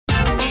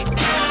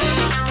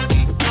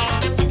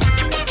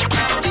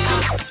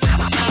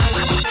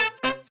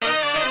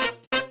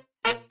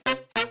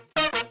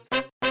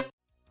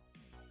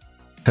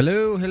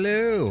Hello,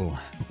 hello.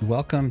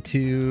 Welcome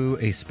to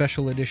a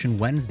special edition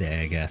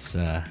Wednesday, I guess.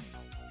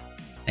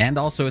 And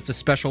also, it's a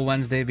special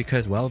Wednesday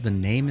because, well, the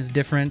name is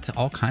different.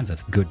 All kinds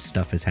of good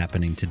stuff is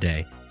happening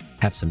today.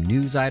 Have some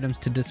news items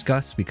to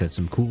discuss because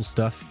some cool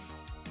stuff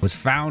was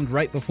found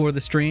right before the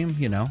stream,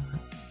 you know.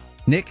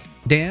 Nick,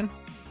 Dan,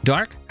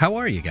 Dark, how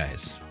are you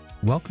guys?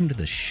 Welcome to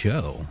the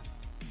show.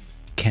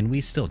 Can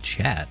we still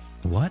chat?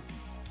 What?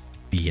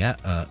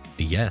 Yeah,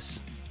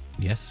 yes.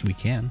 Yes, we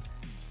can.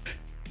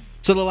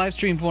 So the live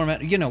stream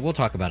format, you know, we'll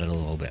talk about it a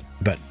little bit.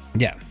 But,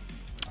 yeah.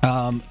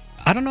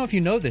 I don't know if you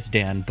know this,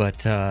 Dan,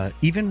 but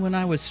even when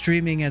I was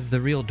streaming as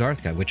the real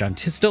Darth Guy, which I'm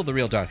still the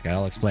real Darth Guy,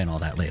 I'll explain all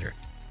that later.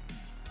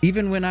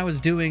 Even when I was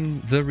doing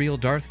the real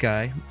Darth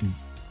Guy,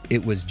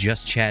 it was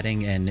just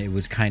chatting and it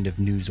was kind of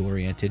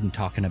news-oriented and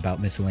talking about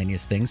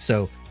miscellaneous things.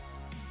 So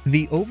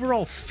the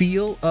overall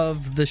feel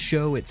of the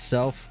show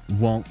itself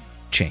won't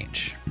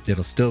change.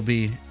 It'll still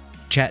be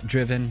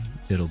chat-driven.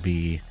 It'll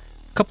be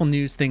a couple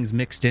news things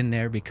mixed in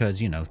there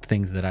because, you know,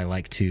 things that I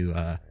like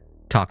to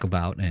talk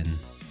about and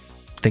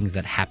things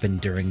that happen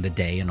during the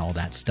day and all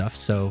that stuff.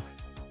 So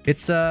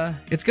it's going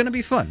to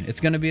be fun. It's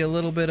going to be a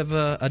little bit of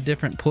a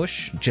different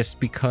push just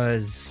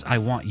because I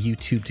want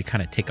YouTube to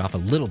kind of take off a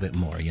little bit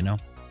more, you know?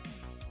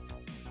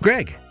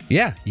 Greg,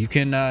 yeah, you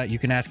can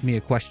ask me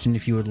a question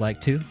if you would like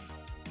to.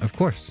 Of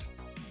course.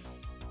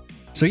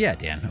 So yeah,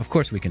 Dan, of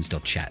course we can still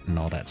chat and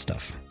all that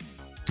stuff.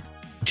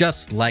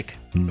 Just like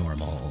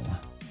normal.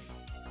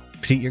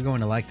 Pete, you're going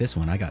to like this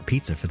one. I got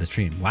pizza for the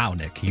stream. Wow,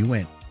 Nick, you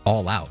went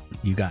all out.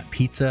 You got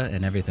pizza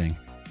and everything.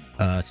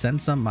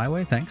 Send some my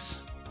way, thanks.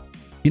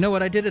 You know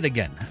what? I did it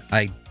again.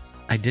 I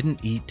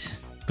didn't eat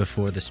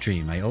before the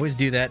stream. I always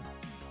do that.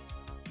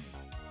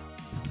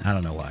 I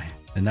don't know why.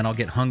 And then I'll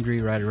get hungry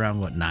right around,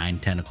 what, 9,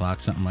 10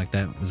 o'clock, something like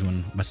that is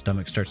when my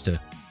stomach starts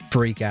to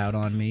freak out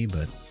on me.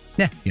 But,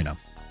 yeah, you know.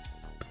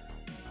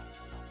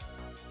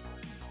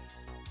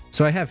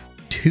 So I have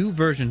two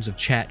versions of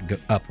chat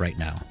up right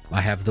now.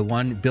 I have the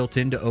one built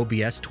into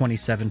OBS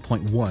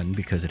 27.1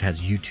 because it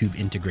has YouTube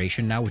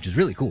integration now, which is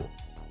really cool.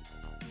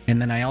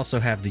 And then I also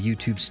have the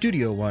YouTube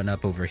Studio one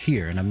up over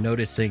here, and I'm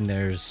noticing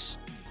there's,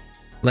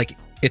 like,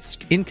 it's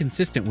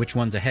inconsistent which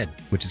one's ahead,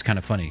 which is kind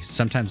of funny.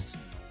 Sometimes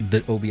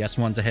the OBS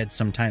one's ahead,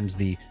 sometimes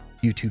the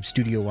YouTube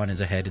Studio one is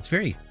ahead. It's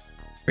very,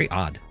 very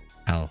odd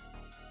how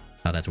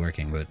that's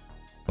working, but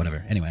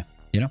whatever. Anyway,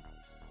 you know?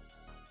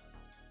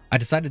 I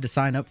decided to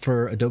sign up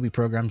for Adobe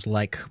programs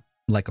like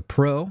a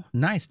pro.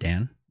 Nice,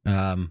 Dan.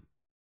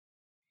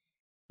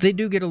 They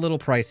do get a little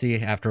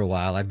pricey after a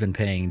while. I've been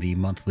paying the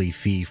monthly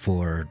fee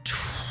for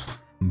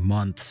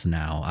months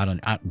now.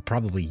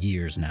 Probably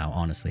years now,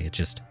 honestly. It's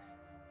just,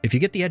 if you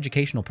get the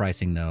educational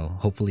pricing, though,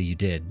 hopefully you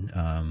did,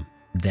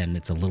 then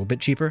it's a little bit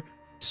cheaper.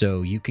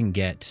 So you can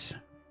get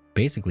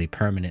basically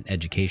permanent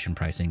education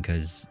pricing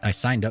because I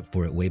signed up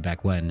for it way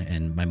back when,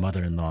 and my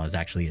mother-in-law is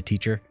actually a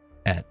teacher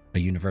at a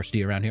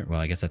university around here.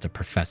 Well, I guess that's a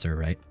professor,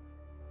 right?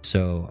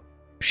 So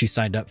she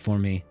signed up for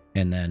me,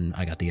 and then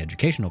I got the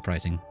educational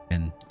pricing,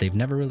 and they've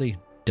never really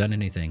done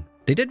anything.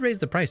 They did raise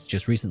the price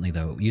just recently,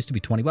 though. It used to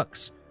be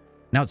 $20.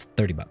 Now it's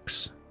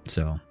 $30.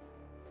 So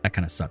that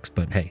kind of sucks,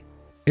 but hey,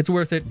 it's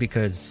worth it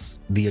because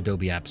the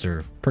Adobe apps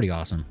are pretty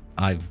awesome.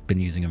 I've been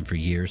using them for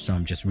years, so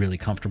I'm just really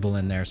comfortable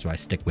in there, so I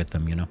stick with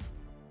them, you know?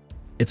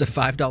 It's a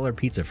 $5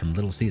 pizza from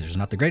Little Caesars.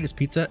 Not the greatest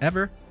pizza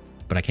ever,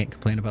 but I can't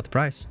complain about the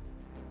price.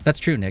 That's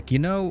true, Nick. You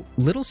know,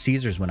 Little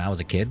Caesars when I was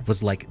a kid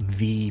was like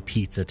the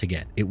pizza to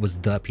get. It was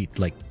the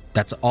pizza, like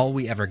that's all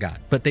we ever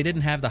got. But they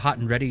didn't have the hot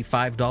and ready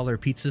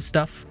 $5 pizza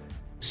stuff.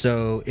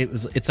 So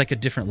it's like a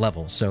different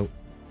level. So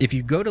if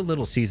you go to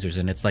Little Caesars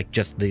and it's like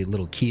just the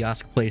little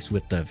kiosk place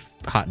with the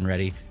hot and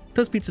ready,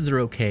 those pizzas are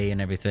okay and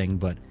everything.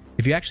 But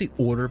if you actually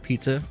order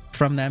pizza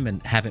from them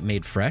and have it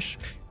made fresh,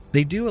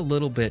 they do a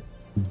little bit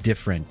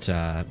different.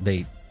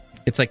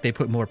 It's like they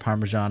put more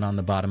Parmesan on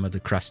the bottom of the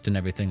crust and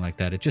everything like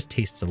that. It just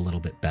tastes a little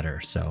bit better.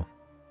 So,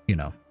 you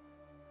know,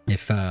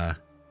 if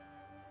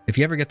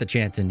you ever get the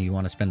chance and you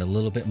want to spend a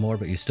little bit more,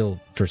 but you still,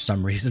 for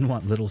some reason,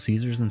 want Little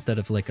Caesars instead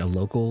of like a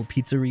local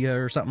pizzeria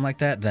or something like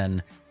that,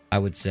 then I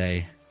would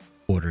say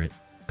order it,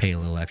 pay a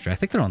little extra. I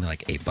think they're only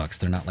like $8.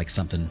 They're not like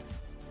something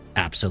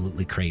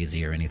absolutely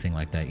crazy or anything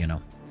like that, you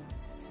know?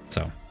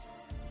 So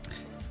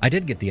I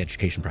did get the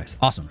education price.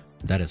 Awesome.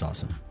 That is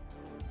awesome.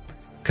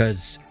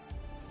 Because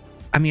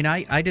I mean,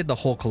 I did the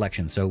whole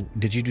collection. So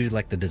did you do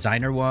like the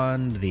designer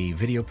one, the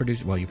video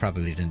producer? Well, you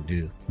probably didn't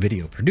do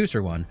video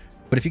producer one.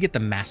 But if you get the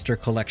master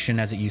collection,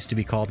 as it used to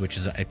be called, which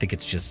is, I think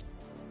it's just,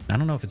 I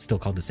don't know if it's still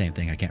called the same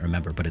thing. I can't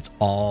remember. But it's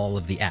all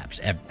of the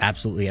apps,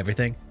 absolutely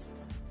everything.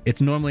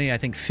 It's normally, I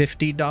think,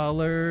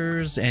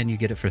 $50, and you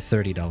get it for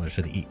 $30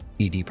 for the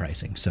ED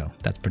pricing. So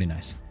that's pretty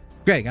nice.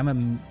 Greg, I'm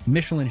a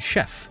Michelin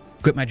chef.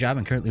 Quit my job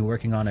and currently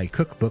working on a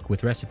cookbook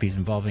with recipes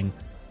involving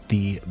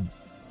the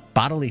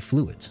bodily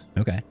fluids.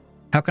 Okay.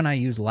 How can I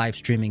use live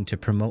streaming to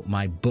promote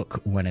my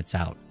book when it's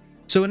out?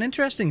 So an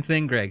interesting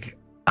thing, Greg,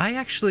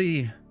 I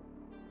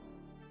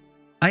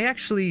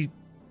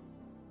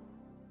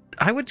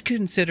would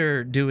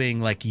consider doing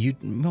like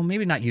well,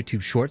 maybe not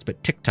YouTube Shorts,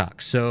 but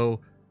TikTok. So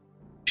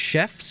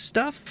chef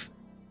stuff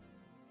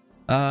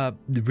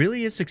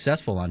really is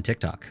successful on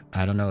TikTok.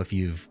 I don't know if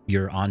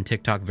you're on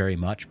TikTok very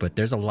much, but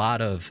there's a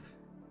lot of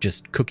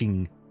just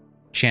cooking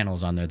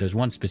channels on there. There's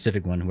one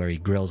specific one where he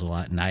grills a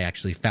lot, and I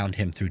actually found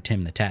him through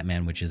Tim the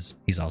Tatman,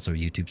 he's also a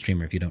YouTube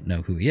streamer if you don't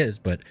know who he is.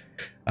 But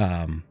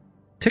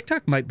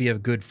TikTok might be a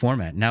good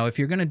format. Now, if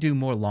you're going to do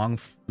more long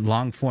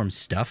form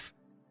stuff,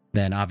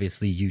 then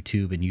obviously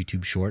YouTube and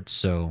YouTube Shorts.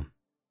 So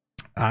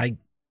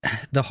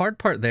the hard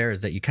part there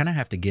is that you kind of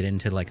have to get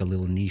into like a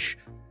little niche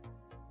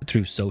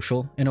through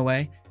social in a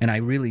way. And I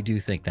really do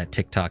think that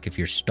TikTok, if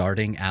you're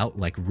starting out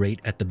like right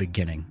at the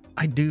beginning,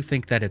 I do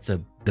think that it's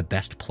the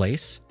best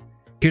place.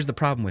 Here's the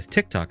problem with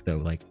TikTok though.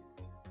 Like,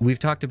 we've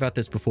talked about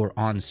this before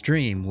on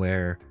stream,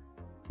 where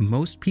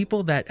most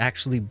people that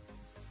actually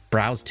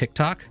browse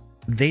TikTok,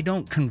 they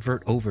don't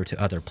convert over to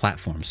other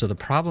platforms. So the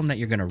problem that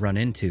you're going to run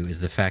into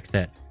is the fact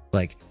that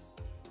like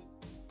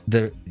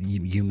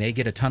you may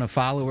get a ton of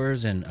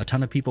followers and a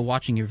ton of people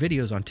watching your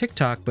videos on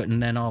TikTok, but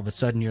and then all of a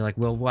sudden you're like,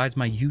 well, why is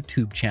my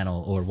YouTube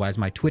channel or why is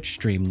my Twitch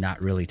stream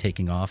not really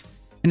taking off?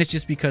 And it's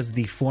just because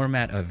the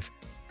format of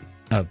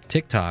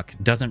TikTok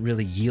doesn't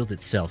really yield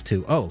itself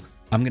to, oh,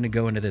 I'm going to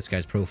go into this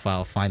guy's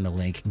profile, find the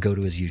link, go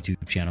to his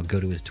YouTube channel, go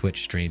to his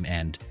Twitch stream,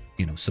 and,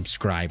 you know,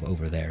 subscribe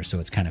over there. So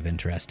it's kind of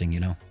interesting, you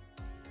know?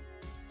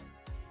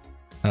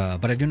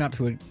 But I do not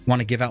want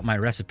to give out my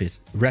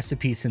recipes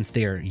since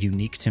they are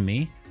unique to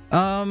me.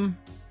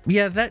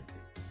 Yeah,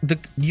 the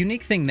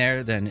unique thing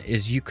there then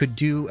is you could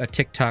do a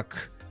TikTok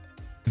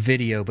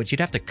video, but you'd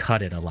have to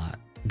cut it a lot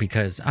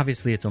because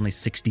obviously it's only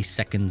 60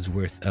 seconds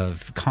worth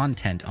of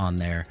content on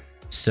there.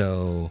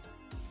 So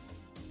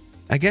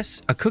I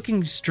guess a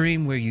cooking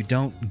stream where you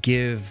don't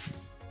give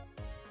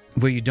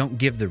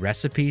the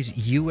recipes,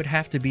 you would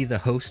have to be the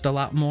host a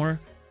lot more.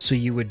 So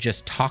you would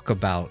just talk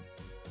about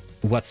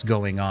what's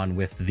going on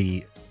with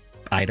the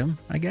item,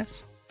 I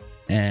guess.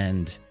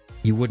 And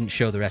you wouldn't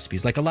show the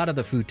recipes. Like a lot of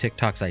the food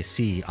TikToks I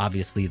see,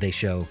 obviously they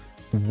show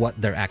what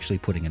they're actually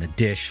putting in a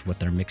dish, what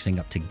they're mixing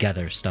up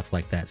together, stuff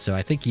like that. So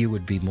I think you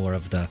would be more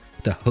of the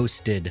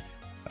hosted,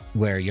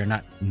 where you're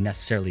not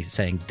necessarily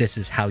saying this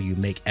is how you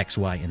make X,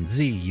 Y, and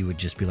Z. You would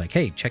just be like,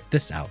 hey, check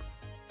this out.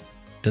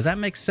 Does that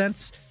make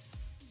sense?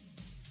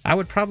 I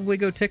would probably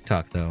go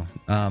TikTok though.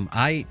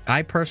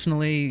 I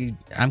personally,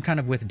 I'm kind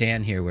of with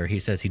Dan here where he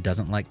says he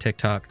doesn't like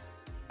TikTok.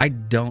 I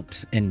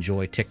don't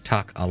enjoy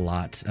TikTok a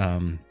lot.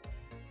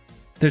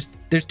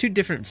 There's two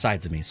different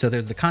sides of me. So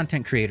there's the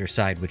content creator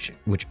side, which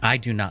I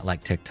do not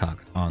like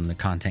TikTok on the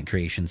content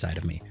creation side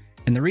of me.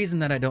 And the reason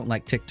that I don't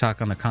like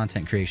TikTok on the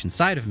content creation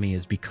side of me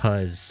is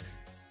because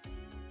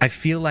I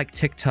feel like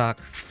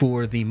TikTok,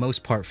 for the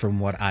most part, from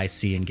what I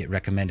see and get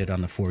recommended on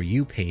the For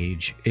You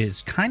page,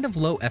 is kind of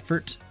low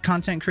effort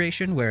content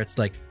creation, where it's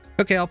like,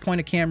 okay, I'll point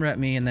a camera at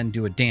me and then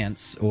do a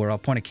dance, or I'll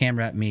point a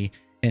camera at me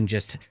and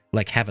just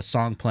like have a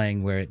song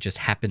playing where it just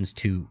happens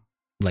to,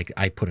 like,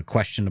 I put a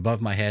question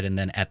above my head and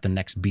then at the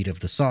next beat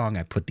of the song,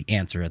 I put the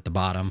answer at the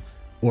bottom.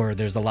 Or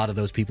there's a lot of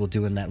those people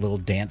doing that little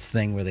dance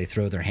thing where they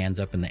throw their hands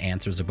up and the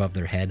answer's above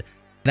their head.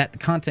 That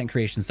content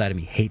creation side of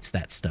me hates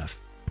that stuff.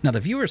 Now, the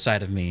viewer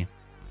side of me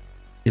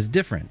is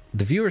different.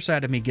 The viewer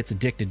side of me gets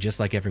addicted just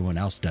like everyone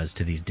else does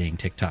to these dang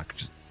TikTok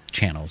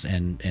channels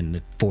and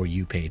the For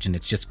You page. And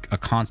it's just a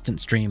constant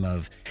stream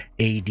of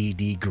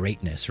ADD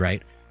greatness,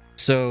 right?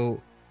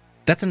 So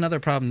that's another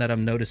problem that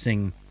I'm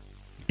noticing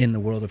in the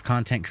world of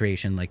content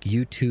creation. Like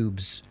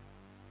YouTube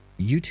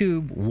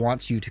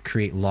wants you to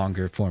create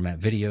longer format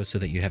videos so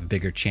that you have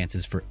bigger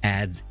chances for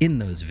ads in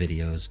those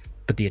videos,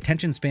 but the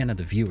attention span of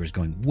the viewer is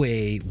going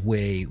way,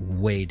 way,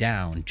 way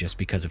down just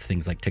because of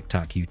things like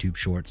TikTok, YouTube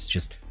Shorts.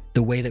 Just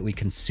the way that we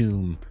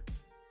consume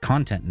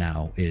content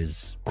now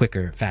is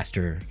quicker,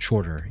 faster,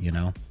 shorter, you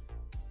know?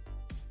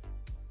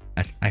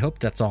 I hope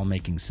that's all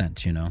making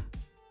sense, you know?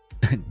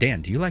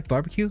 Dan, do you like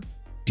barbecue?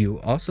 Do you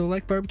also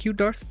like barbecue,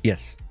 Darth?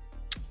 Yes,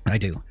 I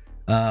do.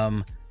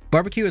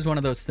 Barbecue is one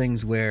of those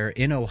things where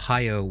in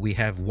Ohio, we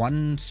have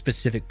one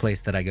specific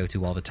place that I go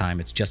to all the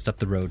time. It's just up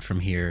the road from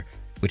here,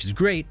 which is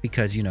great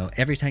because, you know,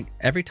 every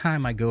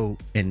time I go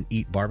and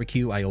eat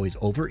barbecue, I always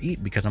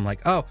overeat because I'm like,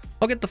 oh,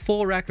 I'll get the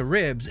full rack of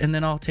ribs and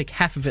then I'll take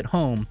half of it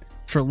home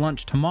for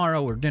lunch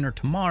tomorrow or dinner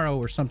tomorrow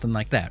or something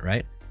like that,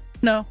 right?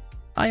 No,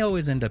 I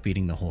always end up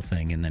eating the whole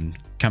thing and then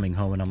coming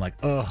home and I'm like,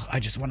 ugh,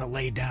 I just want to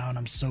lay down.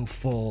 I'm so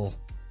full.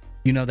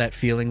 You know that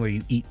feeling where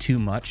you eat too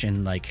much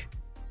and like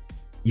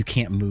you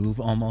can't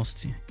move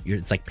almost?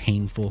 It's like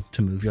painful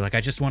to move. You're like, I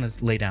just want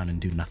to lay down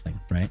and do nothing,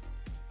 right?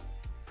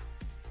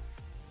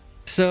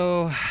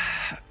 So,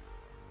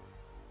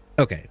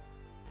 okay.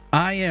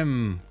 I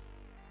am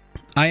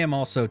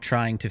also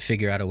trying to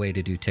figure out a way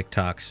to do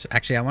TikToks.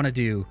 Actually, I want to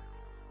do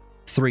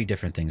 3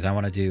 different things. I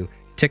want to do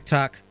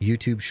TikTok,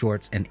 YouTube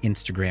Shorts, and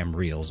Instagram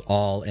Reels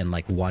all in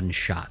like one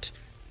shot.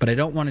 But I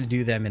don't want to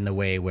do them in the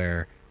way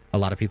where a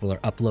lot of people are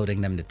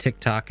uploading them to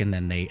TikTok and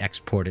then they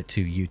export it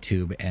to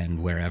YouTube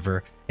and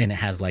wherever. And it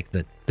has like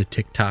the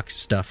TikTok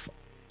stuff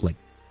like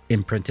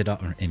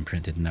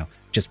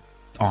just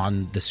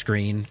on the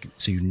screen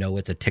so you know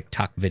it's a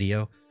TikTok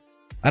video.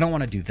 I don't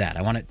want to do that.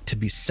 I want it to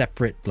be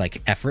separate,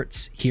 like,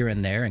 efforts here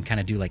and there, and kind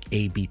of do like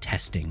A/B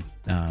testing.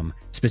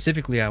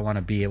 Specifically, I want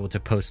to be able to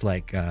post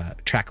like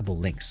trackable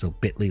links, so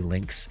Bitly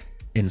links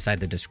inside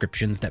the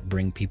descriptions that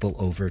bring people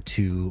over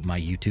to my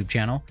YouTube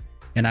channel.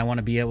 And I want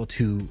to be able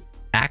to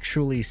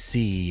actually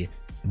see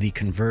the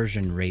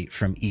conversion rate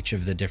from each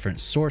of the different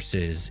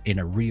sources in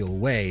a real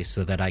way,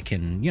 so that I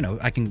can,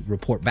 I can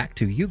report back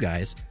to you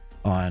guys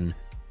on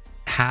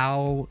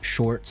how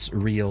shorts,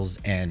 reels,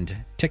 and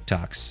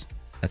TikToks.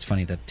 That's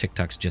funny that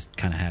TikToks just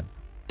kind of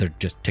they're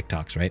just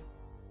TikToks, right?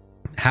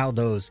 How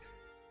those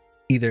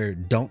either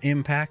don't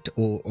impact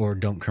or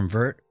don't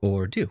convert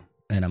or do.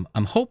 And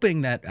I'm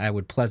hoping that I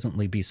would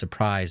pleasantly be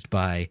surprised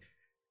by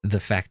the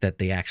fact that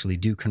they actually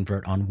do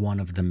convert on one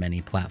of the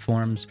many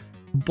platforms,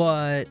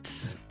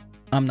 but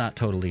I'm not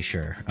totally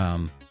sure.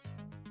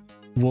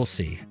 We'll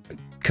see.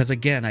 Because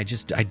again, I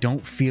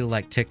don't feel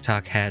like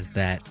TikTok has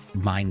that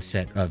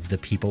mindset of the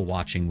people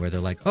watching where they're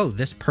like, oh,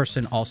 this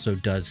person also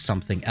does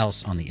something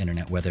else on the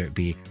internet, whether it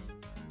be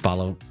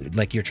follow,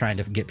 like you're trying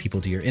to get people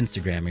to your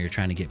Instagram, or you're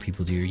trying to get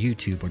people to your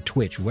YouTube or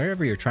Twitch,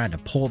 wherever you're trying to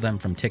pull them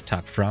from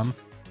TikTok from.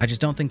 I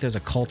just don't think there's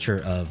a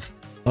culture of,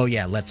 oh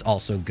yeah, let's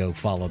also go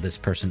follow this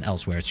person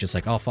elsewhere. It's just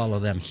like, I'll follow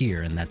them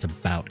here, and that's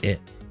about it,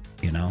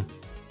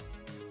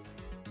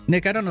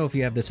 Nick, I don't know if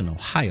you have this in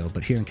Ohio,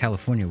 but here in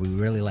California, we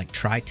really like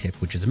tri-tip,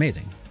 which is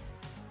amazing.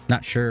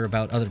 Not sure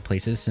about other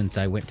places, since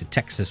I went to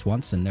Texas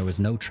once and there was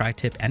no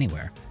tri-tip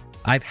anywhere.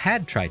 I've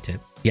had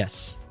tri-tip,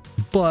 yes,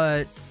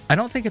 but I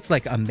don't think it's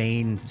like a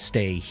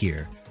mainstay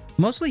here.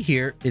 Mostly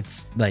here,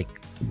 it's like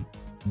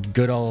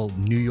good old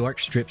New York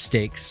strip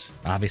steaks.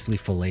 Obviously,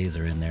 fillets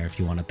are in there if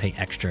you want to pay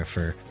extra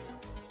for...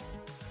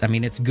 I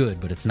mean, it's good,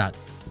 but it's not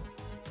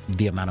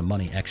the amount of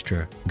money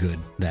extra good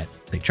that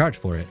they charge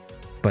for it.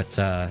 But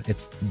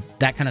it's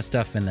that kind of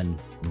stuff, and then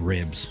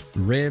ribs.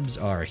 Ribs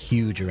are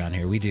huge around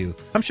here.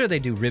 I'm sure they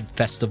do rib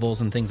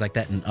festivals and things like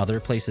that in other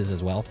places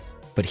as well.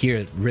 But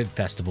here, rib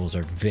festivals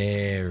are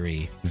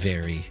very,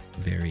 very,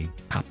 very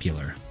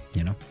popular,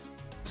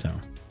 So,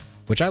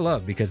 which I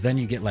love, because then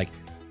you get like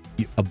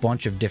a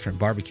bunch of different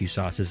barbecue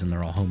sauces, and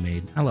they're all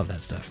homemade. I love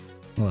that stuff.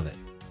 I love it.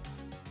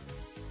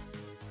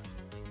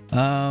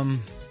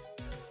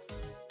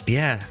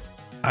 Yeah,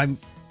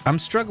 I'm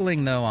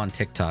struggling, though, on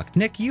TikTok.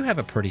 Nick, you have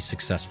a pretty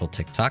successful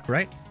TikTok,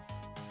 right?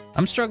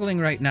 I'm struggling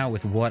right now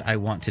with what I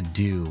want to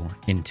do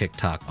in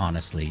TikTok,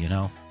 honestly,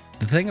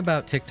 The thing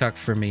about TikTok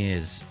for me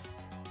is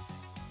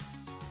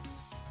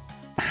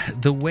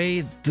the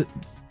way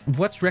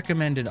what's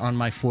recommended on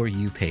my For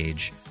You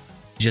page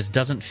just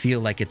doesn't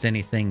feel like it's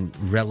anything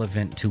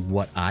relevant to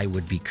what I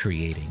would be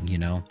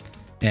creating,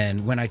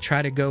 And when I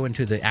try to go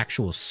into the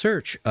actual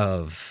search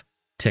of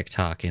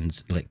TikTok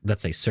and, like,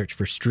 let's say search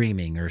for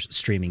streaming or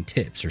streaming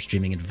tips or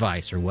streaming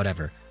advice or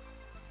whatever,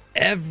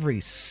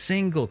 every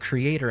single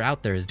creator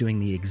out there is doing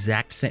the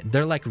exact same.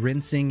 They're like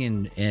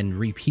rinsing and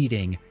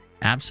repeating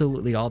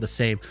absolutely all the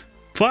same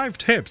 5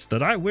 tips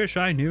that I wish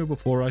I knew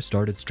before I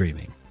started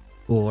streaming,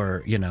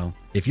 or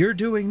if you're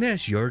doing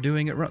this, you're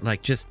doing it wrong.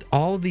 Like, just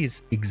all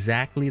these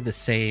exactly the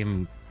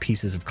same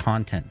pieces of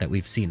content that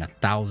we've seen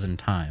 1,000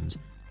 times.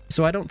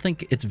 So I don't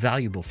think it's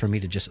valuable for me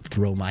to just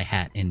throw my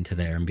hat into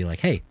there and be like,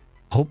 hey,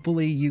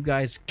 hopefully you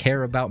guys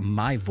care about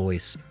my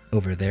voice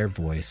over their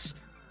voice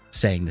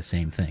saying the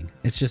same thing.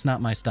 It's just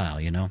not my style,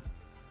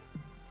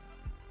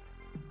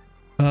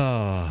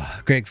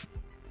 Oh, Greg,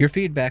 your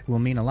feedback will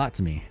mean a lot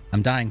to me.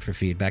 I'm dying for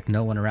feedback.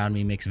 No one around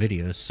me makes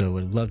videos, so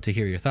I'd love to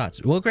hear your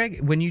thoughts. Well,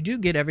 Greg, when you do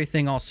get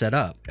everything all set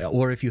up,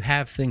 or if you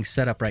have things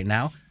set up right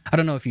now, I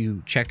don't know if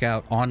you check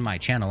out on my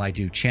channel, I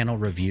do channel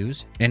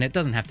reviews, and it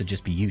doesn't have to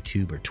just be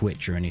YouTube or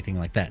Twitch or anything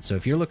like that. So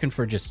if you're looking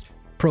for just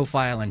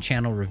profile and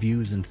channel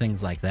reviews and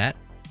things like that,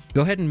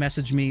 go ahead and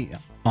message me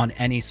on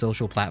any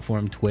social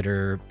platform,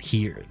 Twitter,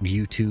 here,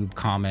 YouTube,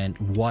 comment,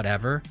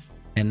 whatever.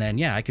 And then,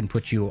 yeah, I can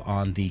put you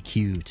on the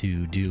queue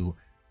to do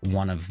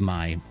one of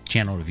my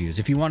channel reviews.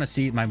 If you want to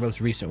see, my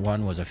most recent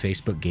one was a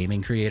Facebook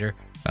gaming creator,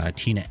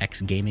 Tina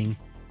X Gaming,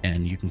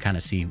 and you can kind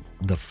of see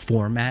the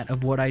format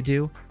of what I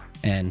do.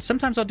 And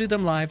sometimes I'll do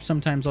them live,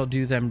 sometimes I'll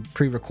do them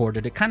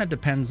pre-recorded. It kind of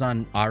depends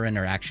on our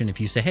interaction. If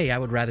you say, hey, I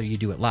would rather you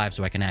do it live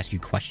so I can ask you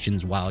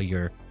questions while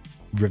you're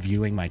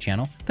reviewing my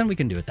channel, then we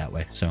can do it that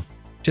way. So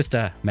just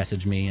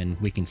message me and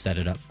we can set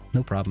it up.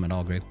 No problem at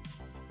all, Greg.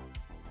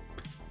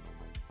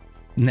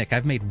 Nick,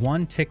 I've made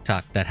one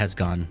TikTok that has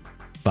gone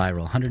viral.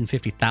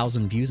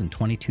 150,000 views and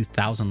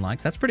 22,000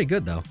 likes. That's pretty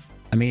good, though.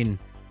 I mean,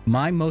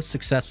 my most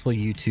successful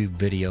YouTube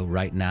video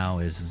right now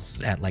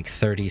is at like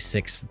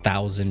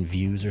 36,000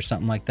 views or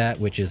something like that,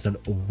 which is a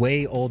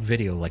way old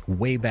video, like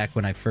way back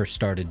when I first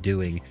started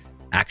doing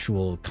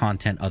actual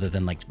content other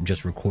than like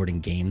just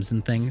recording games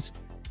and things.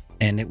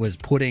 And it was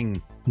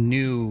putting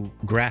new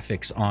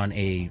graphics on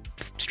a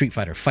Street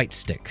Fighter fight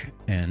stick.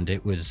 And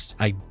it was,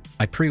 I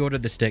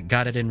pre-ordered the stick,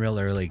 got it in real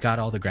early, got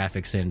all the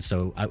graphics in.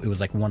 So it was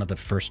like one of the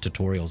first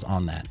tutorials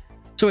on that.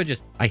 So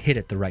I hit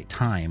it the right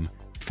time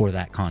for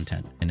that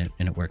content, and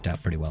it worked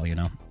out pretty well, you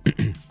know.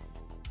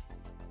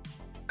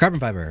 Carbon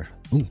fiber.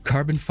 Ooh,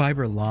 carbon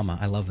fiber llama.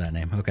 I love that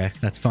name. Okay,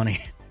 that's funny.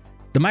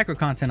 the micro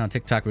content on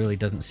TikTok really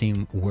doesn't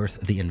seem worth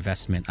the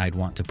investment I'd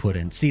want to put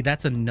in. See,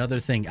 that's another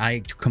thing.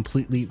 I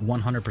completely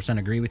 100%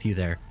 agree with you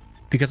there,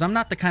 because I'm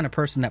not the kind of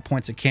person that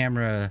points a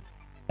camera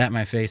at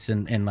my face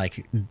and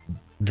like,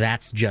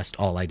 that's just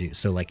all I do.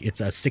 So like, it's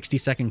a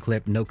 60-second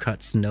clip, no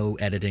cuts, no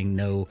editing,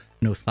 no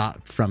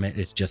thought from it.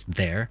 It's just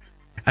there.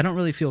 I don't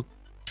really feel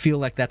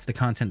like that's the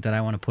content that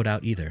I want to put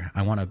out either.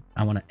 I want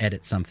to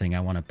edit something. I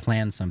want to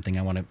plan something.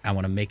 I want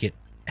to make it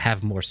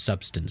have more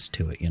substance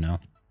to it, you know?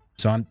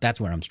 So that's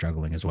where I'm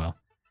struggling as well.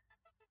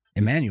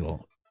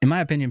 Emmanuel, in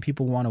my opinion,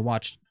 people want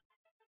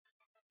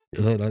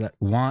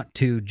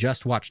to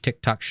just watch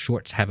TikTok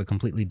shorts have a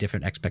completely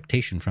different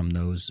expectation from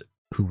those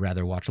who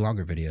rather watch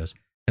longer videos.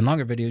 In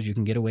longer videos, you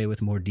can get away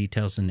with more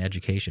details and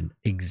education.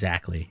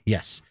 Exactly.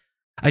 Yes.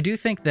 I do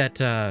think that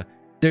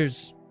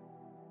there's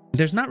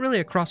not really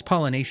a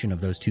cross-pollination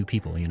of those two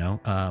people, you know?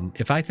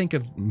 If I think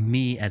of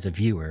me as a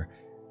viewer,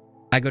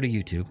 I go to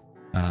YouTube.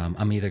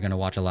 I'm either going to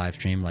watch a live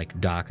stream like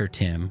Doc or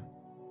Tim.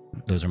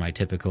 Those are my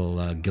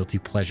typical guilty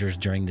pleasures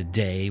during the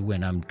day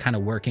when I'm kind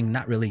of working,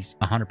 not really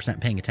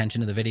 100% paying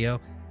attention to the video.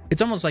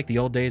 It's almost like the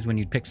old days when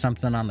you'd pick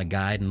something on the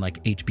guide and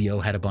like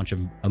HBO had a bunch of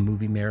a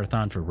movie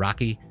marathon for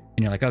Rocky.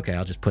 And you're like, okay,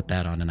 I'll just put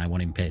that on and I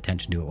won't even pay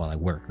attention to it while I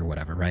work or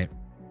whatever, right?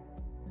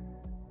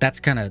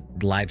 That's kind of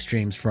live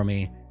streams for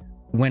me.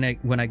 When I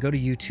go to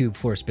YouTube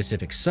for a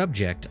specific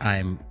subject,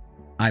 I'm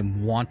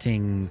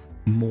wanting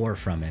more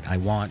from it. I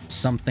want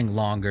something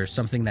longer,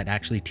 something that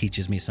actually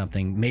teaches me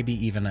something. Maybe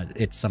even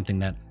it's something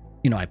that,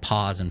 you know, I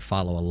pause and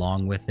follow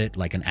along with it,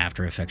 like an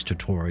After Effects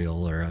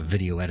tutorial or a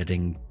video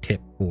editing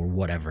tip or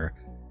whatever.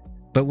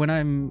 But when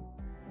I'm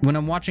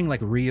watching like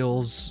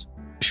Reels,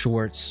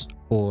 Shorts,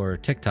 or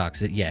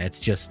TikToks, it's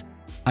just,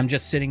 I'm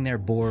just sitting there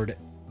bored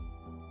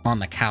on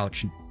the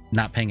couch,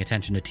 not paying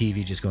attention to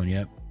TV, just going,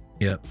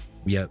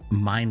 yep,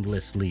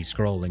 mindlessly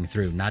scrolling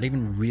through, not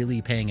even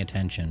really paying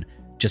attention,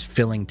 just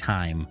filling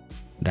time.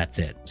 That's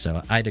it.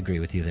 So I'd agree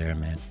with you there,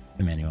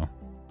 Emmanuel.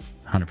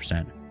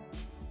 100%.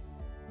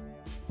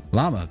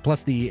 Llama,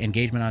 plus the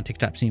engagement on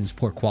TikTok seems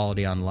poor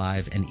quality on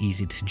live and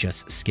easy to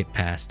just skip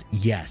past.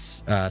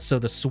 Yes. So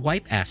the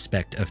swipe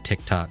aspect of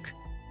TikTok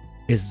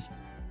is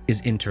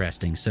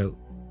interesting. So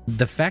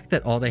the fact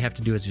that all they have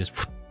to do is just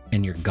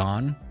and you're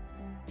gone,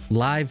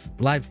 live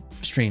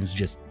streams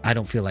just, I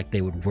don't feel like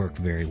they would work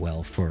very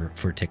well for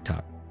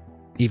TikTok,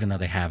 even though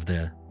they have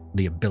the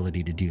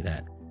ability to do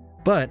that.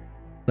 But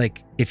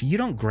like, if you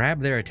don't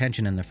grab their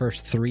attention in the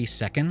first 3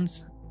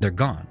 seconds, they're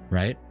gone,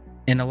 right?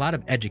 In a lot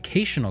of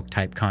educational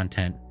type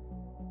content,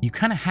 you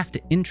kind of have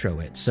to intro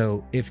it.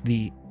 So if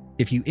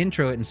you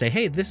intro it and say,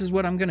 hey, this is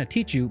what I'm going to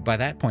teach you, by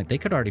that point, they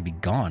could already be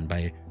gone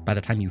by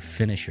the time you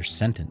finish your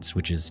sentence,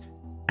 which is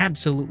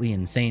absolutely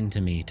insane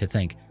to me to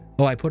think,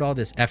 oh, I put all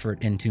this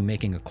effort into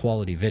making a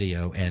quality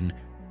video and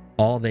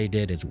all they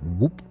did is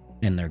whoop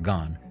and they're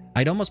gone.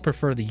 I'd almost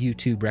prefer the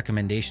YouTube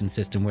recommendation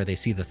system where they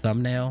see the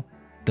thumbnail.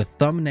 The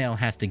thumbnail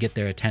has to get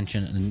their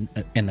attention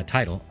in the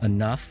title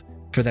enough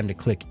for them to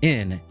click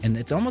in. And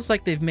it's almost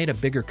like they've made a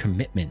bigger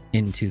commitment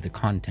into the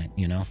content,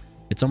 you know?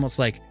 It's almost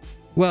like,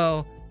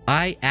 well,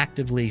 I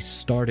actively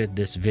started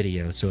this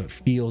video, so it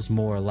feels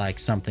more like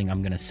something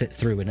I'm going to sit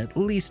through and at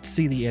least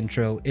see the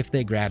intro. If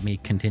they grab me,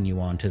 continue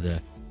on to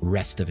the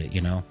rest of it,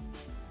 you know?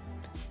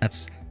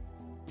 That's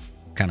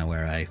kind of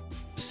where I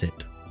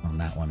sit on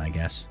that one, I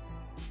guess.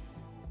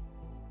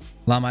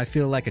 Llama, I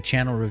feel like a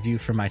channel review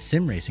for my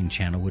sim racing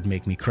channel would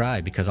make me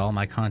cry because all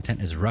my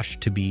content is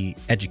rushed to be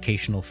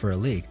educational for a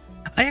league.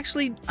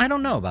 I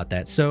don't know about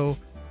that. So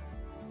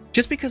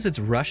just because it's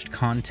rushed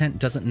content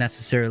doesn't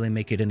necessarily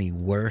make it any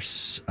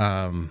worse.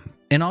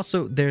 And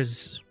also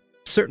there's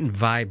certain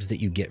vibes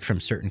that you get from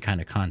certain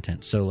kind of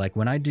content. So like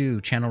when I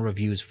do channel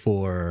reviews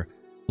for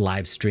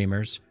live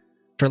streamers,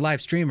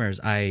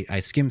 I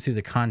skim through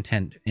the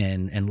content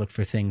and look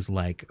for things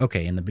like,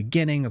 okay, in the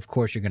beginning, of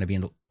course, you're going to be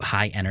in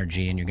high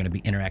energy and you're going to be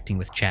interacting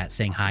with chat,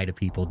 saying hi to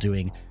people,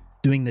 doing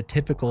the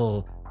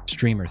typical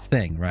streamer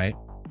thing, right?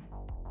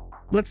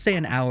 Let's say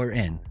an hour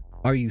in.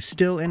 Are you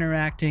still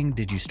interacting?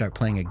 Did you start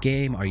playing a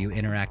game? Are you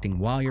interacting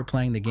while you're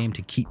playing the game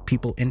to keep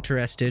people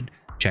interested?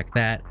 Check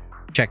that.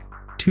 Check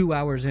 2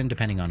 hours in,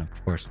 depending on,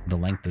 of course, the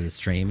length of the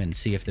stream, and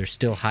see if they're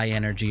still high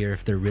energy or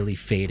if they're really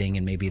fading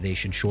and maybe they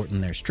should shorten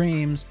their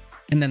streams.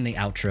 And then the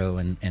outro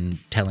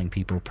and telling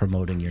people,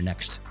 promoting your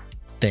next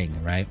thing,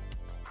 right?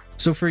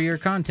 So for your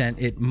content,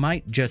 it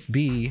might just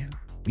be,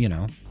 you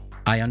know,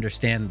 I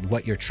understand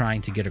what you're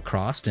trying to get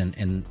across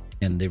and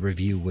the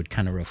review would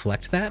kind of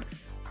reflect that.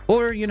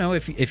 Or, you know,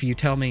 if you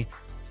tell me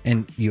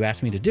and you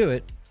ask me to do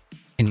it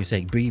and you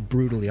say, be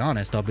brutally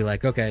honest, I'll be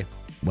like, okay,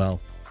 well,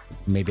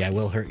 maybe I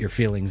will hurt your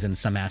feelings in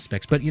some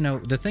aspects. But, you know,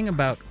 the thing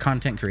about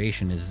content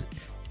creation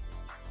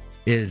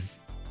is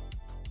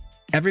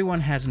everyone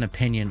has an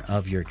opinion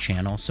of your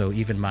channel. So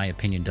even my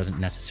opinion doesn't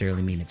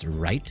necessarily mean it's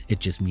right. It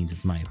just means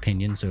it's my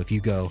opinion. So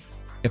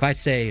if I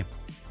say,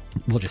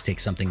 we'll just take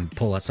something,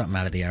 pull something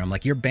out of the air. I'm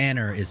like, your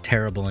banner is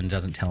terrible and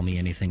doesn't tell me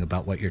anything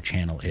about what your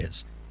channel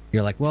is.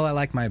 You're like, well, I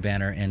like my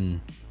banner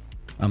and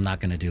I'm not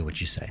going to do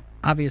what you say.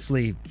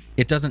 obviously,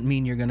 it doesn't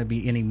mean you're going to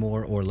be any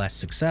more or less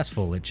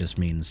successful. It just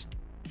means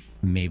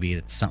maybe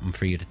it's something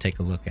for you to take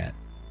a look at,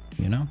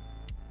 you know?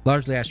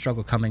 Largely, I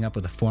struggle coming up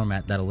with a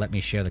format that'll let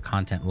me share the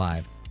content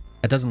live.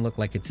 It doesn't look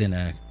like it's in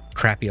a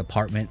crappy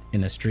apartment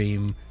in a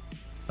stream.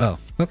 Oh,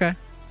 okay.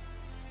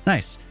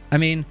 Nice. I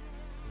mean,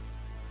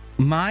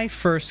 my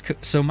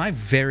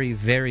very,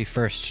 very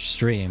first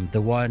stream,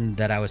 the one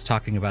that I was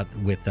talking about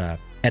with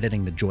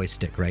editing the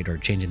joystick, right? Or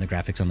changing the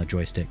graphics on the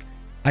joystick.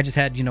 I just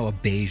had, a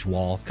beige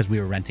wall because we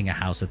were renting a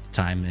house at the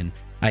time. And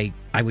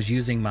I was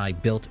using my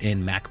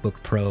built-in MacBook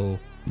Pro,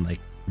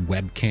 like,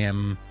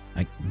 webcam.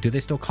 Like, do they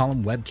still call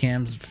them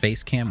webcams,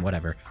 face cam,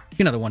 whatever?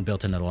 The one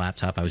built into the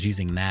laptop. I was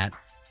using that.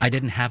 I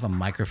didn't have a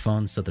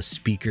microphone, so the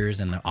speakers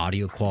and the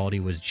audio quality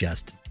was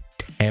just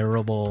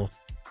terrible.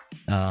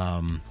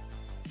 And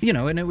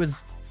it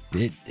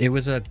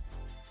was a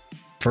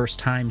first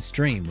time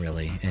stream,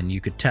 really, and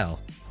you could tell.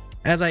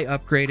 As I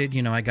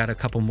upgraded, I got a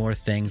couple more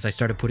things. I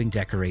started putting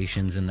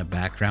decorations in the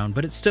background,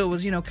 but it still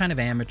was, kind of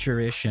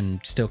amateurish and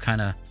still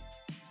kind of,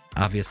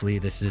 obviously,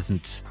 this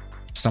isn't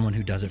someone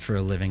who does it for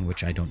a living,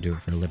 which I don't do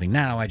it for a living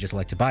now. I just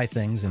like to buy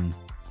things, and,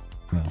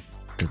 well,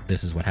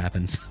 this is what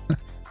happens.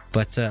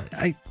 But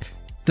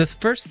the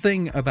first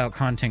thing about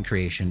content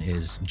creation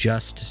is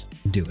just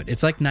do it.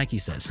 It's like Nike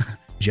says,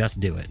 just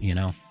do it, You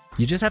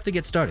just have to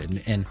get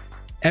started, and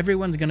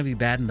everyone's going to be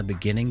bad in the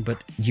beginning,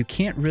 but you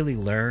can't really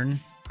learn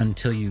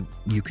until you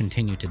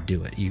continue to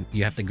do it.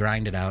 You have to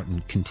grind it out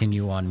and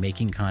continue on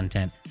making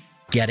content,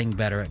 getting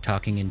better at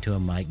talking into a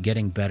mic,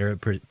 getting better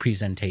at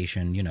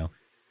presentation,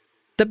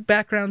 The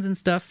backgrounds and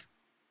stuff,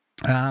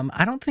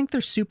 I don't think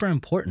they're super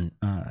important.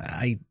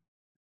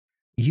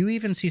 You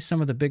even see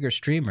some of the bigger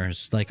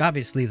streamers, like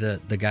obviously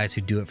the guys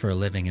who do it for a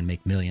living and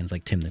make millions,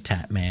 like Tim the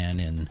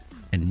Tatman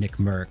and Nick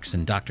Merckx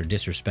and Dr.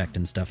 Disrespect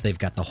and stuff. They've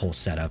got the whole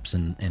setups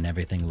and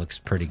everything looks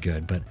pretty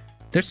good. But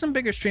there's some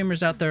bigger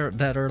streamers out there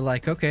that are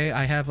like, okay,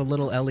 I have a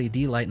little LED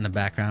light in the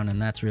background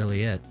and that's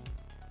really it.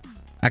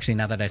 Actually,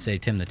 now that I say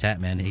Tim the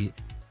Tatman,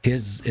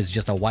 his is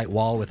just a white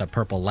wall with a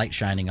purple light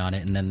shining on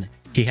it, and then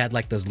he had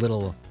like those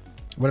little,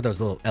 what are those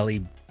little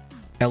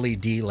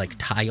LED like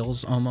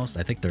tiles almost?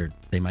 I think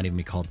they might even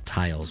be called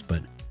tiles,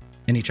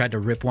 and he tried to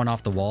rip one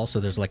off the wall, so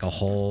there's like a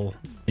hole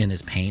in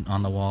his paint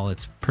on the wall.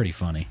 It's pretty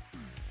funny.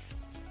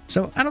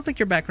 So I don't think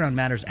your background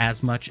matters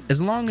as much,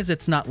 as long as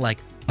it's not like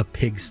a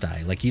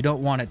pigsty. Like, you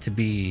don't want it to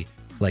be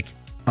like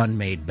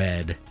unmade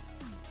bed,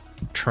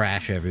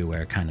 trash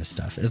everywhere kind of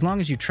stuff. As long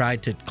as you try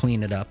to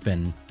clean it up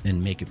and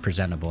make it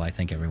presentable, I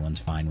think everyone's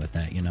fine with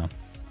that,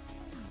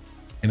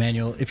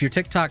 Emmanuel, if your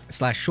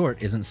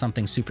TikTok/short isn't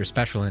something super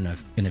special in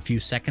a few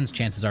seconds,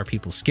 chances are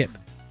people skip.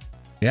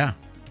 Yeah.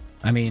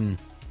 I mean,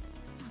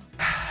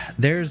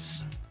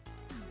 there's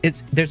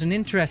an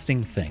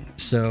interesting thing.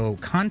 So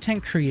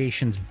content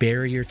creation's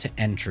barrier to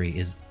entry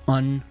is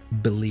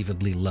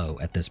unbelievably low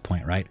at this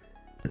point, right?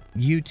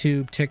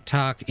 YouTube,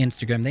 TikTok,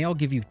 Instagram, they all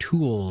give you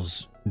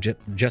tools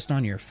just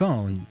on your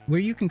phone where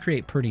you can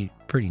create pretty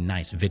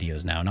nice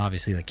videos now. And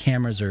obviously the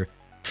cameras are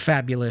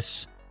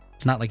fabulous.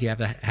 It's not like you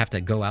have to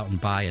go out and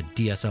buy a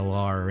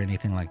DSLR or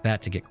anything like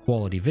that to get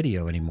quality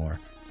video anymore.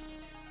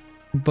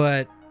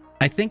 But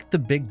I think the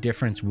big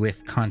difference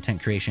with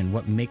content creation,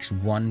 what makes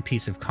one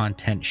piece of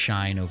content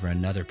shine over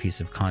another piece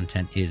of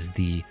content, is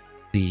the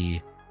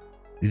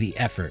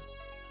effort.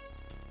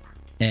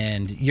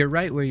 And you're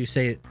right where you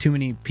say too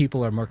many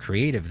people are more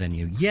creative than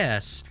you.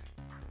 Yes,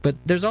 but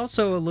there's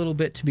also a little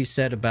bit to be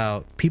said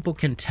about people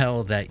can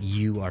tell that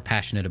you are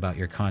passionate about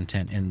your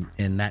content,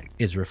 and that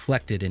is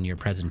reflected in your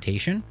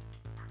presentation.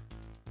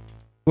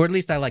 Or at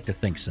least I like to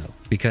think so,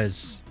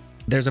 because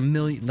there's a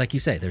million, like you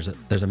say, there's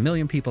a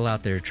million people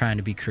out there trying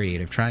to be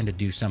creative, trying to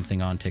do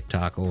something on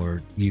TikTok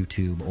or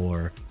YouTube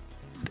or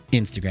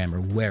Instagram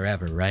or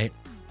wherever, right?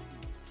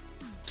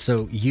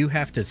 So you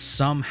have to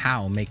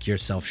somehow make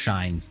yourself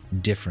shine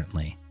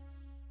differently.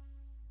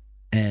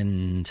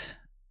 And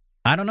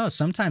I don't know,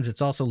 sometimes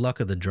it's also luck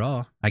of the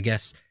draw. I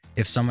guess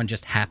if someone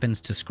just happens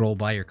to scroll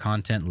by your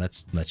content,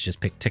 let's just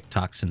pick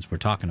TikTok since we're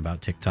talking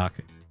about TikTok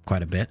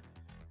quite a bit.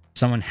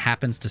 Someone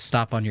happens to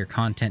stop on your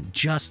content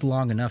just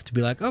long enough to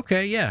be like,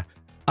 okay, yeah,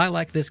 I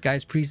like this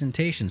guy's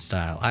presentation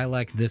style. I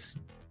like this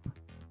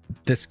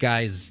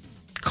guy's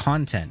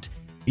content,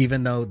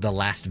 even though the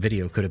last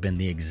video could have been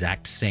the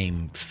exact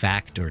same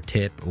fact or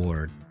tip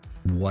or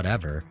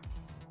whatever,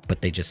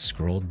 but they just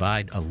scrolled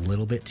by a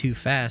little bit too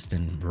fast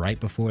and right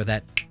before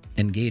that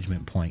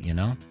engagement point,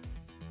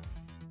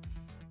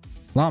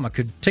 Llama,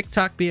 could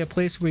TikTok be a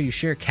place where you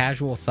share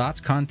casual thoughts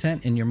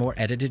content in your more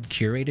edited,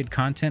 curated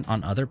content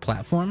on other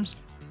platforms?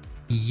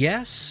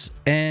 Yes,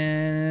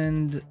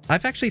 and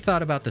I've actually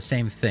thought about the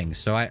same thing.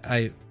 So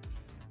I've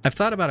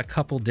thought about a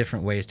couple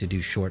different ways to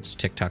do shorts,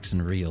 TikToks,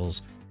 and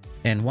Reels.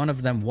 And one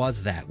of them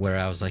was that, where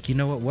I was like, you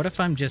know what if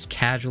I'm just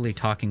casually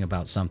talking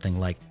about something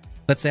like,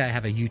 let's say I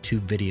have a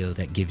YouTube video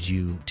that gives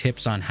you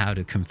tips on how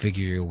to configure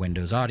your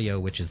Windows Audio,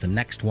 which is the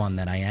next one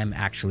that I am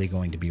actually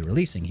going to be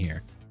releasing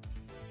here.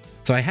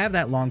 So I have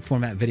that long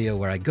format video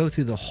where I go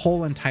through the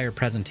whole entire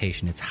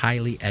presentation. It's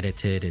highly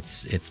edited,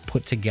 it's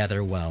put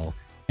together well,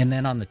 And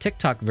then on the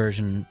TikTok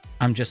version,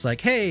 I'm just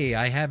like, hey,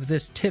 I have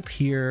this tip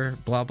here,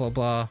 blah, blah,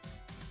 blah.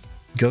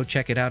 Go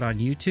check it out on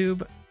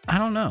YouTube. I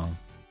don't know.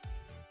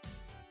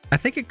 I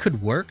think it could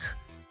work,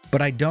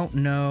 but I don't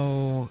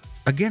know.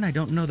 Again, I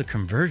don't know the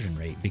conversion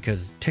rate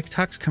because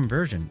TikTok's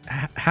conversion.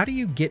 How do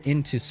you get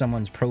into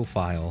someone's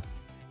profile?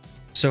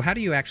 So how do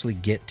you actually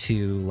get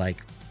to,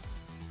 like,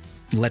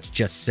 let's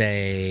just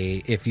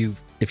say if you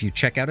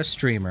check out a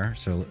streamer,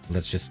 so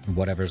let's just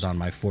whatever's on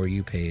my For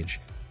You page.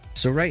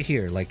 So right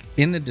here, like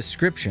in the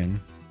description,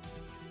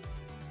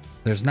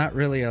 there's not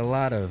really a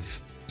lot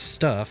of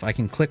stuff. I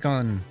can click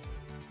on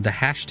the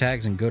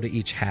hashtags and go to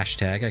each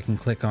hashtag. I can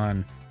click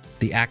on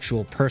the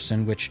actual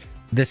person, which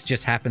this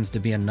just happens to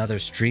be another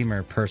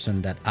streamer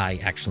person that I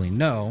actually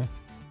know.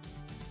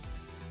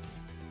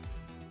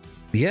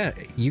 Yeah,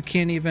 you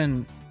can't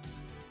even.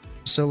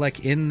 So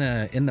like in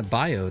the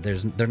bio,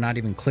 they're not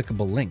even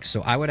clickable links.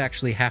 So I would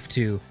actually have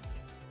to,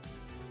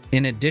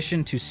 in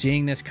addition to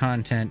seeing this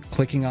content,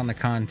 clicking on the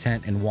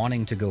content and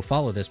wanting to go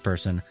follow this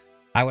person,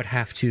 I would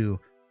have to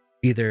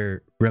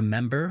either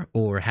remember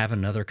or have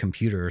another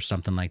computer or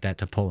something like that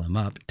to pull him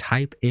up,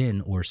 type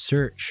in or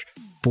search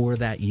for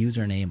that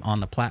username on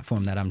the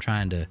platform that I'm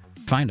trying to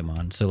find him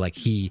on. So like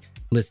he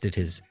listed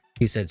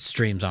he said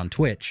streams on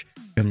Twitch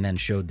and then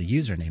showed the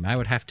username. I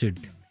would have to,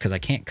 because I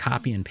can't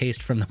copy and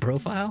paste from the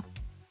profile,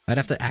 I'd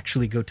have to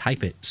actually go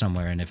type it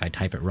somewhere. And if I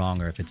type it wrong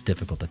or if it's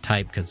difficult to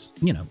type, because,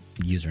 you know,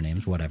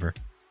 usernames, whatever.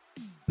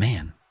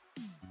 Man.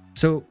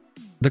 So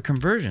the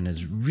conversion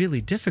is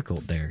really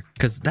difficult there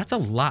because that's a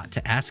lot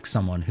to ask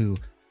someone who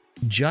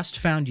just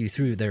found you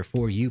through their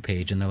For You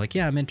page and they're like,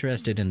 yeah, I'm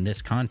interested in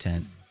this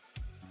content.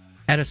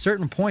 At a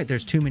certain point,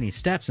 there's too many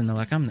steps and they're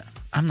like, I'm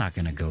not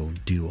going to go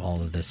do all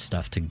of this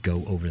stuff to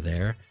go over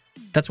there.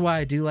 That's why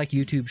I do like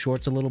YouTube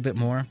Shorts a little bit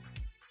more.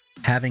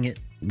 Having it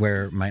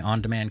where my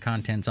on-demand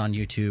content's on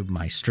YouTube,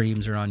 my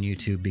streams are on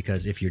YouTube,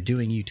 because if you're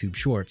doing YouTube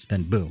Shorts,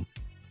 then boom,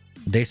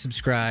 they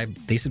subscribe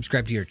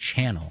to your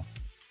channel.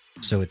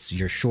 So it's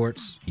your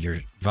shorts, your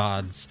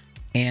VODs,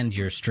 and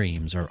your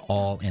streams are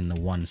all in the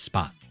one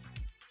spot.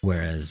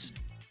 Whereas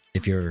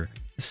if you're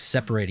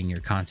separating your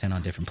content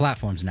on different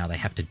platforms, now they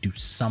have to do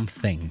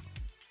something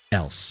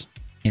else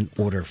in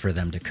order for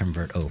them to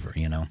convert over,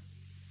 you know?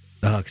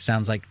 It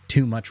sounds like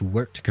too much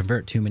work to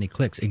convert, too many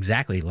clicks.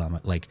 Exactly,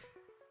 Llama. Like,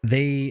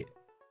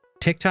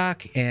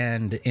 TikTok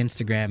and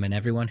Instagram and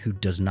everyone who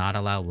does not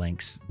allow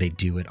links, they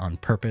do it on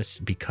purpose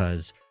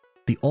because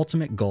the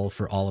ultimate goal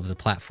for all of the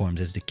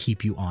platforms is to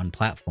keep you on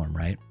platform,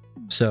 right?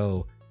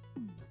 So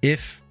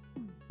if,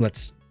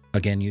 let's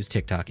again use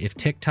TikTok. If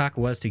TikTok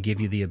was to give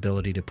you the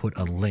ability to put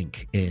a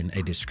link in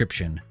a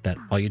description that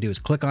all you do is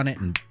click on it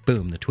and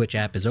boom, the Twitch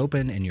app is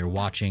open and you're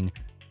watching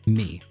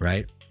me,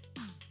 right?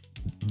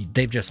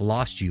 They've just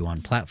lost you on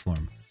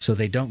platform. So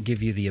they don't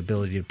give you the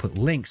ability to put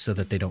links so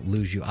that they don't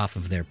lose you off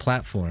of their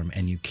platform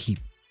and you keep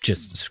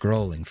just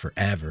scrolling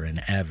forever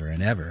and ever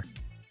and ever.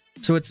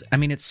 So it's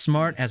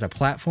smart as a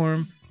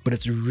platform, but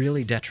it's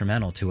really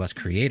detrimental to us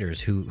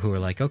creators who are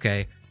like,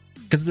 okay,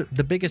 because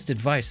the biggest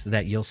advice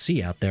that you'll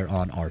see out there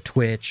on our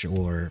Twitch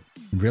or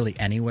really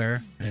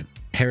anywhere,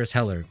 Harris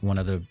Heller, one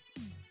of the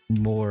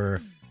more,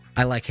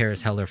 I like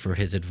Harris Heller for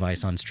his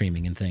advice on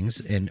streaming and things.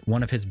 And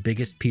one of his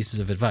biggest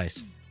pieces of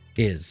advice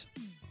is,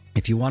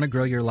 if you want to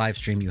grow your live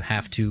stream, you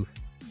have to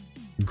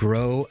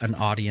grow an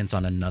audience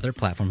on another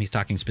platform. He's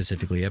talking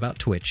specifically about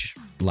Twitch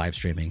live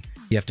streaming.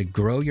 You have to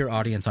grow your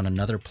audience on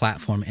another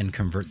platform and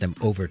convert them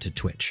over to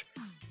Twitch.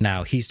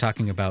 Now, he's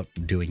talking about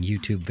doing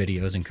YouTube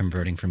videos and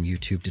converting from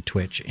YouTube to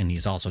Twitch, and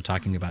he's also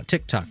talking about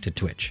TikTok to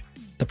Twitch.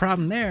 The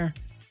problem there,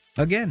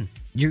 again,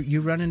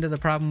 you run into the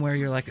problem where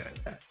you're like,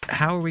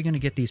 how are we going to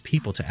get these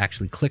people to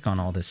actually click on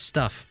all this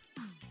stuff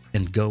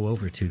and go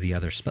over to the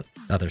other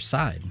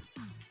side?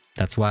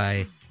 That's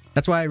why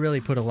I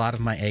really put a lot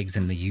of my eggs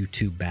in the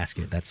YouTube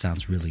basket. That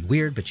sounds really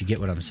weird, but you get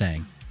what I'm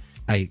saying.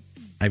 I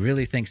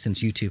really think since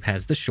YouTube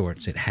has the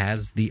shorts, it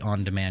has the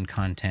on-demand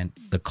content,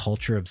 the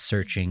culture of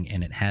searching,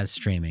 and it has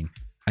streaming,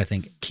 I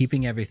think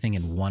keeping everything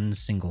in one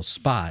single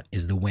spot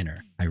is the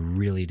winner. I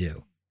really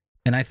do.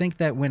 And I think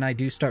that when I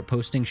do start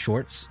posting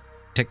shorts,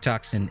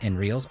 TikToks, and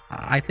Reels,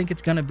 I think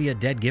it's going to be a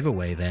dead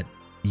giveaway that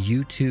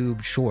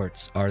YouTube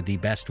shorts are the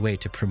best way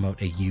to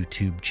promote a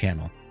YouTube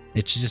channel.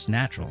 It's just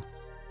natural.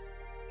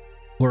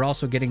 We're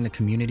also getting the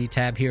community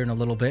tab here in a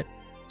little bit.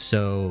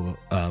 So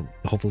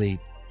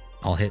hopefully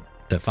I'll hit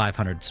the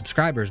 500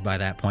 subscribers by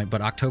that point.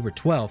 But October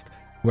 12th,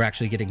 we're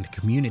actually getting the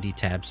community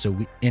tab. So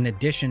in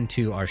addition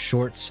to our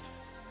shorts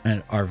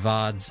and our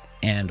VODs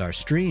and our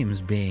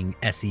streams being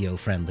SEO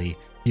friendly,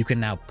 you can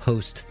now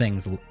post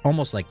things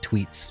almost like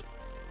tweets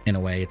in a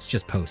way. It's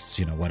just posts,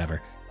 you know,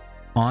 whatever,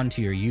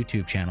 onto your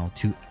YouTube channel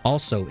to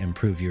also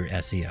improve your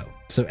SEO.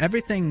 So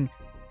everything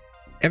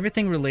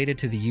related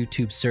to the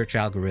YouTube search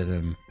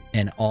algorithm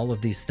and all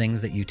of these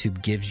things that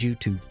YouTube gives you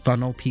to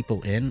funnel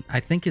people in, I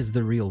think is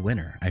the real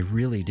winner. I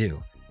really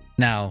do.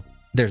 Now,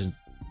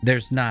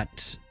 there's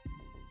not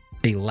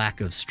a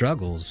lack of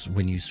struggles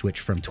when you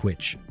switch from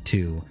Twitch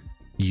to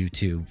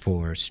YouTube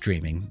for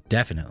streaming.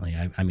 Definitely.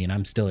 I mean,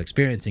 I'm still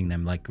experiencing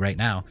them. Like right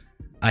now,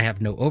 I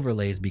have no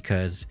overlays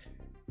because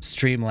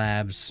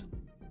Streamlabs,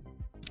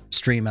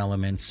 Stream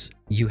Elements,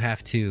 you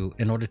have to,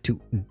 in order to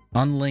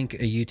unlink a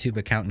YouTube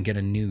account and get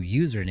a new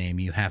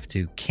username, you have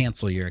to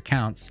cancel your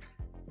accounts.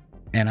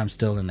 And I'm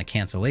still in the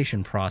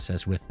cancellation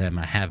process with them.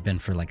 I have been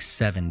for like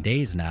 7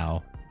 days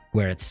now,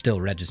 where it still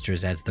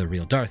registers as the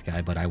Real Darth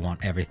Guy, but I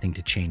want everything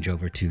to change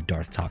over to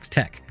Darth Talks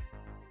Tech.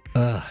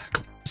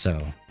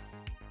 So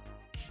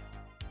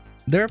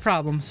there are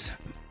problems,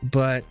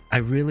 but I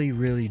really,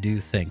 really do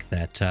think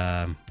that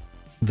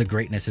the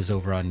greatness is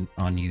over on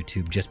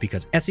YouTube, just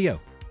because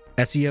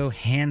SEO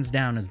hands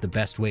down is the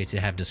best way to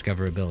have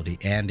discoverability,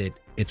 and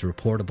it's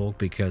reportable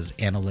because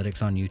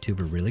analytics on YouTube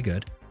are really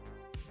good.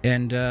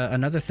 And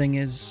another thing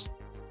is,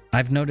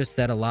 I've noticed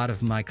that a lot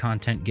of my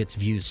content gets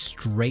views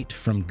straight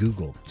from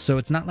Google. So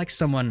it's not like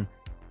someone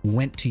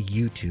went to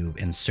YouTube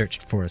and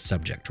searched for a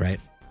subject, right?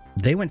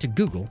 They went to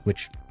Google,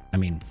 which, I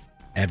mean,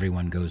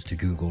 everyone goes to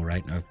Google,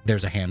 right?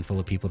 There's a handful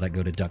of people that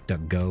go to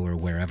DuckDuckGo or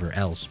wherever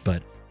else,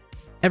 but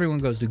everyone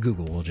goes to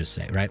Google, we'll just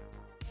say, right?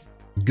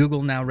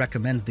 Google now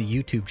recommends the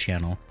YouTube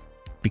channel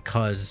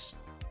because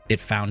it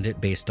found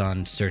it based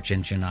on search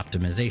engine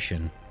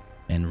optimization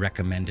and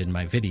recommended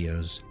my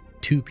videos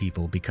to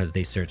people because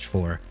they search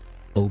for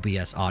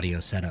OBS audio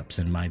setups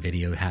and my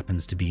video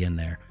happens to be in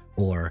there.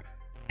 Or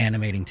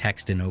animating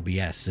text in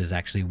OBS is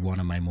actually one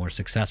of my more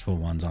successful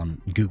ones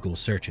on Google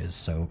searches,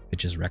 so it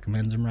just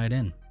recommends them right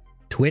in.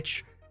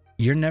 Twitch,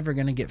 you're never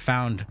going to get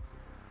found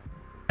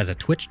as a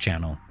Twitch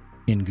channel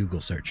in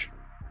Google search.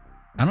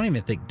 I don't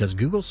even think, does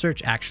Google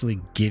search actually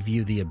give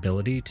you the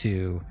ability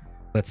to,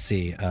 let's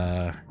see,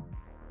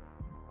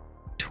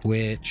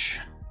 Twitch,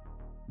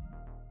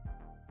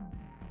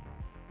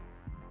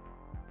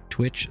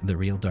 the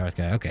Real Darth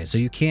Guy. Okay, so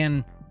you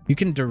can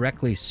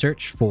directly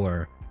search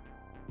for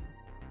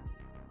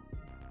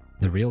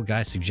the Real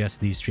Guy suggests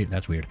these streams.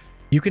 That's weird.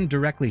 You can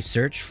directly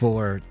search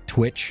for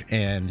Twitch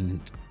and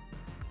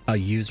a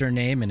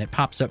username and it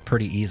pops up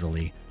pretty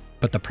easily.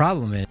 But the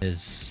problem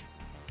is,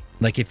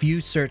 like, if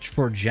you search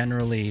for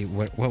generally,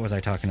 what was I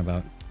talking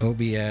about?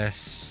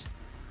 OBS,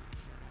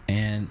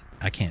 and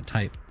I can't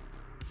type,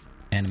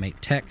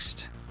 animate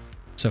text.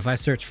 So if I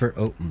search for,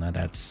 oh, no,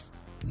 that's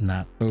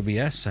not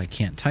OBS, I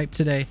can't type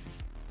today.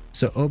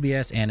 So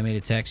OBS,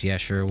 animated text, yeah,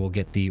 sure, we'll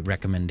get the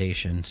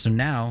recommendation. So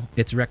now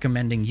it's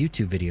recommending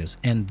YouTube videos.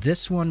 And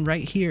this one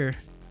right here,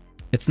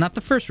 it's not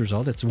the first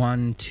result, it's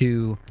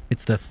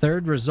it's the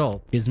third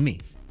result is me.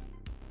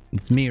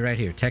 It's me right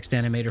here, text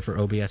animator for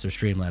OBS or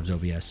Streamlabs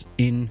OBS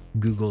in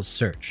Google's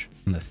search,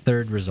 and the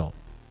third result.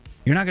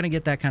 You're not going to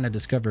get that kind of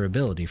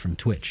discoverability from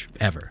Twitch,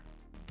 ever.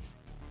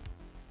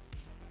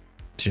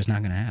 It's just not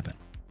going to happen.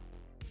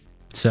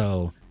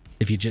 So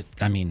if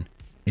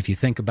you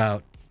think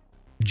about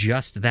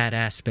just that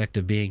aspect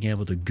of being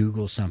able to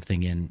Google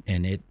something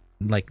and it,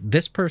 like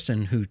this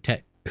person who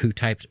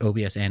types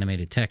OBS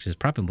animated text is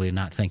probably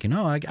not thinking,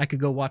 oh, I could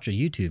go watch a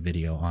YouTube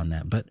video on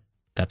that, but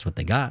that's what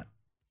they got.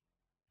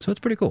 So it's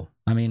pretty cool.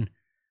 I mean,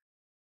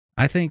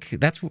 I think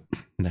that's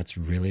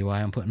really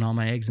why I'm putting all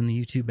my eggs in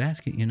the YouTube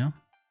basket, you know?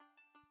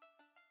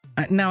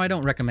 Now, I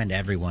don't recommend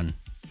everyone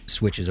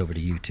switches over to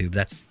YouTube.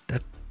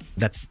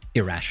 That's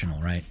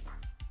irrational, right?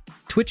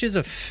 Twitch is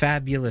a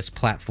fabulous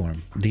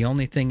platform. The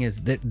only thing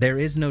is that there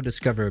is no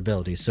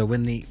discoverability. So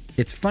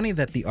it's funny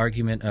that the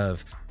argument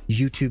of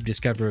YouTube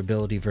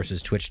discoverability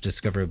versus Twitch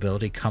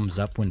discoverability comes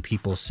up when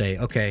people say,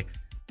 okay,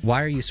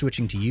 why are you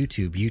switching to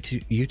YouTube?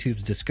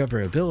 YouTube's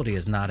discoverability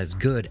is not as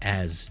good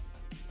as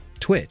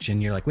Twitch.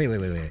 And you're like,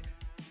 wait.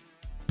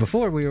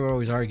 Before, we were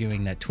always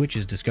arguing that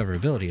Twitch's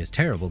discoverability is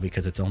terrible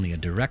because it's only a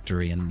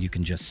directory and you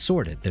can just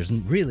sort it.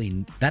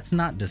 That's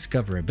not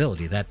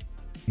discoverability. That's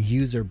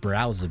user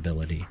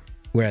browsability.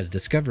 Whereas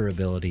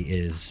discoverability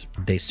is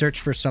they search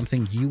for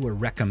something, you were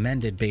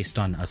recommended based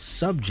on a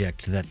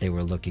subject that they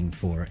were looking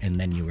for, and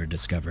then you were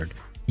discovered.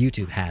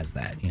 YouTube has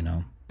that, you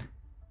know.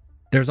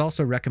 There's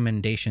also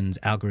recommendations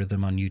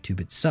algorithm on YouTube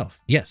itself.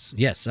 Yes.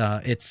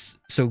 It's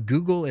so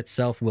Google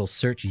itself will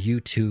search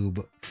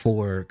YouTube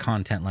for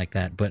content like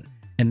that,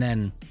 and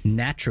then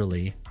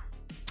naturally,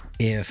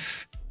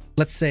 if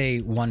let's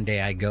say one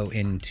day I go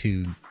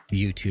into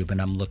YouTube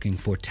and I'm looking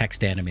for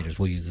text animators,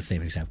 we'll use the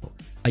same example.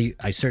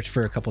 I searched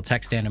for a couple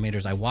text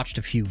animators. I watched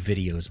a few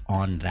videos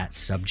on that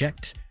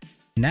subject.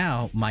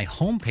 Now my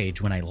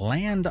homepage, when I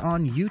land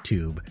on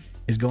YouTube,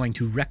 is going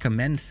to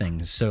recommend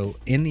things. So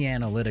in the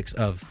analytics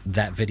of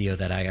that video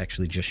that I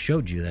actually just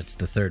showed you, that's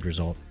the third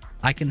result,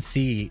 I can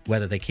see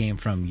whether they came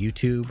from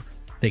YouTube,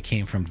 they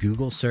came from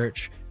Google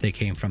search, they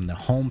came from the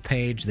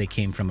homepage, they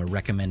came from a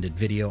recommended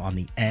video on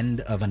the end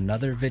of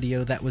another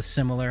video that was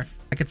similar.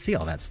 I could see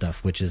all that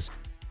stuff, which is,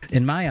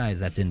 in my eyes,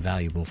 that's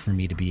invaluable for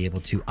me to be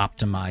able to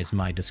optimize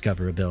my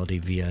discoverability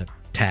via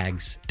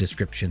tags,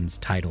 descriptions,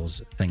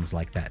 titles, things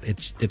like that.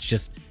 It's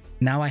just,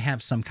 now I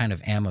have some kind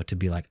of ammo to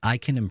be like, I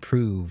can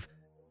improve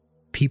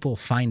people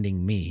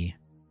finding me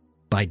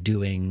by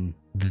doing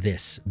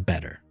this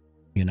better,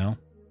 you know?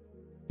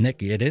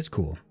 Nick, it is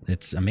cool.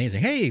 It's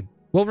amazing. Hey,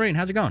 Wolverine,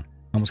 how's it going?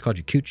 I almost called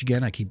you Cooch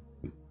again. I keep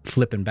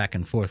flipping back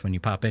and forth when you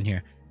pop in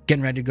here.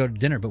 getting ready to go to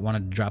dinner, but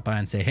wanted to drop by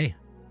and say, hey,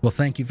 well,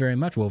 thank you very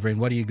much, Wolverine.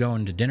 What are you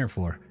going to dinner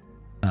for?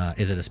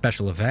 Is it a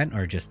special event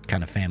or just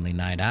kind of family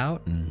night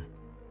out? And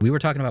we were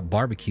talking about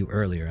barbecue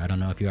earlier. I don't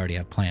know if you already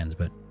have plans,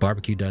 but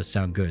barbecue does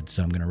sound good,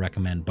 so I'm going to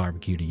recommend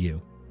barbecue to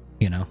you,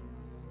 you know?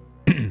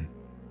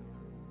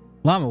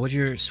 Llama, was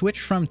your switch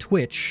from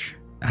Twitch...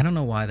 I don't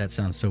know why that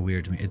sounds so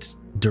weird to me. It's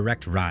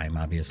direct rhyme,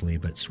 obviously,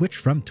 but switch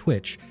from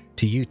Twitch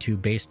to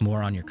YouTube based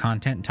more on your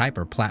content type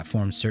or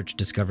platform search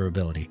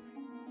discoverability.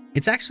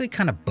 It's actually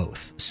kind of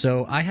both.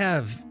 So I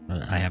have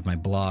my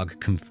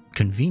blog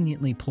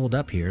conveniently pulled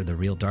up here,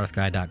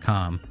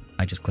 therealdarthguy.com.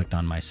 I just clicked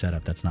on my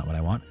setup. That's not what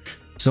I want.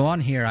 So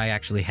on here, I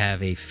actually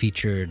have a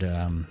featured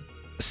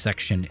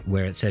section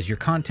where it says your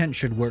content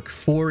should work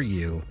for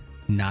you,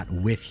 not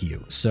with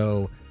you.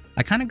 So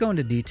I kind of go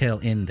into detail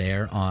in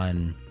there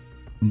on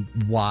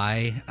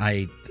why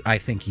I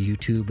think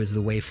YouTube is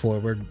the way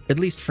forward, at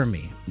least for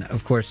me.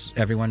 Of course,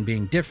 everyone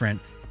being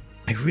different,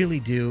 I really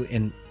do.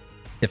 And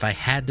if I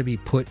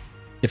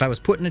was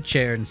put in a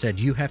chair and said,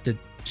 you have to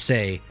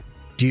say,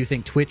 do you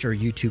think Twitch or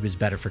YouTube is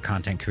better for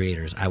content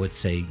creators? I would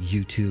say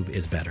YouTube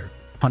is better,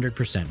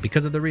 100%,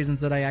 because of the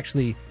reasons that I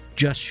actually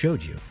just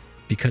showed you,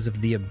 because of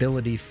the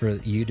ability for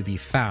you to be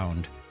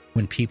found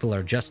when people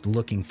are just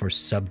looking for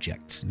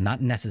subjects,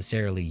 not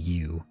necessarily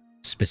you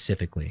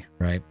specifically,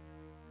 right?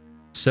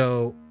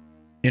 So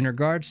in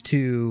regards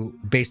to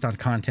based on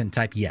content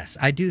type, yes,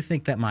 I do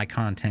think that my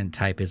content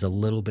type is a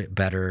little bit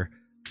better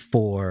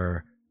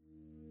for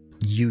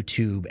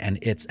YouTube and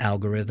its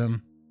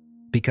algorithm,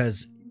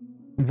 because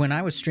when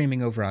I was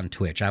streaming over on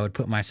Twitch, I would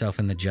put myself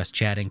in the just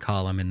chatting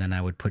column, and then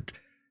I would put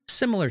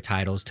similar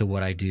titles to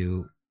what I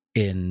do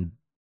in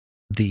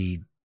the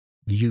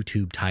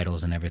YouTube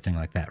titles and everything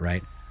like that,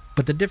 right?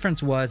 But the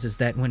difference is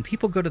that when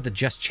people go to the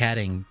just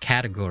chatting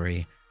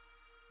category,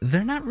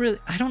 they're not really,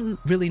 I don't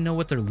really know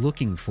what they're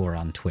looking for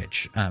on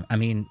Twitch. I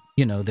mean,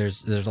 you know,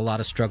 there's a lot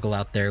of struggle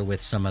out there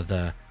with some of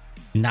the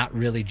not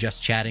really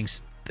just chatting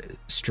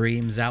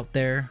streams out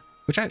there,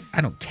 which I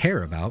don't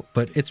care about,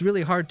 but it's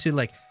really hard to,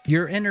 like,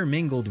 you're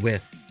intermingled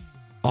with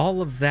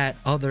all of that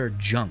other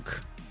junk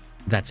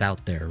that's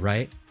out there,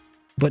 right?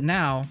 But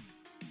now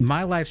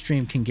my live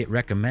stream can get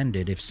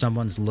recommended if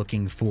someone's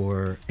looking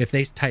for, if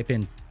they type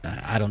in,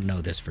 I don't know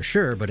this for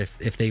sure, but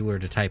if they were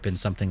to type in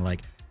something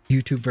like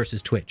YouTube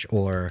versus Twitch,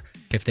 or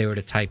if they were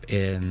to type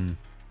in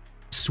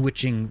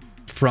switching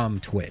from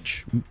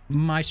Twitch,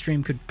 my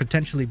stream could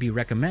potentially be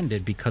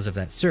recommended because of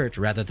that search,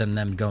 rather than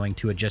them going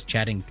to a just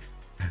chatting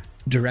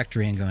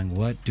directory and going,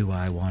 what do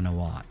I want to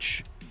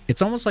watch?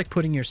 It's almost like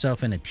putting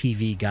yourself in a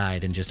TV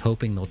guide and just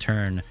hoping they'll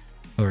turn,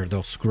 or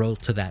they'll scroll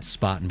to that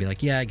spot and be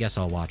like, yeah, I guess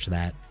I'll watch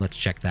that. Let's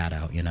check that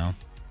out, you know?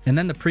 And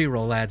then the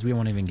pre-roll ads, we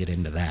won't even get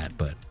into that,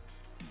 but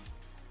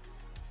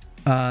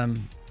I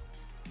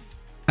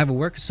have a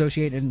work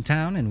associate in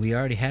town, and we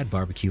already had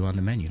barbecue on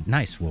the menu.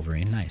 Nice,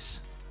 Wolverine,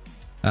 nice.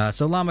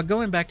 So Llama,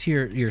 going back to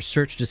your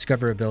search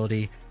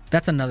discoverability,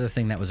 that's another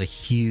thing that was a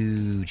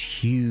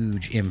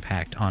huge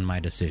impact on my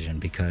decision,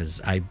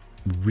 because I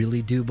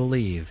really do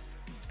believe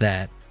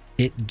that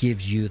it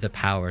gives you the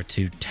power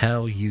to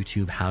tell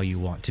YouTube how you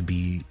want to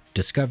be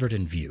discovered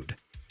and viewed.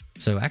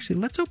 So actually,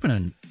 let's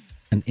open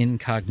an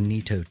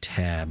incognito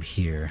tab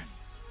here,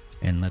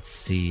 and let's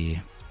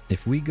see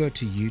if we go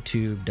to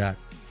YouTube.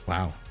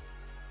 Wow.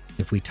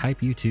 If we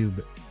type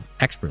YouTube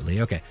expertly,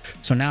 okay.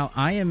 So now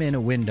I am in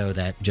a window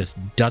that just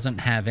doesn't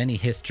have any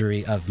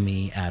history of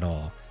me at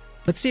all.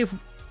 Let's see if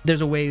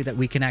there's a way that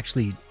we can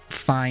actually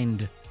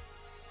find,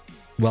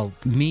 well,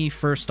 me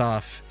first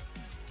off,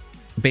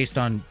 based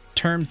on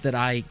terms that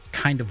I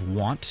kind of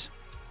want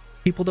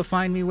people to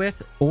find me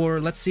with,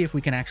 or let's see if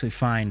we can actually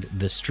find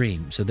the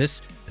stream. So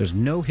there's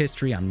no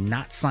history. I'm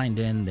not signed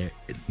in.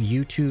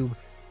 YouTube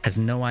has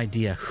no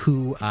idea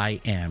who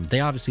I am. They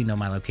obviously know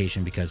my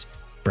location because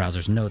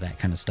browsers know that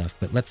kind of stuff,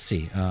 but let's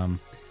see.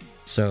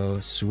 So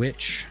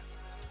switch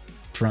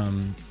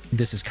from,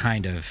 this is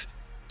kind of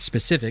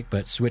specific,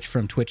 but switch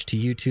from Twitch to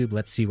YouTube.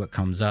 Let's see what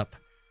comes up.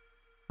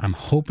 I'm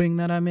hoping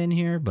that I'm in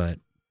here, but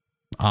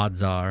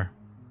odds are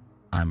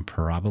I'm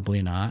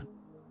probably not.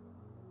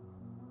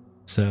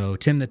 So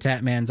Tim the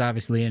Tatman's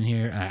obviously in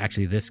here.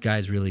 Actually, this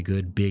guy's really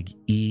good. Big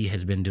E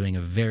has been doing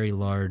a very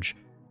large...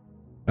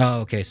 Oh,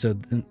 okay, so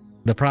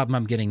the problem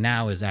I'm getting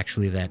now is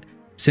actually that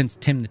since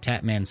Tim the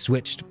Tatman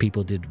switched,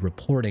 people did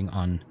reporting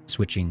on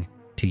switching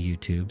to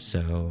YouTube.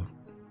 So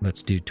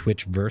let's do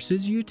Twitch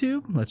versus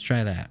YouTube. Let's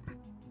try that.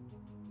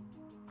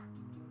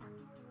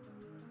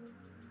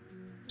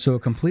 So a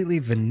completely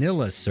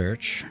vanilla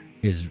search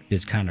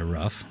is kind of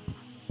rough.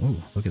 Oh,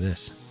 look at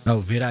this.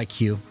 Oh,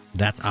 vidIQ.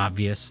 That's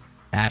obvious.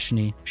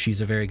 Ashney, she's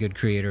a very good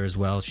creator as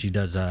well. She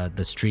does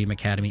the Stream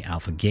Academy,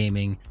 Alpha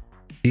Gaming.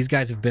 These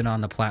guys have been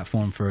on the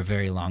platform for a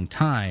very long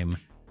time,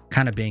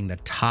 kind of being the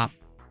top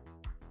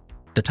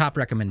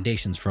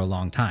recommendations for a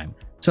long time.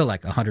 So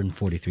like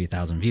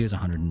 143,000 views,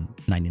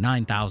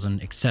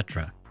 199,000,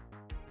 etc.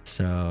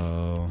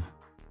 So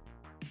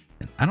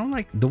I don't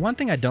like, the one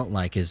thing I don't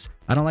like is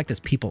I don't like this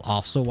people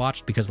also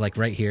watched, because like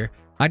right here,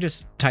 I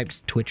just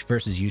typed Twitch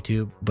versus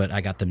YouTube, but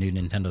I got the new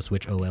Nintendo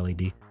Switch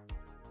OLED.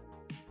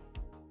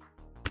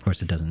 Of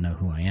course, it doesn't know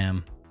who I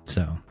am.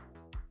 So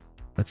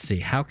let's see.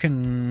 How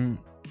can,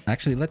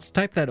 actually, let's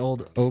type that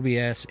old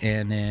OBS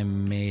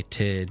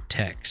animated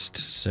text.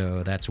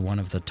 So that's one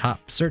of the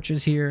top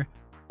searches here.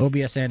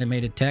 OBS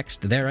animated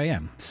text. There I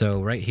am.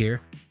 So right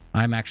here,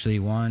 I'm actually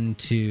 1,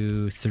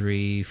 2,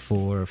 3,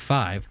 4,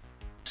 5.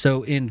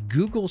 So in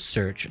Google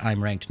search,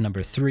 I'm ranked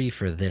number 3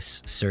 for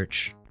this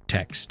search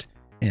text.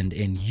 And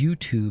in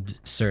YouTube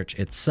search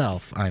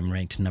itself, I'm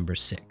ranked number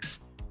 6.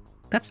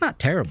 That's not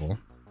terrible.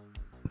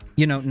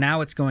 You know,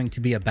 now it's going to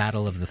be a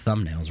battle of the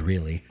thumbnails,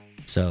 really.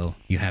 So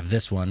you have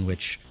this one,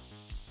 which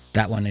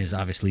that one is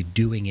obviously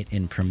doing it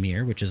in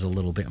Premiere, which is a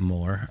little bit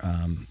more.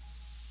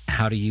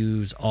 How to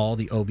use all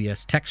the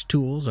OBS text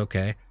tools.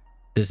 Okay.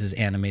 This is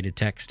animated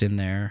text in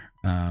there.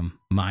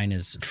 Mine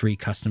is free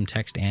custom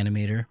text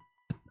animator.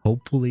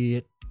 Hopefully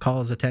it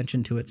calls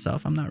attention to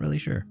itself. I'm not really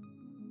sure.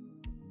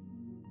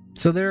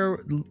 So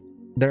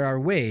there are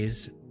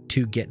ways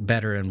to get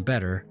better and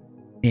better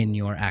in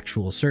your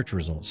actual search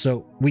results.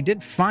 So we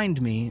did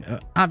find me.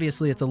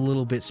 Obviously, it's a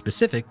little bit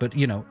specific, but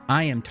you know,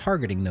 I am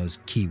targeting those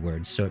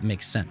keywords, so it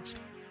makes sense.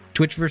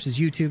 Twitch versus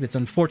YouTube. It's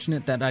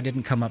unfortunate that I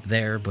didn't come up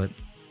there, but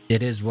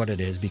it is what it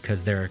is,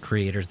 because there are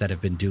creators that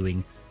have been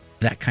doing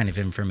that kind of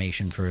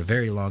information for a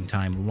very long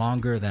time,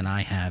 longer than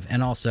I have.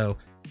 And also,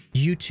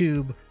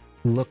 YouTube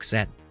looks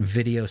at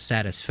video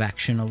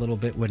satisfaction a little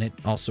bit when it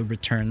also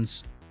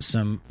returns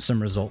some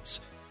results.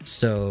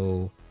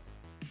 So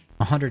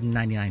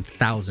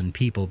 199,000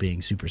 people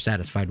being super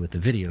satisfied with the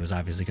video is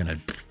obviously going to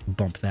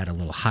bump that a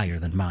little higher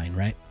than mine,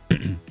 right?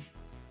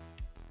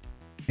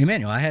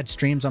 Emmanuel, I had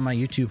streams on my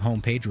YouTube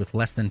homepage with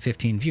less than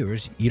 15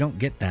 viewers. You don't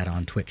get that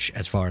on Twitch,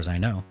 as far as I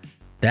know.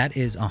 That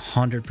is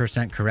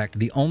 100% correct.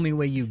 The only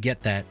way you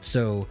get that,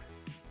 so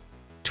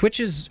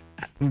Twitch's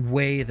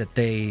way that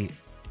they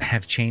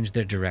have changed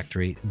their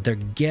directory, they're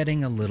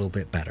getting a little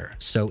bit better.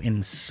 So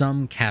in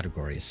some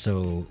categories,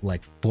 so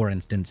like for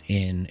instance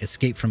in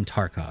Escape from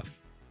Tarkov,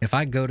 if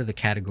I go to the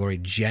category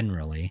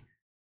generally,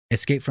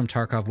 Escape from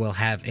Tarkov will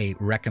have a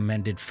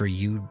recommended for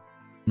you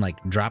like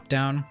drop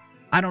down.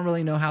 I don't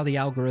really know how the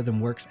algorithm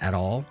works at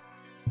all,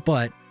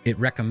 but it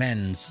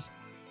recommends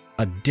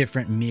a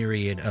different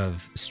myriad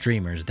of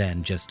streamers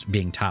than just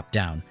being top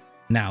down.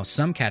 Now,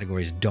 some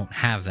categories don't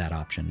have that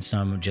option.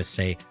 Some just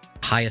say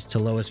highest to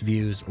lowest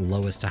views,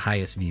 lowest to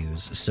highest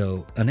views.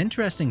 So an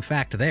interesting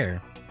fact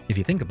there, if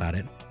you think about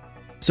it.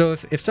 So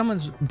if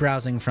someone's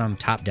browsing from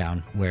top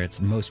down, where it's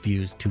most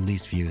views to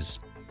least views,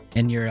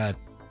 and you're a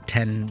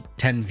 10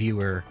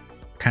 viewer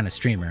kind of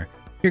streamer,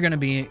 you're going to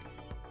be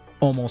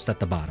almost at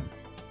the bottom,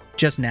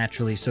 just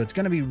naturally. So it's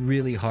going to be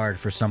really hard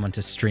for someone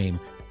to stream,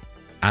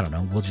 I don't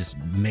know, we'll just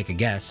make a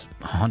guess,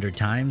 100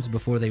 times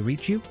before they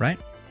reach you, right?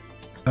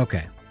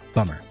 Okay,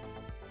 bummer.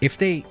 If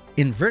they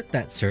invert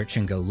that search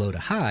and go low to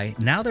high,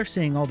 now they're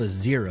seeing all the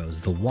zeros,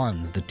 the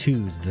ones, the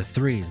twos, the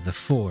threes, the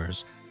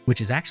fours, which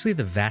is actually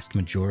the vast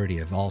majority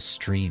of all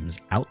streams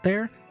out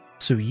there.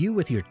 So you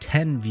with your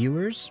 10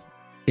 viewers,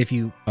 if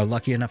you are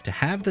lucky enough to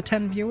have the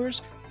 10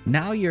 viewers,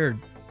 now you're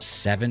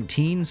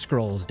 17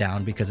 scrolls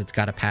down because it's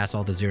got to pass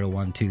all the 0,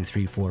 1, 2,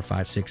 3, 4,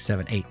 5, 6,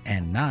 7, 8,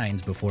 and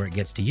 9s before it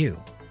gets to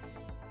you.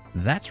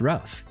 That's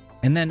rough.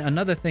 And then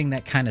another thing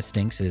that kind of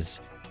stinks is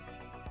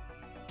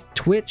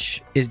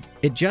Twitch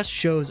it just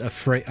shows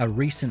a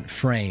recent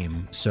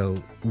frame. So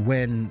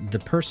when the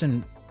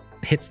person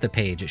hits the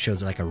page, it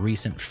shows like a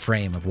recent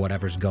frame of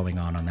whatever's going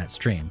on that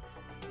stream.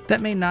 That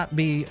may not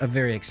be a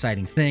very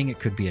exciting thing. It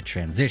could be a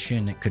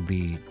transition. It could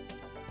be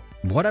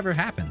whatever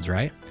happens,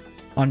 right?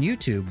 On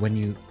YouTube,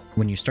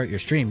 when you start your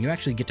stream, you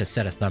actually get to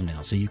set a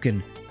thumbnail. So you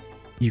can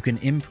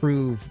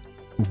improve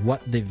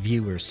what the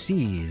viewer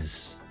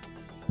sees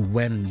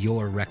when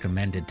you're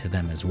recommended to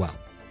them as well.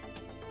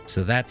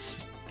 So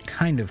that's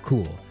kind of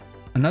cool.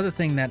 Another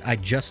thing that I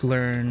just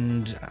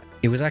learned,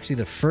 it was actually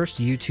the first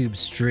YouTube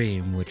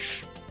stream,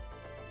 which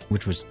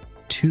was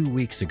 2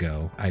 weeks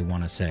ago, I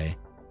want to say.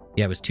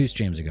 Yeah, it was 2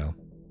 streams ago.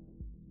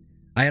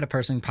 I had a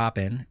person pop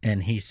in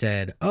and he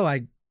said, oh,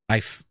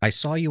 I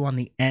saw you on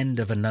the end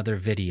of another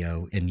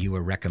video and you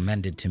were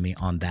recommended to me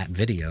on that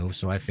video,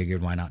 so I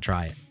figured why not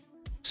try it.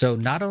 So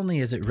not only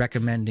is it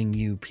recommending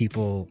you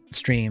people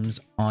streams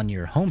on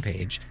your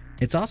homepage,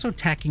 it's also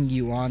tacking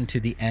you on to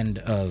the end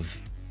of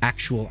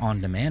actual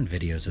on-demand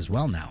videos as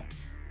well now.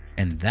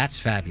 And that's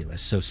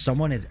fabulous. So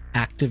someone is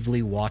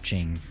actively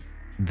watching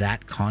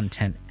that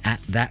content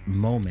at that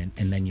moment,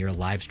 and then your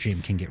live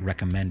stream can get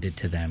recommended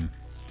to them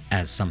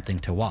as something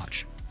to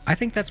watch. I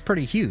think that's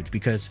pretty huge,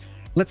 because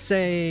let's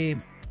say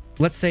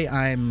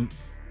I'm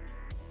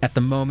at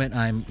the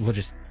moment, we'll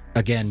just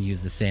again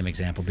use the same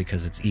example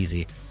because it's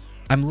easy.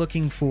 I'm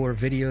looking for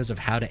videos of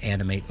how to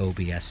animate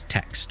OBS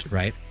text,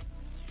 right?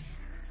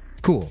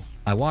 Cool.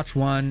 I watch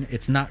one,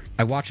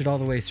 I watch it all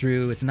the way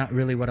through. It's not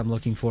really what I'm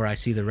looking for. I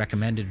see the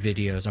recommended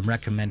videos. I'm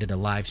recommended a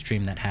live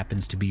stream that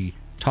happens to be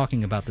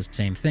talking about the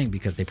same thing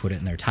because they put it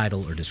in their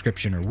title or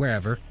description or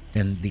wherever,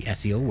 and the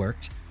SEO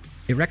worked.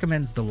 It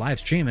recommends the live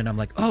stream, and I'm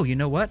like, oh, you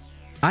know what?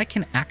 I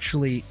can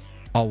actually,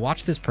 I'll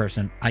watch this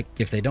person.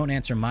 If they don't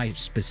answer my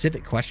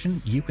specific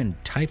question, you can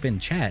type in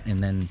chat and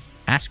then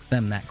ask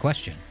them that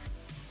question.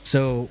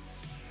 So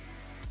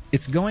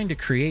it's going to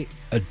create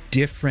a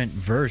different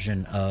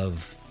version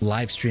of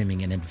live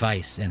streaming and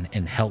advice and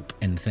help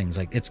and things.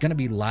 Like, it's going to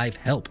be live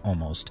help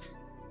almost,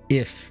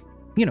 if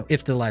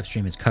the live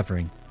stream is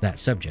covering that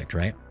subject,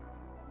 right?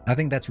 I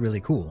think that's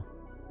really cool.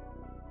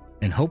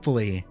 And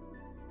hopefully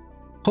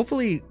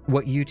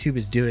what YouTube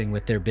is doing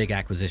with their big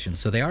acquisitions.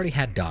 So they already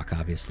had Doc,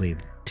 obviously.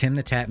 Tim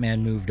the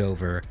Tatman moved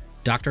over.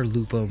 Dr.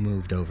 Lupo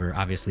moved over.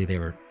 Obviously, they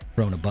were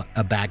thrown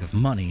a bag of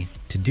money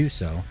to do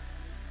so.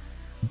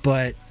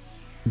 But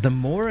the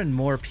more and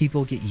more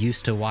people get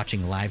used to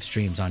watching live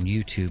streams on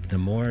YouTube, the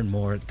more and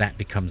more that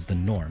becomes the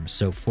norm.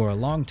 So for a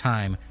long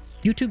time,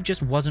 YouTube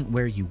just wasn't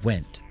where you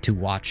went to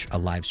watch a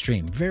live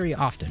stream very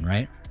often,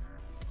 right?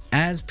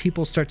 As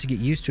people start to get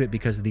used to it,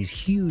 because these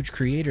huge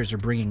creators are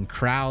bringing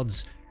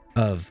crowds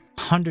of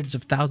hundreds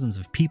of thousands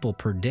of people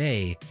per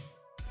day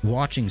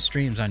watching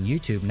streams on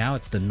YouTube, now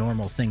it's the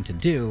normal thing to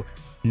do.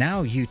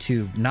 Now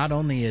YouTube not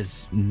only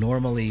is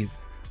normally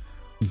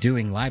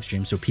doing live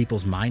streams, so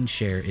people's mind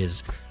share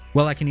is,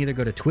 well, I can either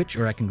go to Twitch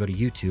or I can go to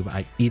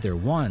YouTube. Either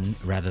one,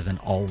 rather than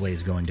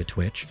always going to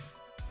Twitch.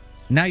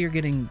 Now you're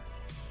getting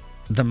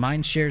the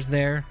mind shares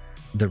there,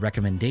 the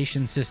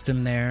recommendation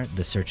system there,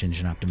 the search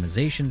engine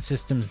optimization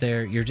systems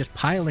there. You're just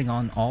piling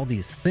on all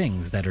these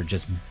things that are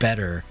just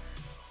better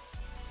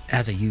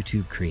as a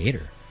YouTube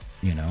creator,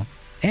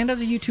 and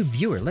as a YouTube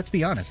viewer. Let's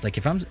be honest. Like,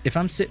 if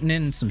I'm sitting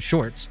in some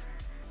shorts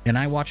and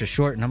I watch a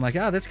short and I'm like,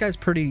 oh, this guy's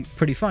pretty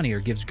funny or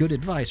gives good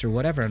advice or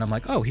whatever, and I'm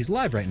like, oh, he's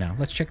live right now,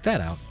 let's check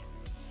that out.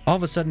 All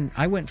of a sudden,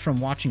 I went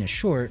from watching a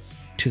short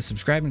to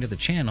subscribing to the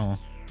channel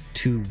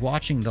to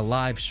watching the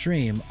live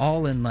stream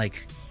all in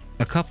like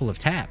a couple of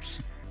taps.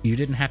 You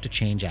didn't have to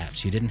change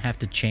apps. You didn't have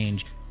to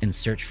change and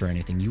search for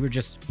anything. You were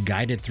just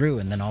guided through,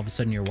 and then all of a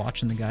sudden you're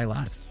watching the guy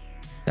live.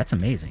 That's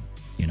amazing,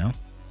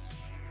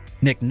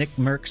 Nick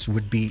Merckx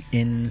would be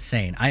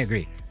insane. I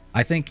agree.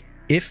 I think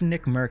if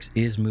Nick Merckx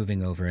is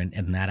moving over and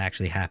that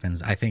actually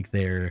happens, I think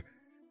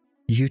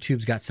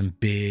YouTube's got some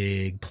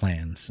big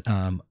plans.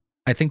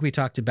 I think we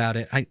talked about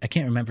it. I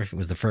can't remember if it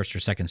was the first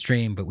or second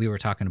stream, but we were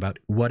talking about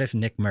what if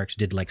Nick Merckx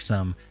did like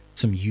some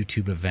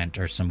YouTube event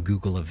or some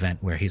Google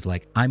event where he's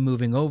like, I'm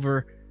moving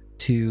over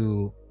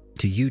to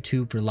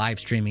YouTube for live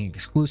streaming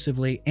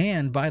exclusively.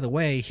 And by the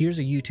way, here's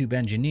a YouTube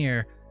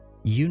engineer.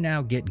 You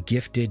now get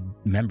gifted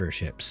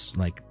memberships.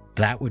 Like,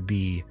 that would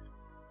be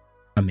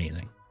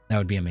amazing. That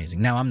would be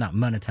amazing. Now, I'm not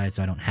monetized,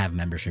 so I don't have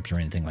memberships or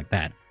anything like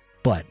that.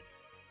 But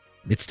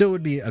it still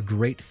would be a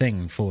great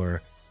thing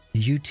for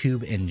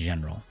YouTube in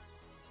general.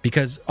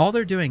 Because all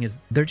they're doing is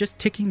they're just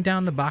ticking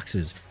down the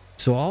boxes.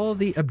 So all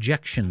the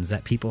objections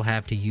that people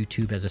have to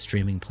YouTube as a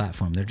streaming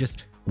platform, they're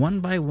just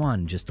one by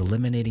one, just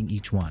eliminating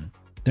each one.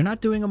 They're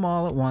not doing them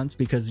all at once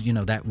because,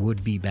 that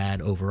would be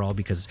bad overall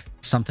because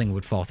something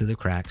would fall through the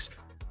cracks.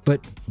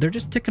 But they're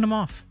just ticking them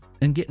off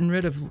and getting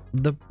rid of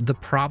the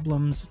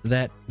problems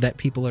that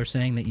people are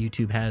saying that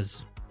YouTube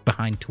has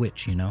behind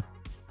Twitch,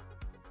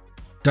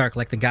 Dark,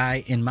 like the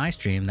guy in my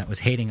stream that was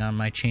hating on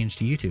my change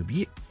to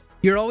YouTube.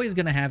 You're always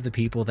going to have the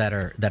people that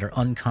are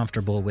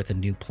uncomfortable with a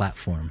new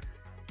platform.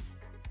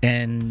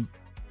 And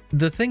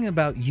the thing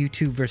about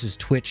YouTube versus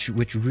Twitch,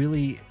 which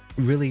really,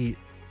 really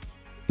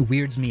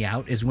weirds me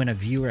out, is when a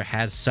viewer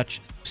has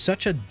such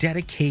a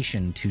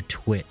dedication to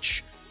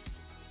Twitch.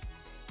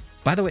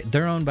 By the way,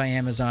 they're owned by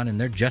Amazon and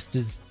they're just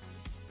as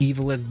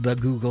evil as the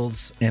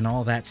Googles and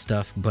all that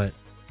stuff. But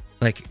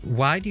like,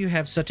 why do you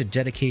have such a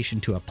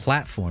dedication to a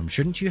platform?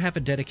 Shouldn't you have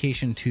a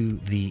dedication to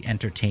the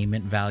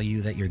entertainment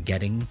value that you're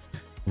getting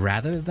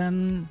rather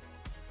than,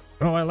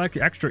 oh, I like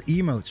the extra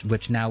emotes,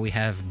 which now we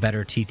have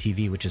Better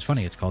TTV, which is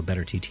funny. It's called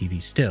Better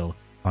TTV still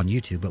on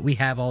YouTube, but we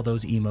have all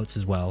those emotes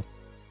as well.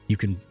 You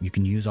can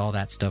use all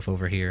that stuff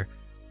over here.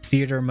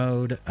 Theater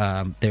mode.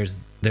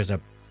 There's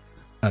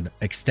an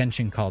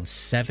extension called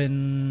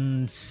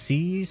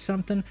 7C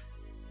something.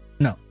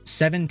 No,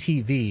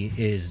 7TV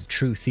is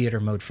true theater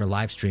mode for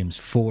live streams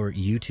for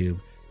YouTube.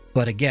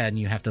 But again,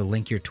 you have to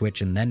link your Twitch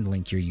and then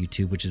link your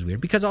YouTube, which is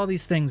weird because all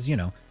these things,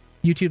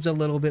 YouTube's a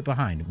little bit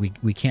behind.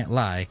 We can't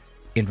lie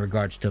in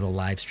regards to the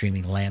live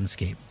streaming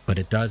landscape, but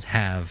it does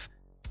have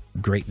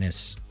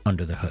greatness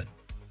under the hood,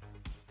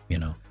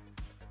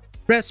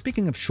 Rez,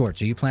 speaking of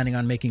shorts, are you planning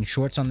on making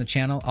shorts on the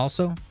channel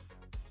also?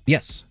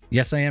 Yes,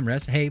 I am,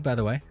 Rez. Hey, by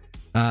the way,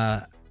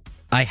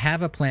 I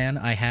have a plan.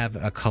 I have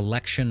a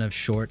collection of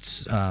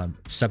shorts,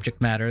 subject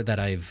matter that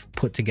I've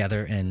put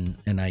together, and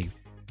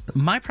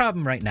my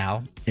problem right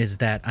now is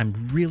that I'm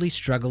really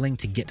struggling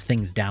to get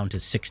things down to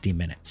 60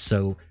 minutes.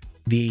 So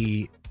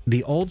the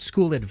old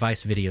school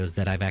advice videos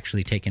that I've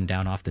actually taken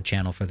down off the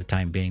channel for the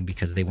time being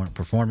because they weren't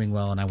performing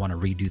well and I want to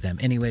redo them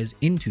anyways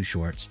into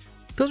shorts.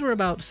 Those were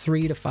about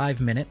 3 to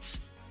 5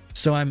 minutes.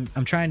 So I'm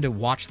trying to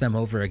watch them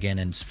over again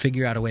and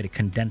figure out a way to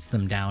condense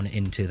them down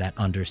into that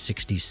under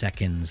 60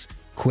 seconds,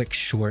 quick,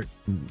 short,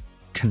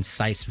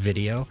 concise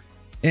video.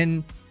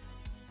 And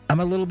I'm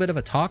a little bit of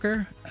a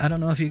talker. I don't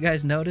know if you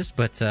guys noticed,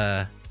 but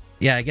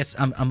yeah, I guess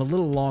I'm a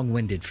little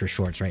long-winded for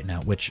shorts right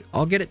now, which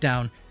I'll get it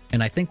down.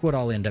 And I think what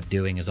I'll end up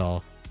doing is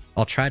I'll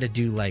try to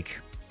do, like,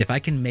 if I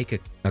can make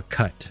a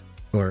cut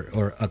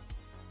or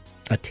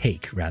a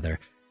take rather,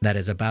 that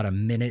is about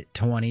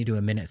 1:20 to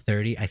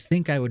 1:30, I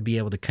think I would be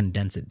able to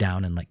condense it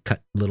down and like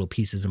cut little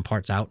pieces and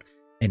parts out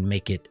and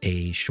make it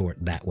a short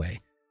that way.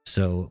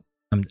 So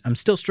I'm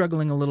still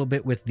struggling a little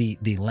bit with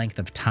the length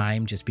of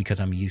time, just because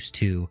I'm used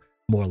to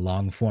more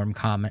long form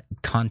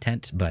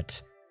content,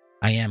 but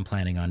I am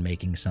planning on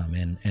making some.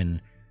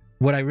 And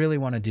what I really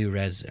want to do,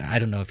 Rez, I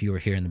don't know if you were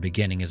here in the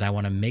beginning, is I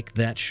want to make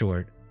that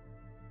short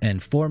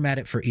and format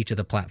it for each of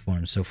the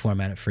platforms. So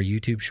format it for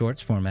YouTube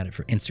Shorts, format it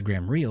for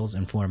Instagram Reels,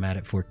 and format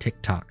it for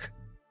TikToks,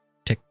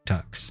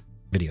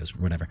 videos,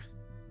 whatever.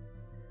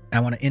 I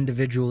want to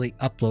individually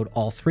upload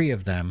all three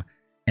of them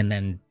and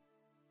then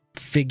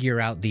figure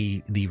out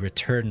the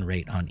return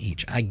rate on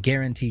each. I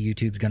guarantee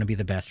YouTube's going to be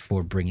the best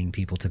for bringing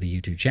people to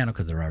the YouTube channel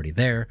because they're already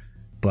there.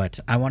 But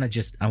I want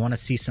to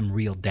see some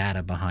real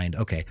data behind,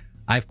 okay,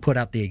 I've put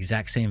out the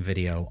exact same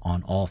video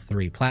on all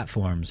three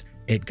platforms.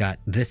 It got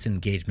this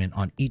engagement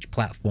on each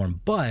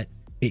platform, but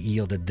it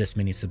yielded this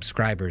many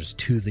subscribers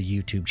to the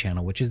YouTube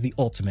channel, which is the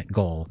ultimate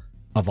goal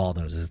of all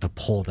those, is to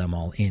pull them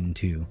all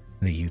into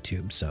the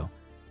YouTube. So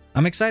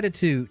I'm excited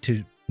to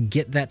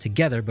get that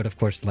together. But of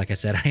course, like I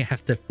said, I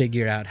have to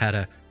figure out how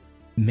to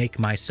make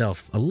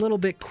myself a little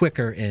bit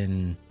quicker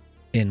in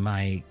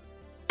my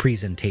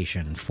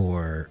presentation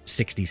for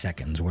 60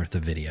 seconds worth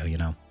of video, you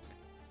know?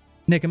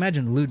 Nick,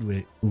 imagine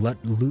Ludwig,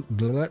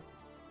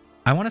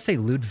 I want to say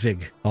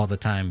Ludwig all the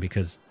time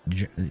because,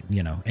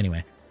 you know,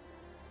 anyway.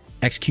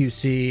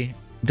 XQC,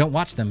 don't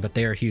watch them, but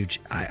they are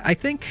huge. I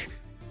think,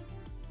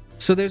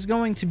 so there's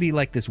going to be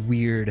like this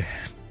weird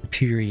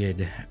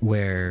period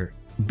where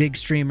big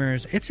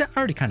streamers, it's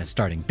already kind of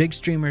starting. Big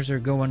streamers are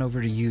going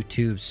over to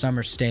YouTube, some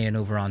are staying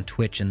over on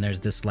Twitch, and there's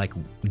this like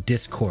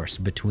discourse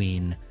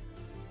between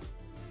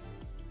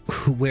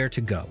where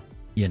to go,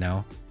 you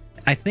know?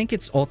 I think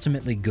it's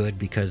ultimately good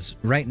because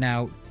right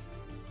now,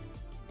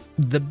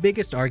 the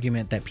biggest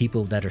argument that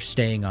people that are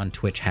staying on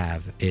Twitch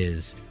have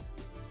is,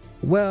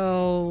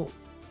 well,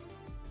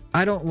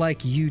 I don't like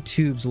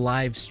YouTube's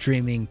live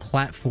streaming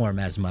platform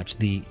as much.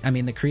 The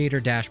creator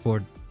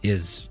dashboard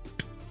is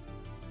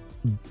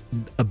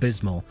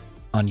abysmal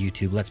on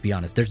YouTube. Let's be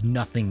honest. There's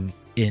nothing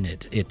in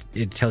it.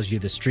 It tells you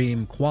the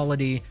stream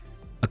quality,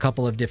 a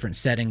couple of different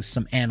settings,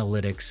 some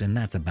analytics, and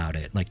that's about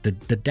it. Like the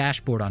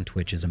dashboard on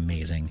Twitch is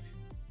amazing.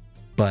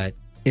 But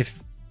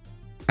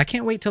I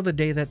can't wait till the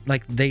day that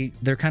like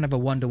they're kind of a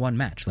one-to-one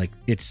match. Like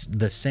it's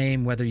the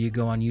same whether you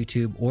go on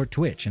YouTube or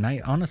Twitch. And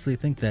I honestly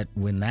think that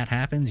when that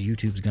happens,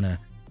 YouTube's gonna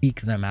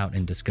eke them out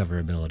in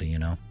discoverability, you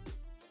know?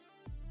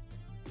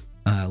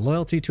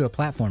 Loyalty to a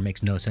platform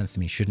makes no sense to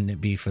me. Shouldn't it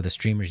be for the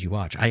streamers you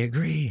watch? I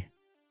agree.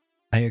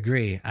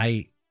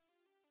 I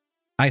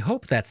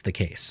hope that's the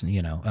case,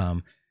 you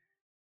know.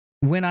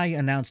 When I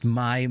announced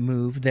my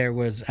move, there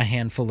was a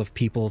handful of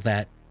people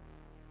that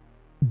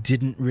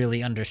didn't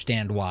really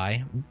understand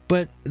why.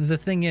 But the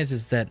thing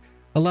is that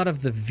a lot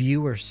of the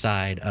viewer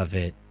side of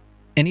it,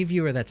 any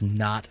viewer that's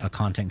not a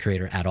content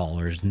creator at all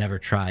or has never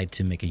tried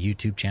to make a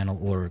YouTube channel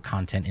or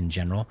content in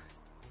general,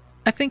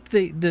 I think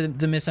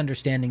the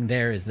misunderstanding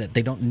there is that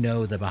they don't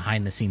know the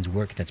behind the scenes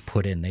work that's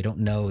put in. They don't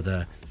know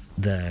the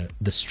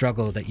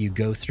struggle that you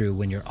go through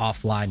when you're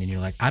offline and you're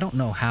like, I don't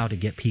know how to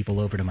get people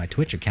over to my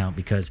Twitch account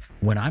because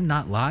when I'm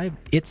not live,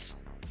 it's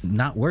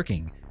not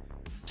working.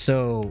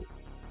 So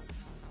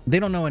they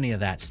don't know any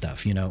of that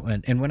stuff, you know?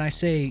 And when I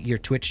say your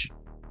Twitch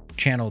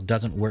channel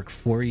doesn't work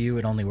for you,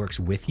 it only works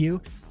with you,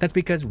 that's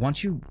because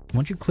once you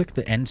click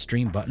the end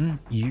stream button,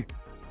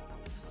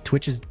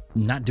 Twitch is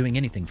not doing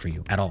anything for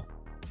you at all.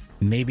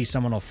 Maybe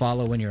someone will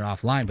follow when you're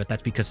offline, but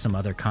that's because some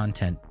other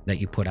content that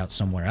you put out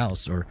somewhere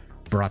else or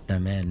brought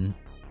them in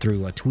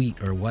through a tweet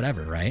or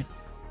whatever, right?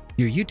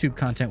 Your YouTube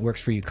content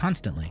works for you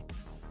constantly.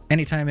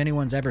 Anytime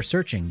anyone's ever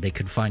searching, they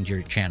could find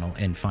your channel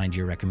and find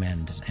your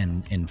recommends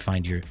and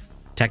find your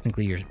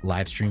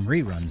live stream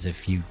reruns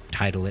if you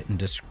title it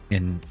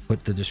and put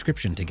the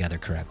description together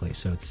correctly.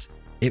 So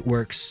it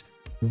works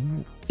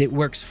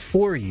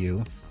for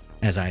you,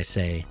 as I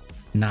say,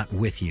 not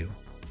with you.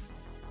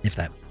 If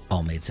that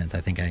all made sense.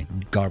 I think I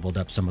garbled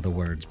up some of the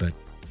words, but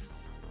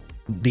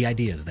the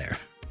idea is there.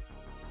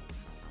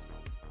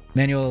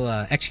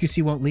 Manuel,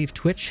 XQC won't leave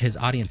Twitch. His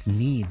audience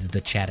needs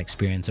the chat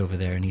experience over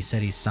there, and he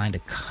said he signed a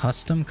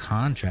custom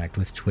contract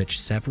with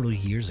Twitch several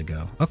years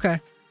ago. Okay,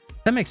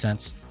 that makes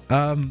sense.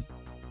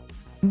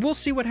 We'll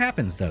see what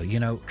happens, though, you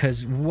know,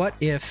 because what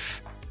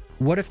if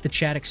the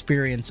chat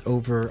experience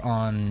over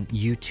on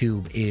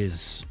YouTube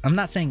is, I'm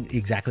not saying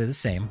exactly the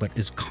same, but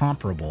is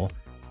comparable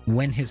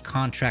when his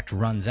contract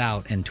runs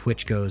out and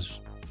Twitch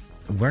goes,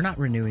 we're not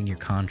renewing your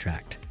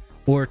contract.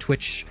 Or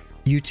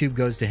YouTube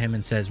goes to him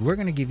and says, we're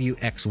going to give you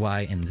X,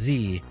 Y, and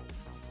Z.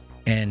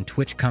 and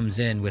Twitch comes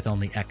in with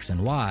only X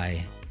and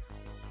Y,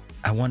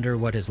 I wonder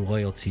what his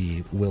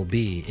loyalty will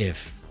be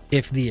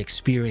if the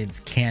experience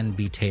can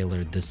be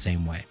tailored the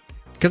same way.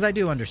 Because I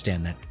do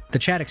understand that the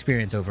chat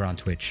experience over on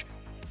Twitch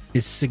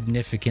is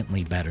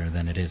significantly better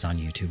than it is on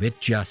YouTube. It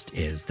just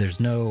is. There's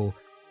no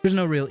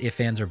real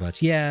ifs, ands, or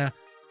buts. Yeah,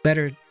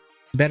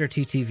 Better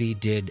TTV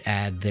did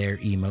add their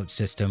emote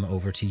system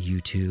over to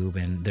YouTube,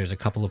 and there's a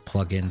couple of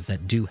plugins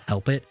that do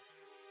help it,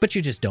 but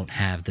you just don't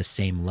have the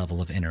same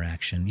level of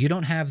interaction. You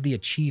don't have the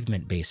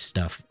achievement-based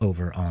stuff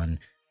over on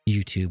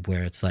YouTube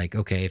where it's like,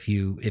 okay, if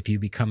you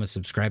become a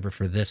subscriber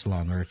for this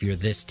long, or if you're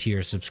this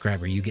tier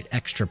subscriber, you get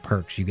extra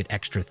perks, you get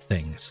extra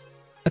things.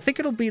 I think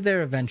it'll be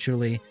there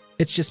eventually.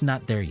 It's just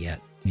not there yet,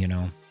 you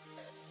know?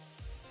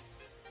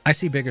 I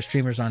see bigger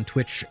streamers on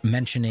Twitch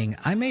mentioning,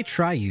 I may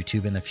try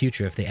YouTube in the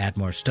future if they add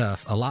more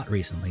stuff a lot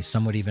recently.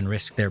 Some would even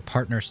risk their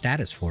partner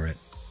status for it.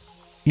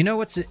 You know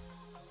what's...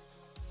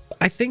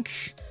 I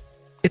think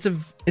it's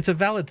a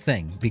valid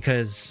thing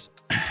because,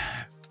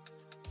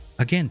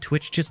 again,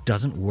 Twitch just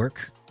doesn't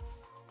work.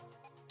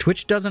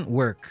 Twitch doesn't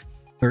work,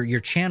 or your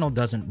channel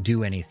doesn't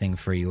do anything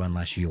for you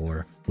unless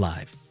you're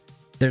live.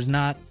 There's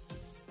not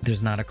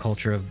a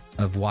culture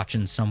of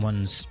watching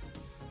someone's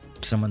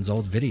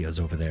old videos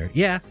over there.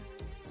 Yeah,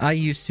 I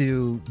used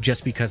to,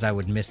 just because I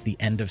would miss the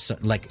end of,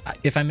 like,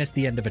 if I missed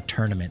the end of a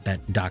tournament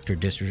that Dr.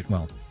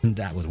 well,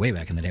 that was way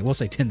back in the day. We'll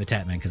say Tim the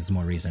Tatman because it's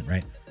more recent,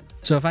 right?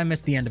 So if I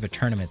missed the end of a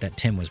tournament that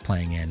Tim was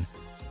playing in,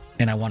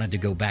 and I wanted to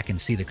go back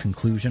and see the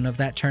conclusion of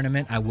that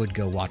tournament, I would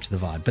go watch the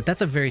VOD. But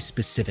that's a very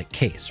specific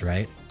case,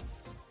 right?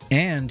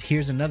 And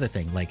here's another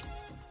thing. Like,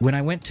 when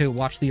I went to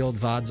watch the old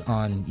VODs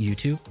on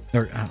YouTube,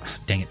 or,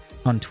 dang it,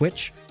 on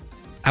Twitch,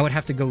 I would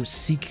have to go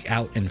seek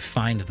out and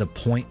find the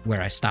point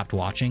where I stopped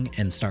watching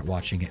and start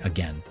watching it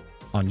again.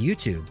 On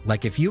YouTube,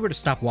 like if you were to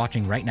stop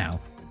watching right now,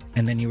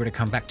 and then you were to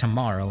come back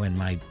tomorrow and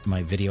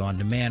my video on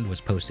demand was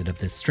posted of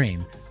this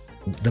stream,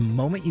 the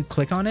moment you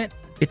click on it,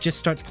 it just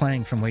starts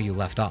playing from where you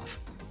left off.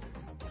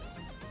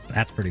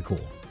 That's pretty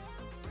cool.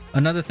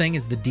 Another thing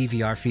is the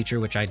DVR feature,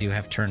 which I do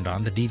have turned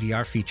on. The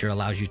DVR feature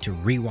allows you to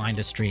rewind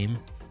a stream,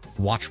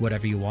 watch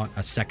whatever you want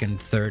a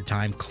second, third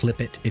time, clip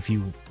it if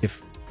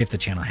the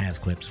channel has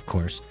clips, of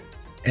course.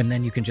 And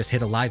then you can just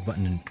hit a live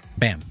button and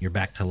bam, you're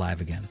back to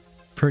live again.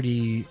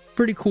 Pretty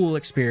cool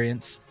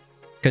experience.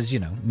 Because, you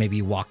know, maybe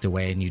you walked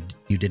away and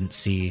you didn't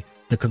see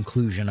the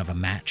conclusion of a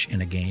match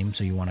in a game,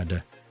 so you wanted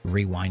to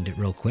rewind it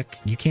real quick.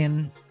 You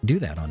can do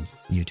that on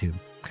YouTube.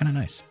 Kind of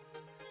nice.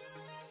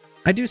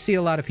 I do see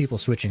a lot of people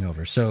switching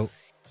over. So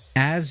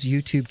as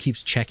YouTube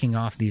keeps checking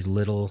off these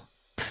little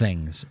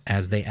things,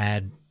 as they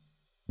add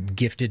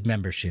gifted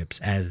memberships,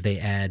 as they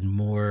add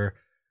more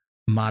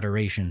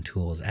moderation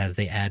tools, as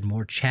they add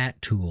more chat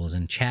tools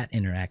and chat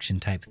interaction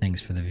type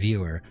things for the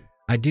viewer,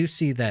 I do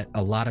see that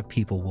a lot of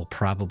people will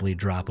probably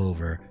drop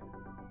over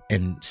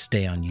and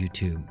stay on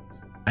YouTube.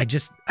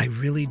 I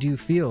really do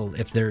feel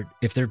if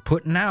they're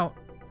putting out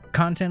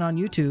content on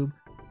YouTube,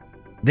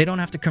 they don't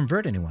have to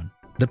convert anyone.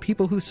 The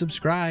people who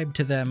subscribe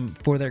to them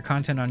for their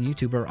content on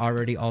YouTube are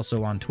already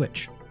also on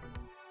Twitch.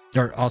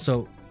 Or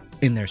also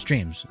in their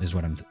streams, is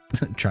what I'm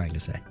trying to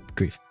say.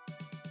 Grief.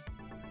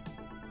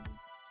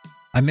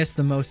 I miss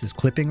the most is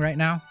clipping right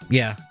now.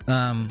 Yeah.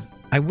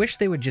 I wish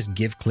they would just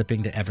give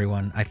clipping to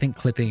everyone. I think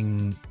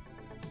clipping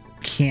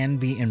can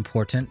be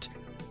important.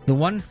 The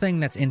one thing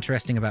that's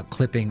interesting about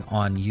clipping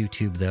on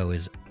YouTube, though,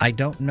 is I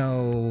don't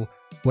know...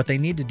 What they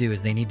need to do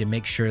is they need to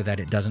make sure that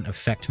it doesn't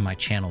affect my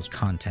channel's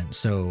content.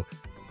 So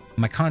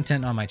my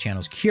content on my channel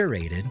is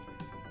curated.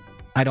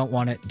 I don't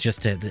want it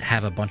just to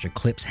have a bunch of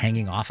clips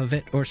hanging off of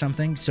it or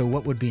something. So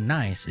what would be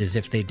nice is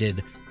if they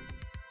did...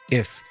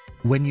 If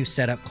when you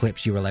set up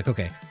clips, you were like,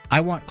 okay,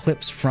 I want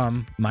clips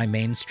from my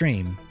main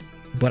stream,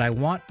 but I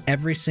want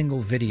every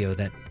single video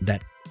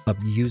that a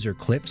user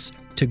clips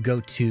to go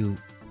to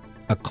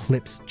a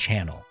clips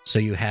channel. So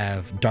you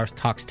have Darth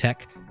Talks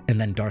Tech and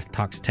then Darth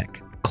Talks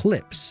Tech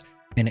clips,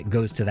 and it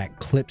goes to that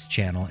clips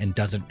channel and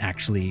doesn't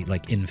actually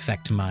like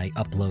infect my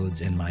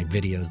uploads and my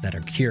videos that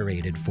are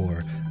curated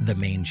for the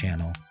main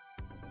channel.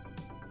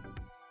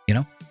 You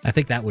know, I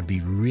think that would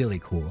be really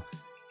cool.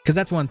 Because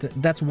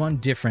that's one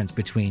difference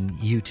between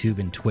YouTube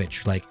and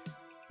Twitch. Like,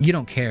 you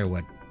don't care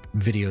what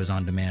videos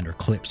on demand or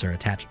clips are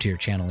attached to your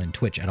channel in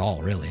Twitch at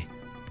all, really.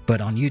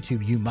 But on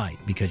YouTube, you might,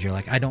 because you're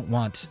like, I don't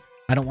want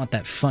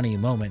that funny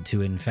moment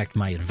to infect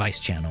my advice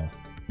channel.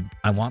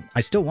 I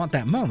still want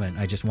that moment.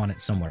 I just want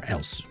it somewhere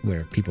else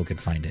where people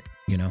could find it,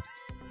 you know?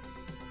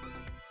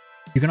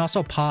 You can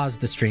also pause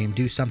the stream,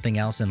 do something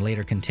else, and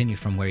later continue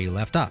from where you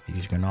left off.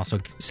 You can also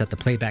set the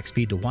playback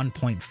speed to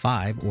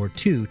 1.5 or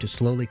 2 to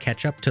slowly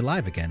catch up to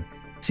live again.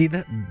 See,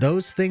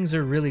 those things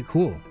are really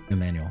cool,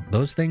 Emmanuel.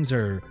 Those things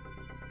are...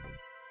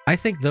 I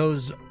think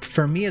those,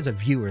 for me as a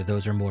viewer,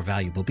 those are more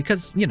valuable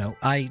because, you know,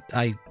 I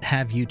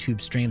have YouTube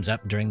streams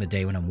up during the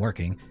day when I'm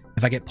working.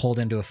 If I get pulled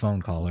into a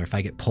phone call or if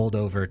I get pulled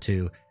over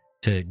to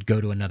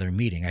go to another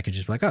meeting, I could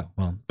just be like, oh,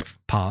 well,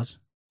 pause.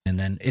 And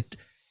then it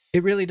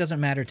really doesn't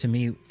matter to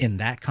me in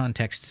that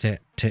context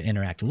to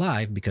interact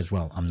live because,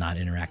 well, I'm not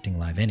interacting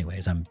live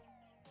anyways. I'm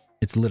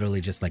It's literally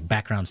just like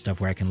background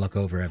stuff where I can look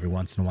over every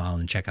once in a while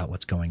and check out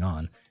what's going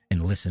on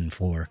and listen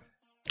for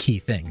key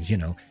things. You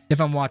know, if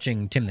I'm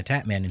watching Tim the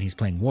Tatman and he's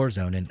playing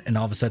Warzone and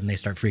all of a sudden they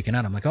start freaking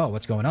out, I'm like, oh,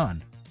 what's going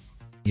on?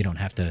 You don't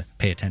have to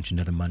pay attention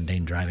to the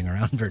mundane driving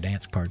around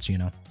Verdansk parts, you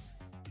know?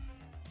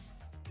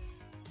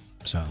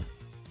 So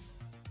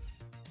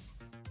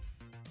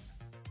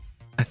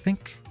I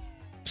think,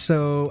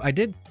 so I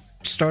did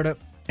start up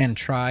and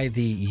try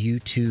the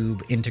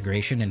YouTube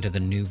integration into the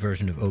new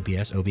version of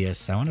OBS.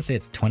 OBS, I want to say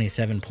it's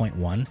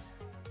 27.1.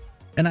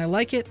 And I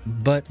like it,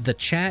 but the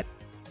chat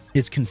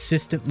is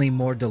consistently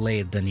more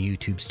delayed than the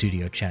YouTube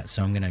Studio chat,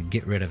 so I'm going to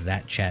get rid of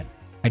that chat.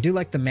 I do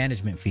like the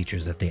management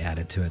features that they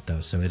added to it,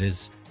 though, so it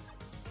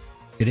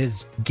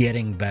is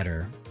getting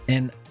better.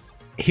 And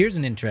here's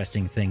an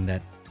interesting thing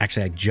that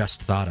actually I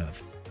just thought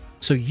of.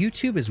 So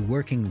YouTube is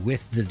working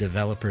with the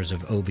developers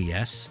of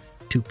OBS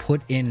to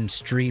put in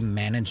stream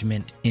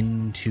management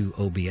into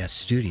OBS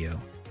Studio.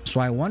 So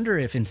I wonder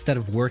if instead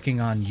of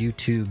working on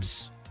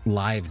YouTube's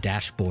live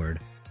dashboard,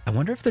 I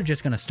wonder if they're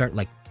just going to start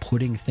like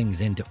putting things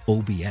into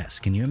OBS.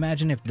 Can you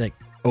imagine if like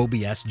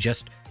OBS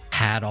just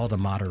had all the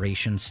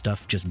moderation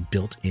stuff just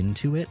built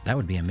into it? That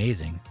would be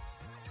amazing.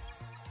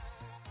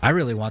 I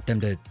really want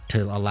them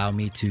to allow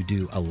me to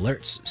do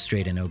alerts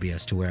straight in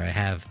OBS to where I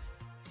have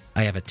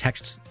a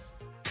text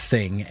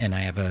thing and I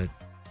have a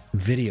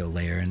video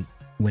layer, and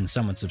when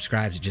someone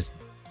subscribes, it just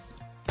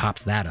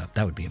pops that up.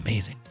 That would be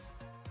amazing.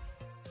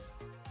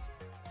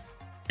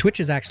 Twitch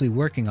is actually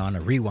working on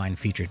a rewind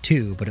feature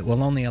too, but it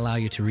will only allow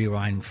you to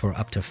rewind for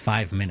up to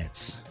 5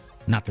 minutes.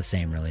 Not the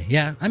same, really.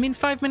 Yeah, I mean,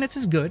 5 minutes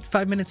is good.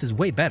 5 minutes is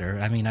way better.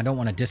 I mean, I don't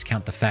want to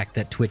discount the fact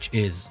that Twitch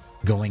is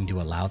going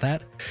to allow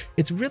that.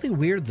 It's really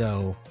weird,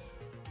 though,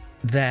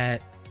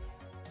 that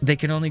they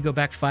can only go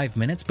back 5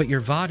 minutes, but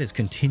your VOD is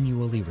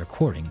continually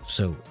recording.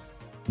 So,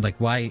 like,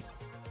 why?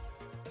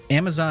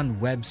 Amazon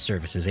Web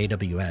Services,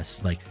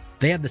 AWS, like,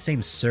 they have the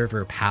same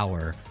server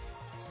power.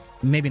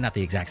 Maybe not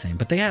the exact same,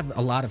 but they have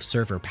a lot of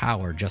server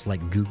power, just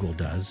like Google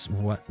does.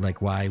 What,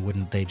 like, why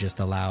wouldn't they just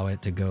allow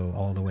it to go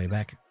all the way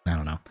back? I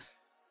don't know.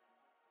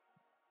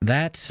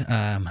 That,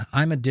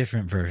 I'm a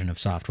different version of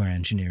software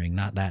engineering,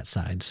 not that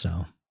side,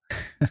 so.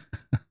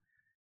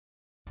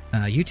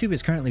 YouTube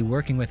is currently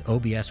working with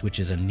OBS, which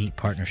is a neat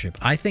partnership.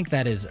 I think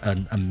that is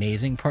an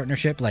amazing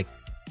partnership. Like,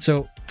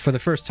 so for the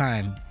first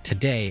time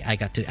today, I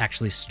got to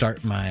actually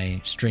start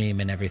my stream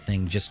and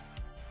everything just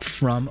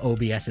from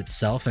OBS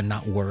itself and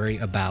not worry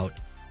about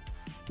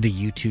the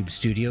YouTube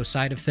Studio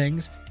side of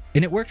things.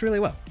 And it worked really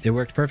well. It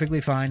worked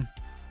perfectly fine.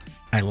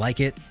 I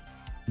like it.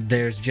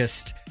 There's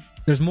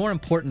more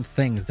important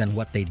things than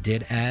what they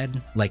did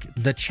add. Like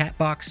the chat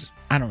box,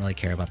 I don't really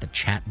care about the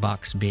chat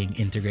box being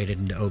integrated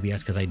into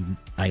OBS because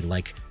I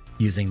like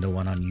using the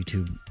one on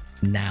YouTube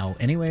now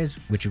anyways,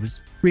 which was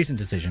a recent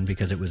decision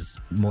because it was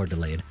more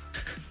delayed.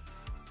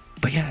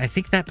 But yeah, I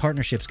think that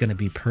partnership's going to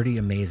be pretty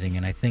amazing,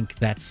 and I think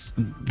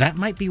that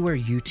might be where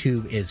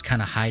YouTube is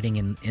kind of hiding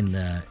in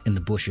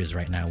the bushes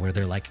right now, where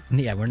they're like,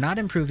 yeah, we're not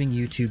improving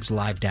YouTube's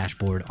live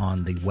dashboard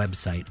on the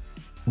website.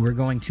 We're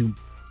going to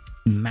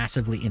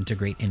massively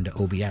integrate into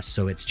OBS,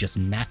 so it's just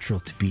natural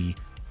to be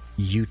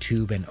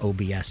YouTube and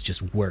OBS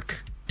just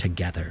work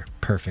together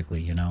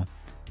perfectly, you know?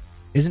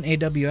 Isn't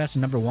AWS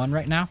 #1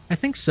 right now? I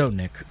think so,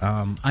 Nick.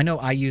 I know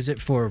I use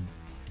it for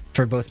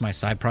both my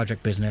side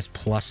project business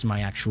plus my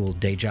actual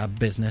day job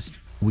business.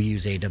 We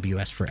use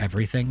AWS for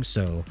everything,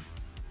 so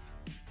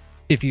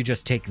if you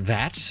just take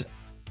that,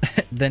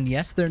 then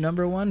yes, they're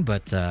 #1,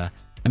 but I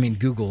mean,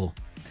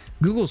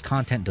 Google's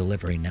content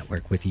delivery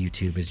network with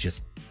YouTube is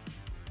just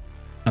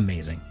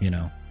amazing, you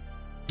know?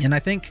 And I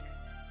think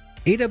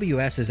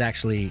AWS is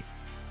actually,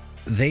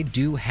 they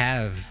do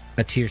have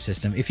a tier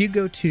system. If you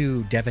go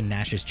to Devin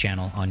Nash's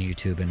channel on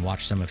YouTube and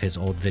watch some of his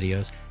old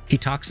videos, he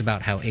talks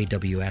about how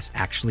AWS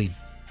actually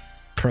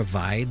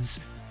provides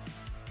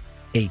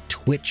a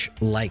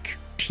Twitch-like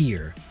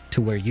tier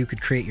to where you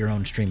could create your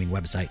own streaming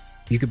website.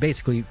 You could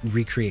basically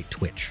recreate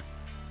Twitch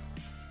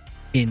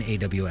in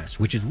AWS,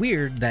 which is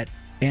weird that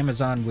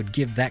Amazon would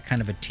give that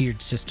kind of a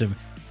tiered system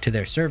to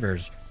their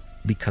servers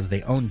because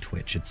they own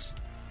Twitch. It's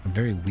a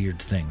very weird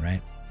thing,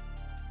 right?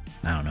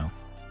 I don't know.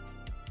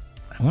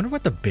 I wonder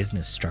what the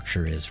business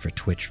structure is for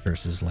Twitch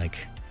versus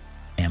like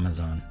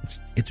Amazon.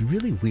 It's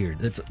really weird.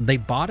 They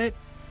bought it,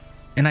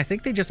 and I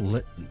think they just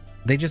let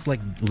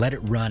it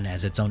run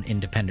as its own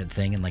independent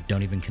thing and like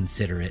don't even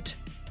consider it.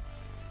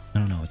 I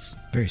don't know. It's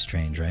very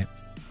strange, right?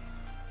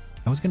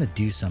 I was gonna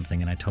do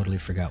something and I totally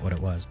forgot what it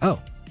was.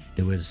 Oh,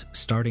 it was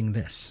starting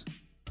this.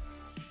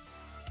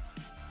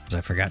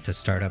 I forgot to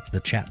start up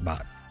the chat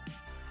bot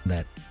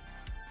that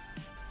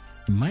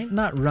might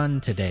not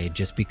run today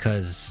just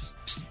because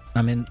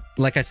I'm in,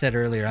 like I said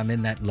earlier, I'm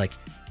in that like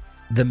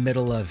the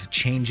middle of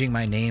changing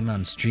my name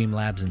on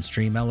Streamlabs and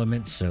Stream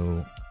Elements,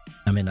 so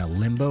I'm in a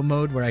limbo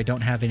mode where I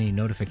don't have any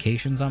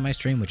notifications on my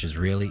stream, which is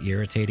really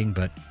irritating,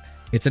 but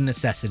it's a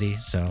necessity,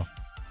 so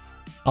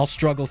I'll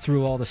struggle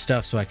through all the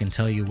stuff so I can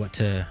tell you what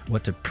to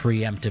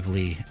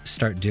preemptively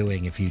start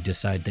doing if you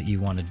decide that you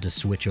wanted to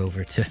switch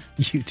over to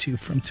YouTube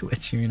from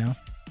Twitch, you know?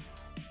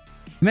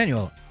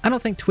 Emmanuel, I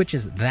don't think Twitch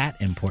is that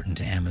important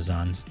to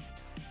Amazon's.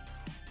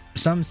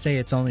 Some say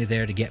it's only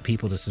there to get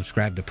people to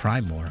subscribe to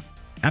Prime more.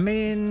 I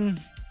mean,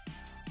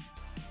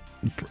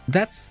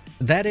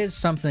 that is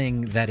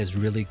something that is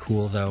really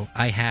cool, though.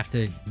 I have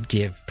to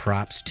give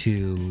props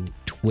to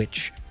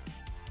Twitch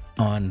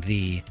on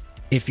the,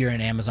 if you're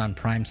an Amazon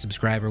Prime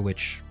subscriber,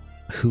 which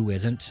who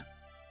isn't,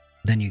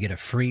 then you get a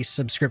free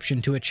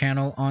subscription to a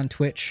channel on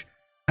Twitch.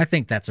 I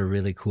think that's a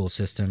really cool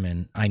system,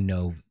 and I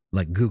know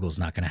like Google's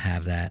not going to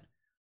have that.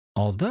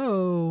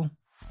 Although,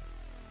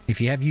 if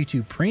you have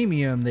YouTube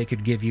Premium, they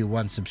could give you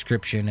one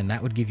subscription, and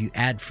that would give you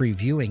ad-free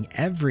viewing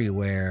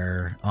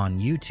everywhere on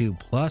YouTube,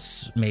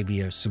 plus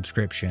maybe a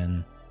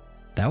subscription.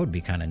 That would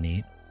be kind of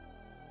neat.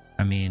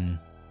 I mean,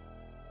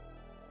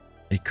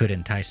 it could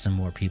entice some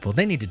more people.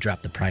 They need to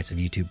drop the price of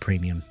YouTube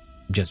Premium.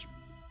 Just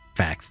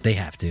facts. They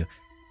have to.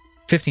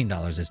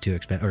 $15 is too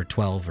expensive, or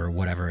 $12 or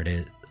whatever it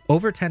is.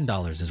 Over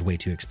 $10 is way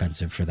too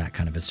expensive for that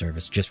kind of a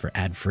service, just for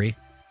ad-free.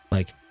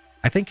 Like,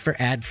 I think for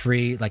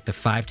ad-free, like the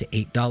 $5 to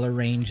 $8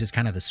 range is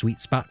kind of the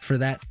sweet spot for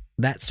that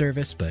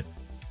service, but,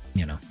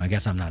 you know, I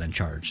guess I'm not in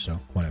charge, so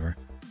whatever.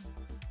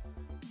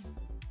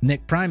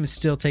 Nick, Prime is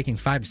still taking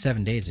 5 to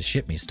 7 days to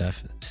ship me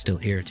stuff. It's still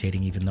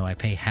irritating, even though I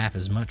pay half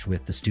as much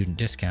with the student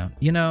discount.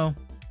 You know,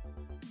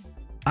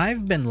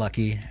 I've been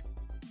lucky.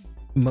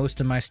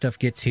 Most of my stuff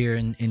gets here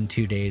in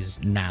 2 days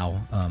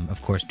now.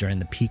 Of course, during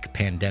the peak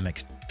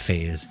pandemic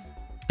phase,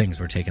 things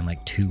were taking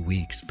like 2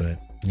 weeks, but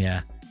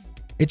yeah.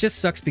 It just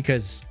sucks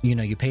because, you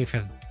know, you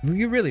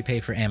really pay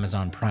for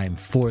Amazon Prime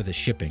for the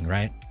shipping,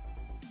 right?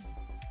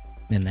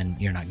 And then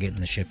you're not getting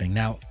the shipping.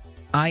 Now,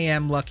 I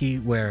am lucky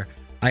where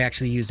I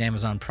actually use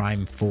Amazon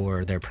Prime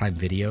for their Prime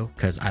Video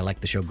because I like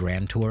the show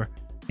Grand Tour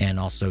and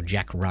also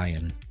Jack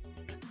Ryan.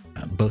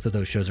 Both of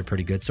those shows are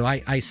pretty good. So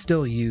I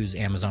still use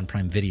Amazon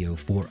Prime Video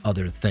for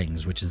other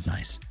things, which is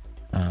nice.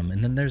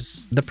 And then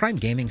there's the Prime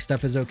Gaming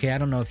stuff is okay. I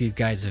don't know if you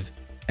guys have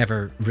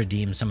ever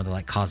redeemed some of the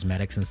like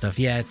cosmetics and stuff.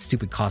 Yeah, it's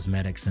stupid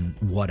cosmetics and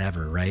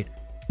whatever, right?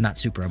 Not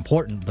super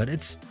important, but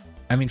it's,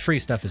 I mean, free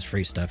stuff is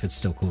free stuff. It's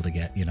still cool to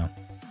get, you know.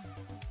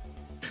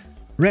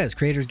 Rez,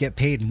 creators get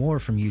paid more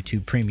from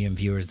YouTube Premium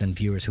viewers than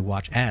viewers who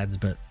watch ads,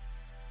 but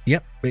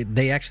yep,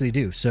 they actually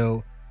do.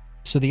 So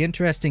the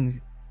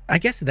interesting, I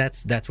guess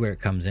that's where it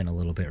comes in a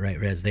little bit, right,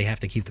 Rez? They have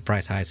to keep the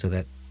price high so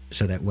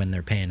that when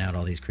they're paying out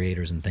all these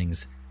creators and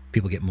things,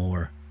 people get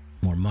more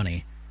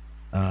money.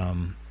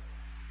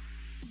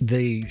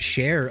 The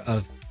share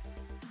of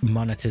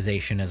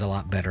monetization is a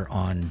lot better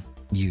on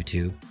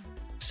YouTube.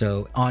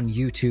 So on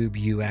YouTube,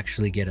 you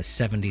actually get a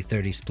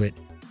 70-30 split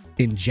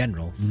in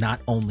general, not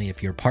only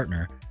if you're a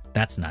partner.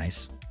 That's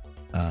nice.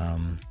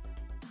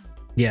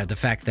 Yeah, the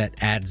fact that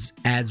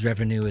ads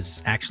revenue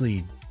is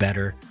actually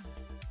better.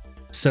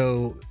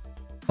 So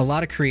a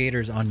lot of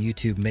creators on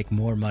YouTube make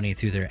more money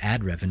through their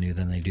ad revenue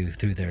than they do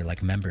through their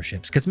like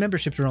memberships, because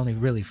memberships are only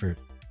really for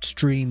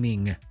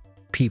streaming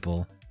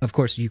people. Of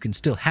course, you can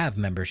still have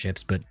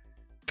memberships, but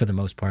for the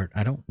most part,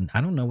 I don't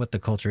know what the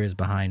culture is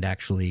behind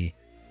actually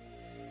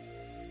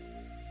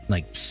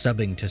like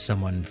subbing to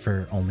someone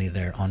for only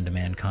their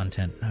on-demand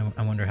content.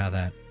 I wonder how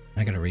that,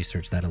 I gotta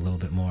research that a little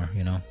bit more,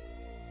 you know.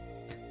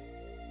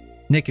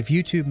 Nick, if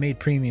YouTube made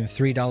premium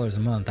 $3 a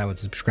month, I would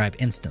subscribe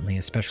instantly,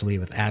 especially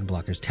with ad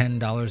blockers.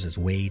 $10 is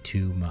way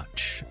too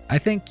much. I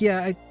think,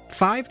 yeah,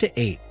 $5 to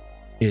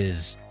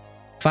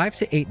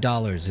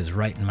 $8 is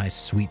right in my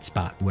sweet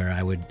spot where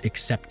I would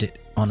accept it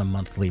on a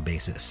monthly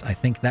basis. I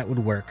think that would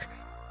work.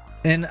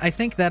 And I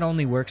think that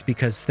only works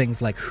because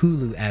things like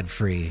Hulu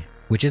ad-free,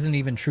 which isn't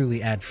even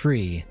truly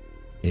ad-free,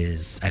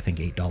 is, I think,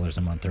 $8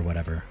 a month or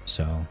whatever.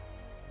 So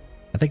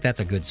I think that's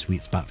a good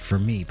sweet spot for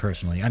me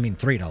personally. I mean,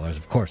 $3,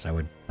 of course, I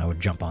would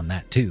jump on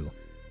that too.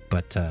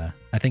 But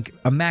I think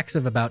a max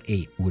of about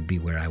 $8 would be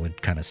where I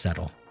would kind of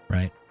settle,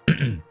 right?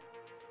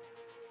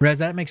 Rez,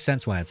 that makes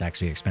sense why it's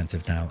actually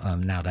expensive now.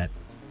 Now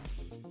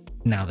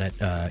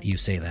that you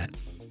say that.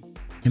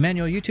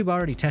 Emmanuel, YouTube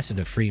already tested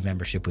a free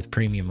membership with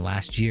premium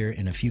last year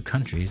in a few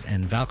countries,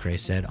 and Valkyrie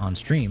said on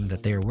stream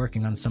that they are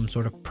working on some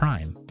sort of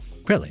Prime.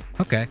 Really?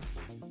 Okay.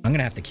 I'm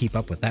gonna have to keep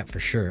up with that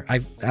for sure.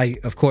 I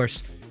of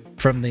course,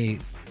 from the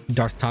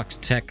Darth Talks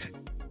Tech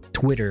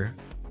Twitter,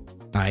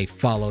 I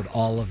followed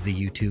all of the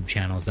YouTube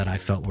channels that I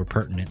felt were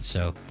pertinent.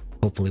 So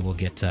hopefully we'll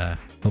get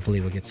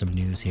some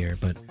news here.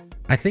 But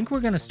I think we're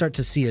gonna start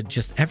to see it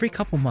just every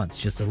couple months,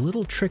 just a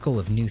little trickle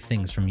of new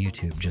things from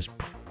YouTube. Just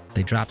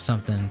they drop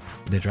something,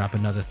 they drop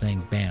another thing,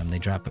 bam, they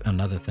drop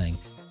another thing.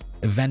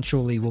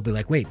 Eventually we'll be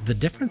like, wait, the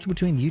difference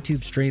between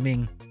YouTube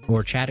streaming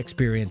or chat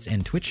experience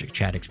and Twitch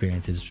chat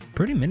experience is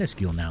pretty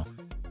minuscule now.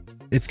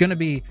 It's going to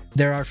be,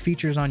 there are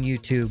features on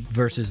YouTube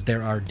versus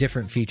there are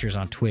different features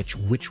on Twitch.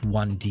 Which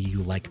one do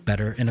you like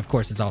better? And of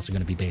course, it's also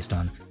going to be based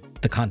on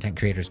the content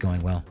creators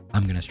going, well,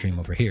 I'm going to stream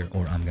over here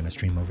or I'm going to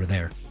stream over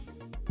there.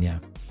 Yeah.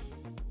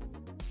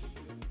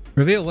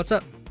 Reveal, what's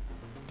up?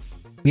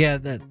 Yeah,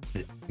 that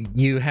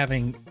you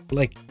having,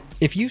 like,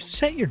 if you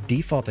set your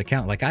default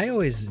account, like I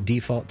always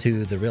default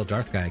to the Real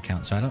Darth Guy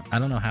account, so I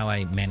don't know how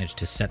I managed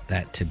to set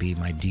that to be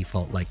my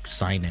default like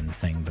sign-in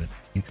thing,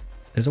 but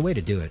there's a way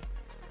to do it.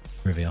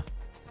 Reveal.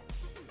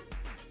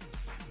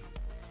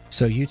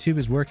 So YouTube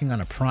is working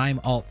on a Prime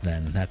alt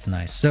then. That's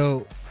nice.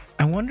 So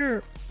I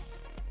wonder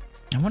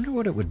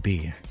what it would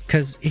be.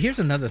 Because here's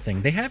another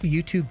thing. They have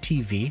YouTube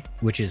TV,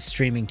 which is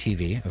streaming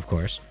TV, of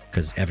course,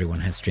 because everyone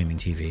has streaming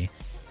TV.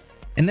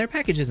 And their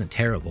package isn't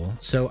terrible.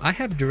 So I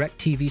have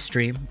DirecTV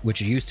Stream, which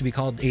used to be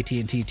called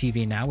AT&T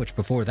TV Now, which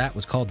before that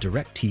was called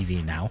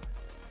DirecTV Now.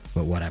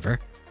 But whatever.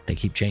 They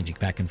keep changing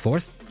back and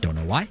forth. Don't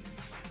know why.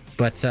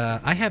 But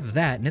I have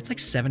that, and it's like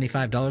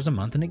 $75 a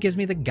month, and it gives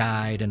me the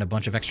guide and a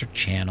bunch of extra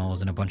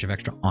channels and a bunch of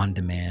extra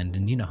on-demand,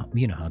 and you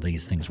know how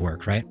these things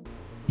work, right?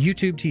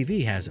 YouTube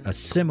TV has a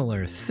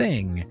similar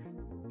thing,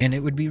 and it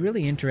would be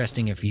really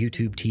interesting if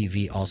YouTube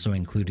TV also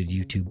included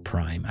YouTube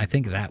Prime. I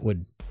think that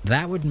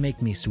would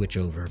make me switch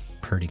over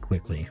pretty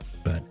quickly,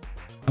 but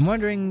I'm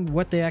wondering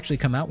what they actually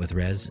come out with,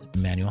 Rez,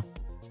 Emmanuel.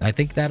 I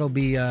think that'll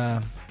be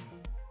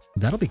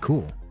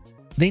cool.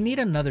 They need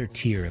another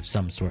tier of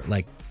some sort,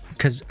 like,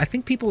 because I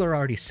think people are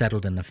already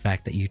settled in the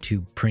fact that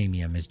YouTube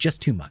Premium is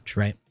just too much,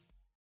 right?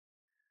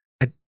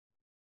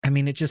 I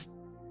mean, it just,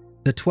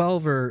 the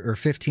 12 or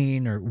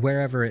 15 or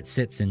wherever it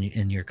sits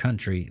in your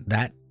country,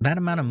 that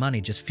amount of money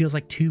just feels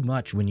like too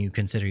much when you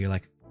consider, you're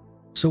like,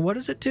 so what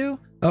does it do?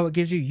 Oh, it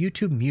gives you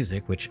YouTube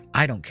Music, which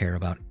I don't care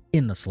about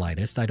in the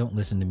slightest. I don't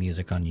listen to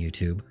music on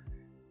YouTube.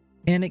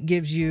 And it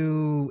gives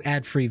you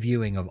ad-free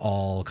viewing of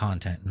all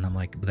content. And I'm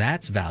like,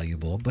 that's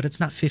valuable, but it's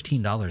not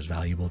 $15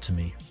 valuable to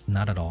me.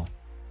 Not at all.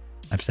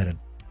 I've said it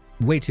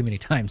way too many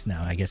times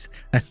now, I guess.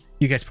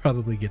 You guys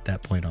probably get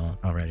that point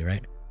already,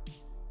 right?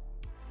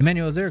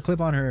 Emmanuel, is there a clip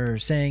on her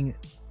saying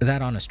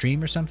that on a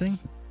stream or something?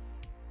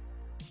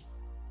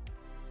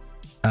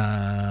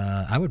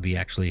 I would be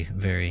actually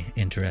very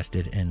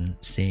interested in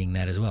seeing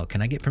that as well.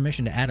 Can I get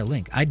permission to add a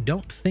link? I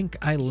don't think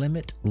I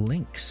limit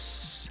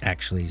links,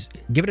 actually.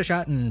 Give it a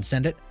shot and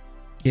send it.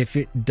 If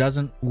it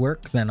doesn't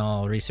work, then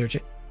I'll research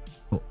it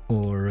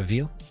or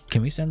reveal.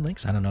 Can we send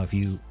links? I don't know if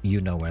you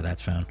know where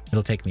that's found.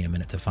 It'll take me a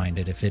minute to find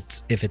it if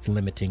it's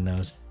limiting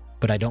those,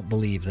 but I don't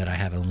believe that I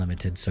have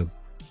unlimited, so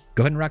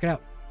go ahead and rock it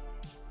out.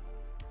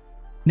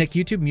 Nick,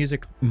 YouTube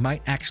Music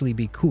might actually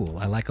be cool.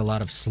 I like a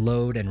lot of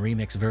slowed and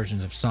remixed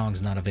versions of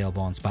songs not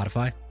available on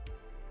Spotify.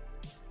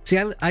 See,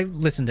 I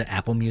listen to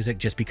Apple Music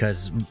just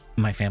because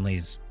my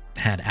family's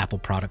had Apple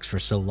products for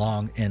so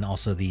long, and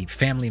also the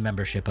family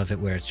membership of it,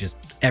 where it's just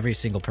every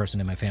single person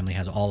in my family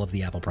has all of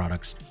the Apple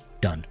products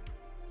done.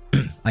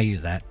 I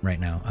use that right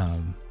now.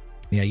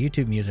 Yeah,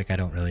 YouTube Music, I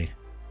don't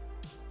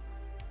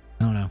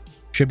know.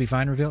 Should be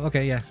fine, reveal?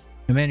 Okay, yeah.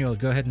 Emmanuel,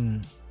 go ahead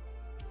and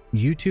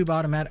YouTube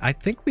automatic. I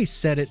think we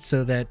set it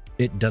so that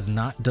it does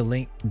not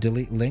delete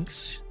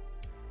links,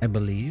 I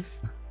believe.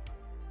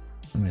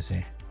 Let me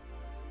see.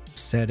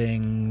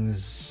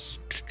 Settings,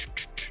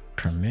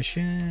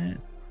 permission.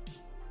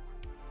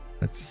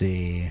 Let's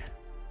see.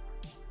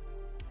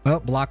 Oh,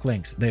 block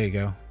links. There you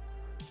go.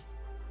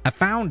 I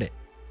found it.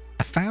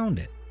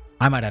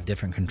 I might have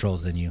different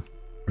controls than you,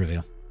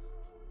 reveal.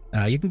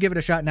 You can give it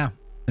a shot now,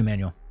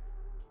 Emmanuel.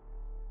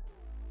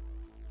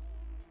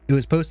 It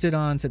was posted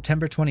on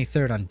September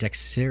 23rd on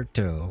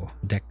Dexerto.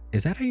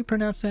 Is that how you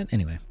pronounce that?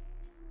 Anyway.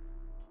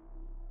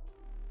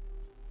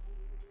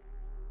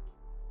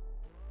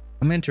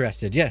 I'm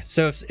interested. Yeah,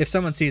 so if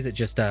someone sees it,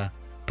 just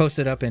post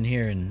it up in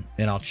here, and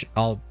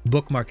I'll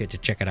bookmark it to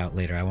check it out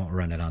later. I won't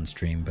run it on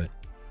stream, but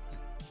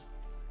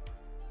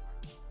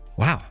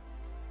wow.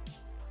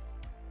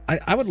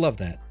 I would love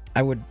that.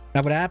 I would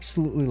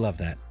absolutely love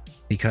that,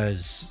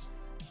 because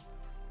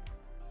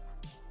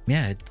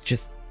yeah, it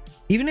just,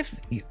 even if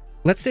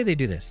let's say they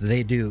do this.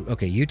 They do,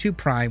 okay, YouTube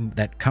Prime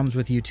that comes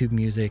with YouTube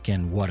Music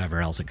and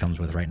whatever else it comes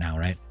with right now,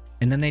 right?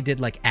 And then they did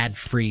like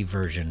ad-free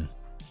version.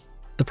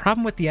 The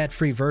problem with the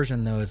ad-free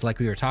version, though, is like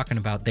we were talking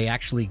about, they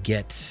actually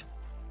get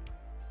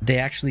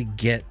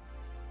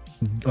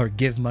or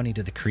give money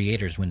to the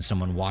creators when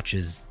someone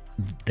watches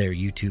their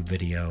YouTube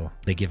video.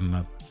 They give them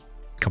a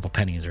couple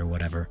pennies or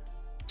whatever.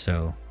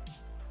 So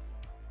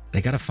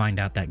they got to find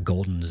out that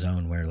golden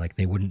zone where like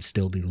they wouldn't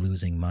still be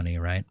losing money,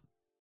 right?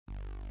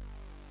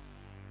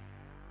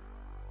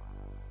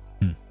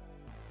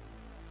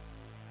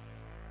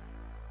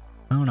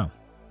 I don't know.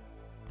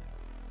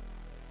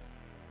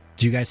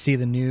 Did you guys see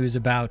the news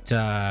about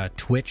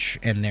Twitch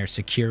and their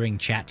securing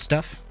chat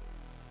stuff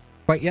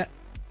quite yet?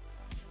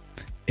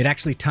 It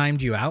actually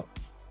timed you out.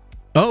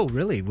 Oh,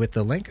 really? With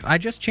the link? I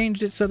just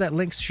changed it so that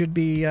links should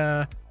be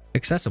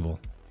accessible.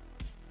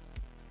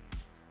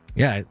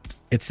 Yeah,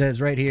 it says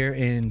right here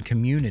in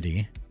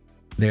community,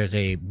 there's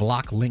a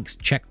block links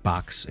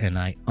checkbox, and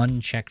I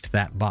unchecked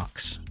that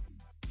box.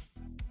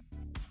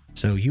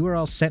 So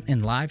URLs sent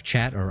in live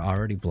chat are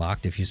already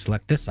blocked. If you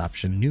select this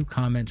option, new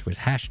comments with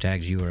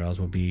hashtags URLs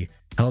will be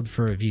held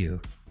for review.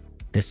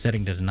 This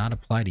setting does not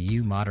apply to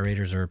you,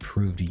 moderators, or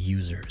approved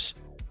users.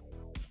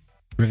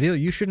 Reveal,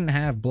 you shouldn't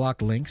have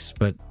blocked links,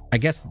 but I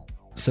guess,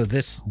 so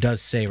this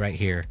does say right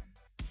here,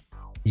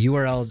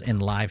 URLs in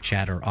live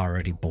chat are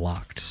already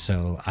blocked.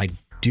 So I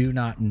do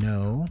not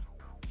know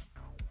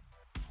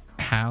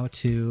how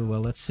to,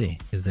 well, let's see.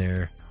 Is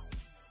there,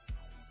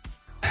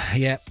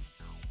 yeah.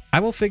 I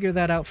will figure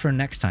that out for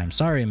next time.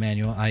 Sorry,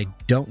 Emmanuel. I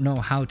don't know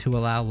how to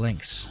allow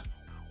links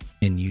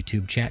in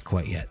YouTube chat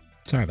quite yet.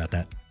 Sorry about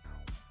that.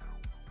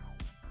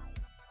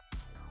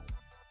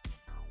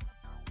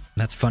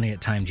 That's funny, it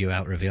timed you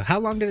out, Reveal. How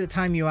long did it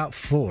time you out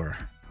for?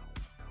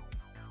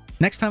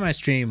 Next time I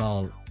stream,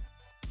 I'll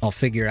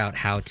figure out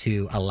how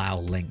to allow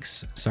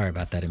links. Sorry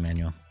about that,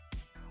 Emmanuel.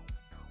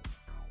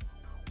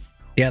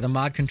 Yeah, the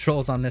mod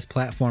controls on this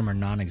platform are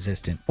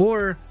non-existent.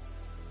 Or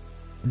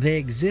they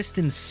exist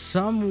in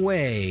some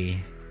way.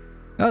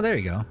 Oh, there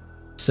you go.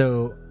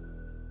 So,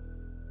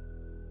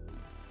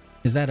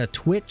 is that a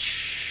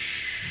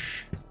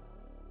Twitch?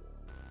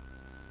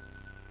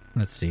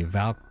 Let's see.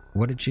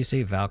 What did she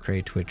say?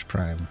 Valkyrie Twitch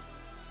Prime.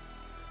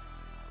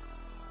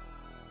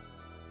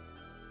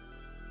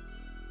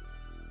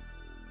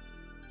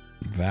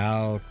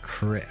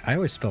 Valkyrie. I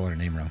always spell her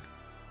name wrong.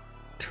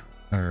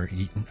 Or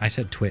I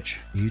said Twitch.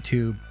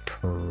 YouTube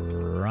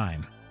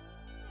Prime.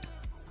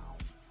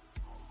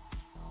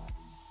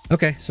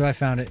 Okay, so I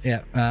found it.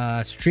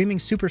 Yeah. Streaming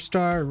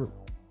superstar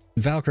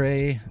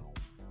Valkyrie,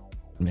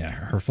 yeah,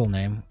 her full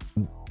name,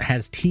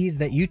 has teased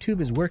that YouTube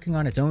is working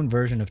on its own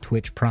version of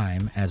Twitch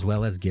Prime as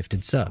well as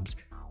gifted subs.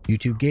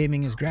 YouTube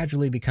Gaming is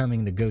gradually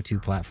becoming the go-to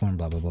platform,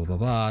 blah, blah, blah, blah,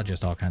 blah,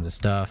 just all kinds of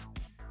stuff.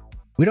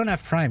 We don't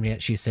have Prime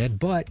yet, she said,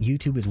 but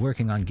YouTube is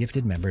working on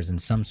gifted members in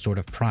some sort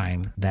of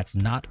Prime that's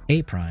not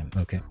a Prime.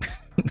 Okay,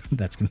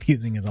 that's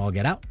confusing as all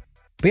get out.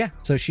 But yeah,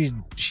 so she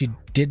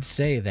did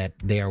say that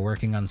they are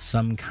working on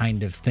some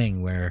kind of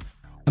thing where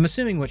I'm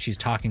assuming what she's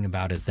talking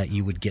about is that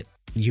you would get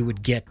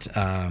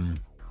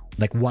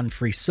like one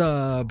free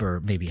sub or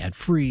maybe ad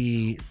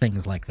free,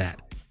 things like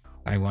that.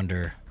 I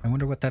wonder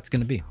what that's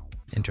going to be.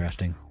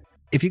 Interesting.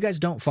 If you guys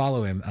don't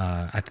follow him,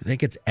 I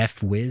think it's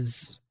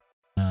Fwiz,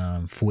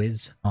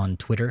 Fwiz on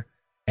Twitter,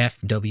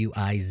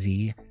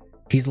 FWIZ.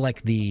 He's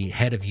like the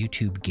head of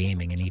YouTube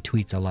Gaming, and he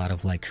tweets a lot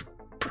of like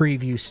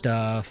preview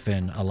stuff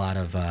and a lot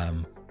of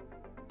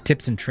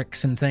tips and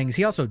tricks and things.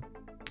 He also,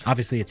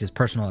 obviously it's his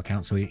personal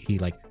account, so he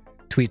like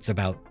tweets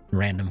about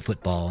random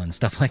football and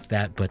stuff like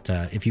that. But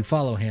if you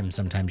follow him,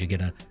 sometimes you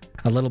get a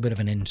little bit of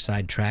an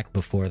inside track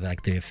before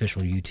like the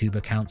official YouTube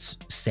accounts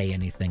say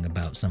anything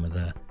about some of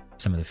the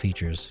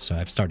features. So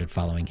I've started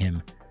following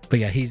him. But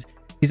yeah, he's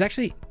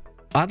actually,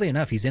 oddly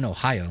enough, he's in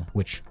Ohio,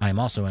 which I'm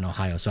also in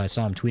Ohio. So I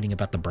saw him tweeting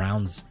about the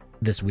Browns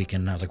this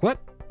weekend, and I was like,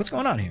 what's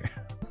going on here?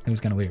 It was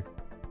kind of weird.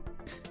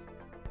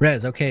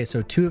 Rez, okay,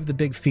 so 2 of the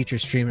big feature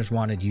streamers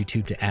wanted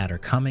YouTube to add are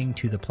coming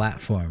to the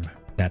platform.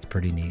 That's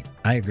pretty neat.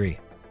 I agree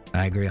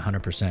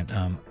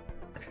 100%.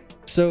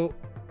 So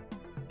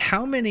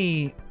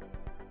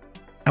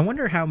I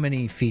wonder how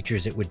many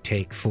features it would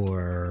take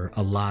for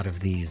a lot of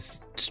these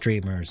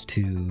streamers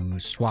to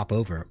swap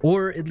over,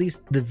 or at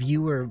least the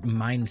viewer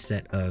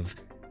mindset of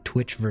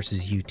Twitch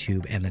versus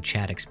YouTube and the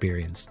chat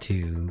experience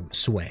to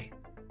sway,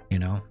 you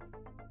know?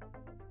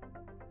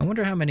 I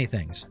wonder how many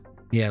things.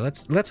 Yeah,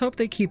 let's hope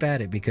they keep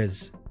at it,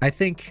 because I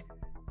think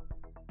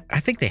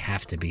they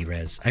have to be,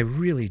 Rez. I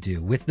really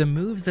do. With the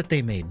moves that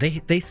they made, they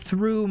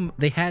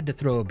had to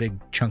throw a big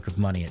chunk of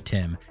money at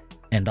Tim,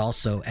 and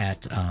also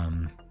at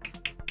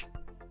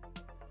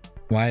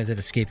why is it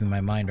escaping my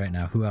mind right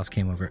now? Who else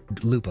came over?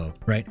 Lupo,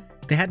 right?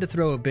 They had to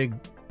throw a big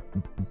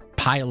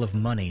pile of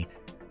money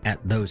at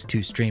those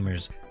 2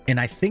 streamers, and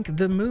I think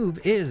the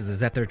move is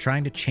that they're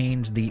trying to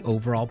change the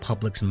overall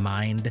public's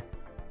mind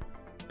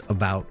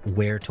about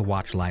where to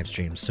watch live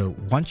streams. So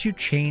once you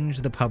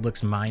change the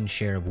public's mind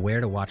share of where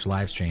to watch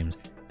live streams,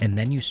 and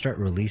then you start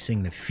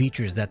releasing the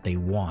features that they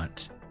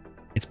want,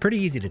 it's pretty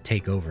easy to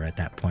take over at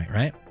that point,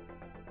 right?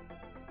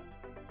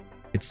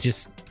 It's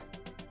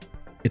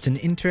an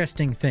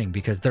interesting thing,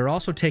 because they're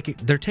also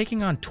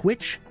taking on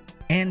Twitch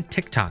and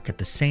TikTok at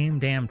the same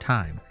damn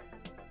time.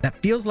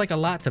 That feels like a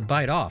lot to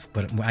bite off,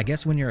 but I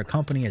guess when you're a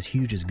company as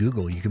huge as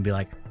Google, you can be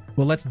like,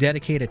 well, let's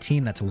dedicate a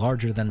team that's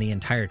larger than the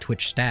entire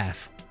Twitch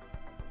staff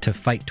to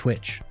fight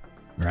Twitch,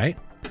 right?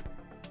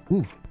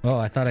 Ooh, oh,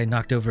 I thought I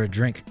knocked over a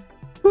drink.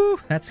 Ooh,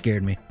 that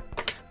scared me.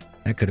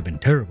 That could have been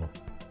terrible.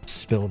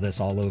 Spill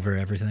this all over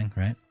everything,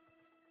 right?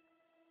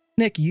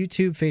 Nick,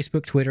 YouTube,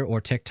 Facebook, Twitter,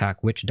 or TikTok,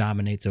 which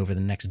dominates over the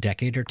next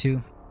decade or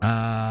 2?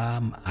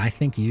 I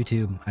think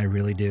YouTube. I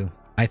really do.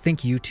 I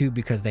think YouTube,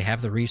 because they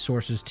have the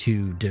resources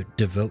to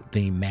devote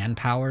the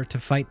manpower to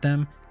fight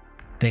them.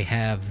 They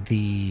have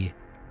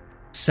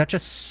such a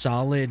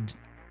solid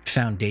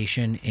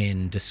foundation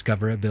in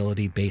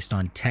discoverability based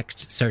on text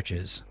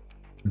searches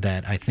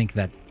that I think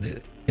that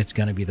it's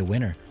going to be the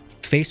winner.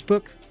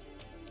 Facebook,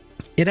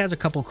 it has a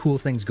couple cool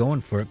things going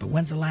for it, but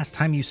when's the last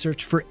time you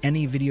searched for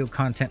any video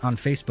content on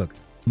Facebook?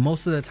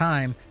 Most of the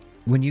time,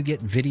 when you get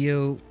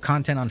video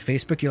content on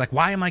Facebook, you're like,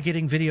 why am I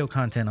getting video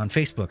content on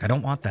Facebook? I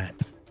don't want that.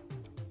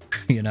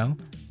 You know?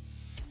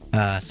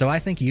 So I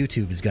think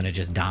YouTube is going to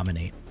just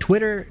dominate.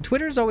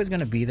 Twitter's always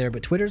going to be there,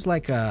 but Twitter's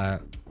like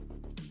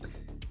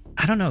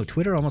I don't know.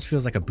 Twitter almost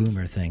feels like a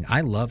boomer thing.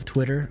 I love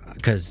Twitter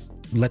because,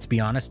 let's be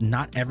honest,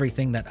 not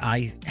everything that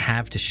I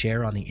have to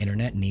share on the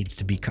internet needs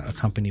to be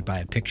accompanied by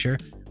a picture.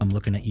 I'm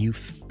looking at you,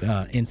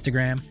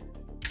 Instagram.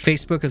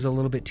 Facebook is a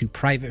little bit too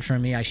private for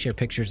me. I share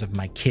pictures of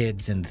my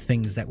kids and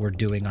things that we're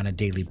doing on a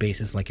daily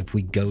basis. Like if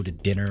we go to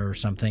dinner or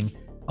something,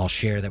 I'll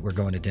share that we're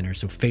going to dinner.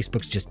 So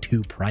Facebook's just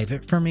too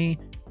private for me.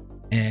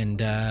 And,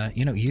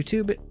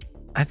 YouTube,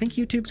 I think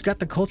YouTube's got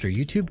the culture.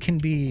 YouTube can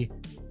be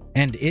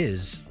and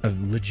is a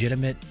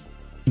legitimate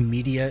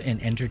media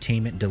and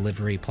entertainment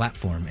delivery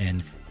platform.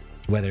 And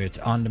whether it's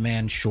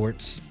on-demand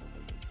shorts,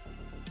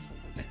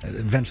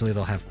 eventually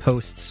they'll have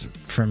posts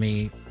for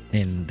me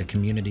in the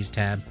communities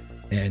tab.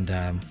 And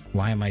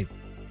why am I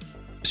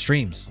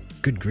streams?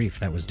 Good grief,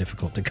 that was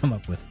difficult to come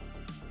up with.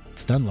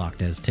 Stun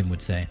locked, as Tim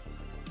would say.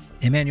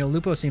 Emmanuel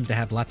Lupo seems to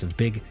have lots of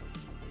big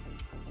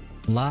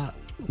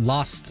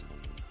lost,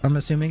 I'm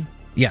assuming.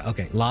 Yeah,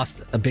 okay.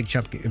 Lost a big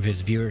chunk of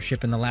his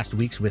viewership in the last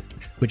weeks,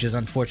 which is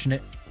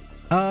unfortunate.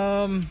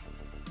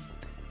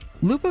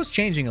 Lupo's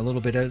changing a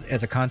little bit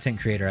as a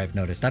content creator, I've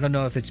noticed. I don't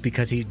know if it's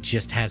because he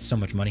just has so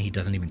much money he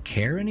doesn't even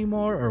care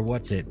anymore or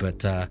what's it,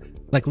 but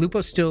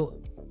Lupo's still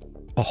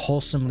a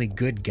wholesomely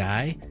good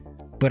guy,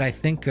 but I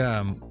think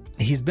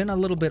he's been a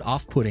little bit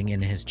off-putting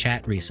in his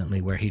chat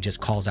recently, where he just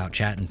calls out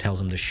chat and tells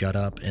them to shut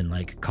up and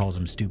like calls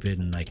them stupid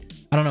and like,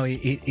 I don't know,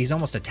 he's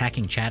almost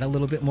attacking chat a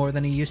little bit more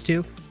than he used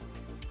to.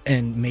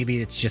 And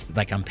maybe it's just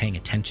like I'm paying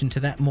attention to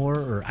that more,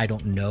 or I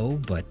don't know,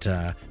 but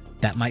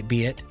that might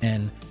be it.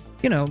 And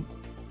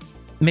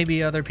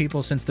maybe other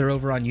people, since they're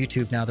over on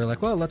YouTube now, they're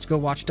like, well, let's go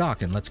watch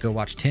Doc and let's go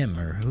watch Tim,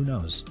 or who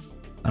knows.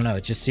 I don't know.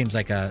 It just seems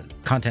like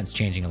content's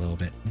changing a little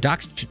bit.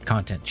 Doc's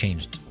content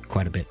changed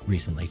quite a bit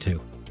recently too.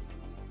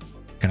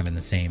 Kind of in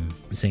the same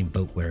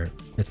boat where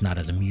it's not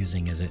as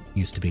amusing as it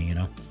used to be,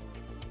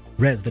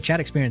 Rez, the chat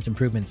experience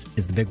improvements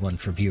is the big one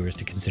for viewers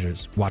to consider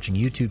watching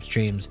YouTube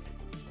streams,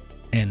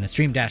 and the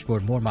stream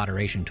dashboard, more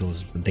moderation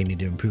tools they need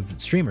to improve the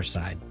streamer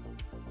side.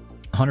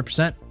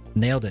 100%.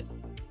 Nailed it.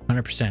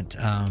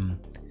 100%.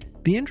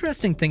 The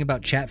interesting thing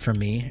about chat for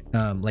me,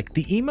 like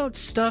the emote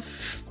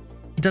stuff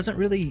doesn't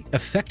really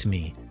affect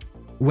me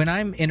when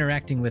I'm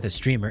interacting with a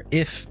streamer,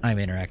 if I'm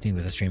interacting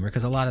with a streamer,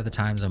 because a lot of the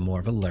times I'm more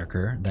of a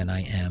lurker than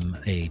I am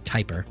a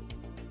typer.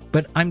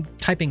 But I'm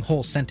typing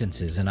whole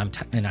sentences and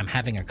I'm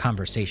having a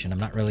conversation. I'm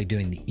not really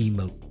doing the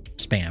emote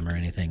spam or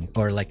anything.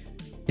 Or like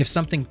if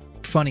something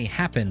funny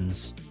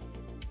happens,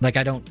 like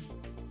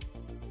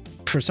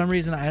for some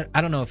reason,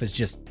 I don't know if it's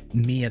just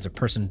me as a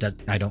person,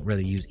 I don't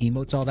really use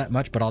emotes all that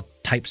much, but I'll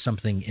type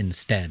something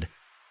instead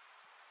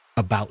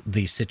about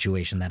the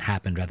situation that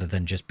happened rather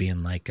than just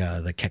being like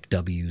the Keck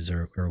W's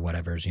or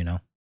whatever's,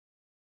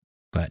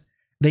 But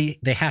they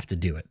have to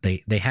do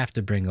it. They have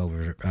to bring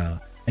over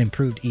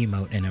improved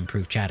emote and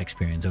improved chat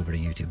experience over to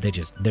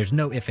YouTube. There's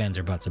no ifs, ands,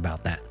 or buts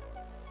about that.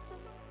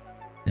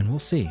 And we'll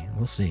see.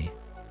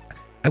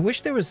 I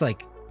wish there was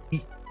like,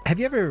 have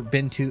you ever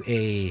been to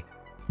a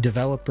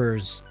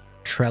developer's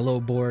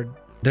Trello board?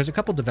 There's a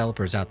couple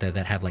developers out there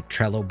that have like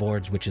Trello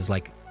boards, which is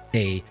like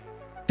a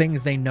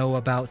things they know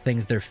about,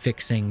 things they're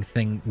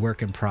fixing,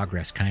 work in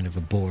progress kind of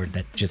a board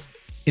that just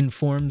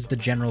informs the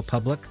general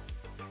public.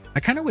 I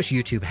kind of wish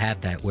YouTube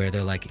had that, where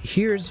they're like,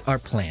 here's our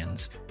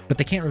plans, but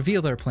they can't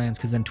reveal their plans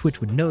because then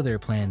Twitch would know their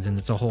plans and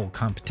it's a whole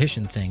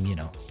competition thing,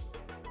 It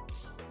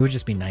would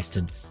just be nice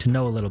to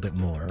know a little bit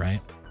more,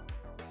 right?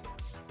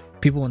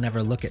 People will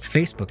never look at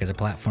Facebook as a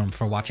platform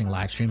for watching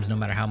live streams, no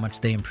matter how much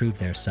they improve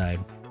their side.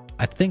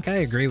 I think I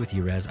agree with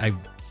you, Rez.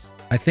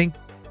 I think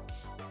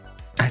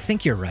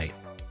you're right.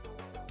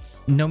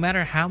 No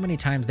matter how many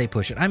times they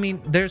push it. I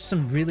mean, there's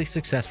some really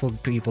successful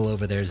people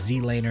over there.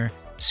 ZLaner,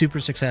 super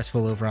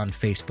successful over on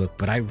Facebook,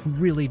 but I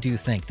really do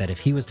think that if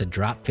he was to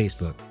drop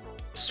Facebook,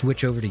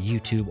 switch over to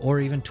YouTube or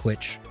even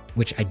Twitch,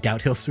 which I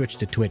doubt he'll switch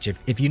to Twitch.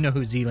 If you know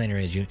who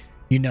ZLaner is,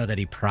 you know that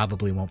he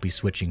probably won't be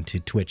switching to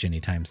Twitch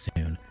anytime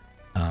soon.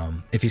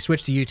 If he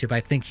switched to YouTube, I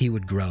think he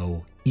would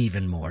grow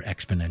even more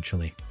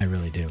exponentially. I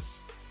really do.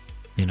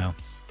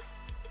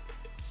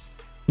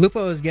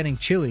 Lupo is getting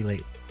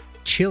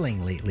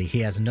chilling lately. He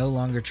has no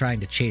longer trying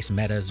to chase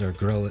metas or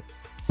grow it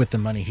with the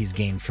money he's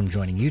gained from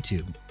joining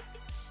YouTube.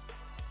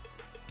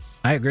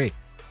 I agree.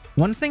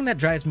 One thing that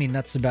drives me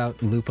nuts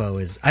about Lupo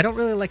is I don't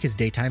really like his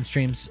daytime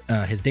streams.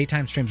 His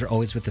daytime streams are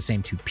always with the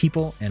same two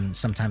people, and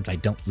sometimes I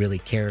don't really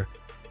care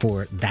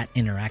for that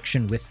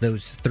interaction with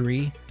those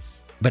three.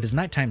 But his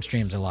nighttime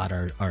streams a lot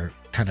are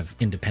kind of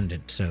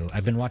independent, so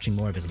I've been watching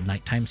more of his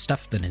nighttime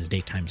stuff than his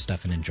daytime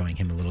stuff and enjoying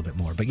him a little bit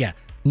more. But yeah,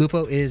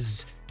 Lupo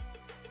is...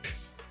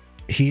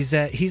 He's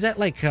at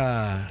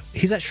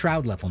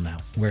Shroud level now,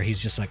 where he's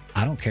just like,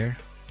 I don't care.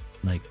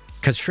 Like,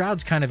 because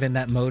Shroud's kind of in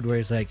that mode where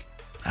he's like,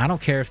 I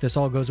don't care if this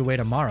all goes away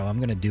tomorrow. I'm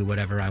going to do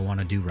whatever I want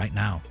to do right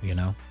now,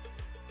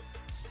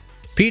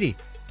 Petey,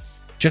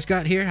 just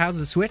got here. How's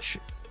the Switch?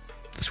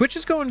 The Switch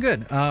is going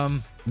good.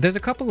 There's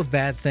a couple of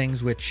bad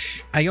things,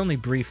 which I only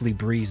briefly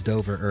breezed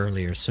over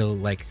earlier. So,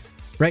 like,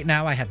 right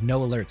now I have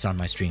no alerts on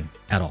my stream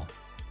at all.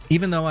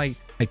 Even though I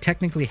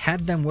technically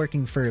had them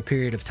working for a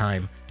period of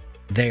time,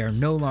 they are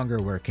no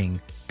longer working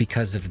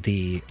because of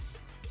the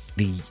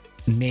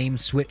name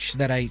switch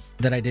that I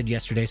did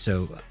yesterday.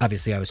 So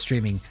obviously I was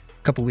streaming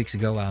a couple weeks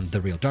ago on The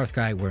Real Darth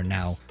Guy, where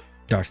now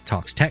Darth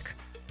Talks Tech,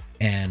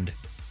 and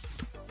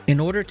In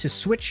order to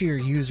switch your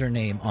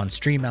username on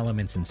Stream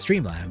Elements and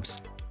Streamlabs,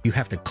 you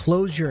have to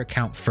close your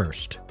account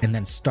first and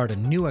then start a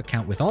new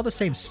account with all the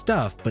same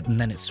stuff, but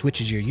then it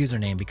switches your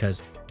username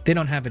because they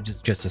don't have it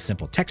just a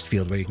simple text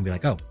field where you can be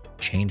like, oh,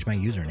 change my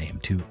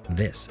username to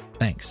this.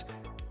 Thanks.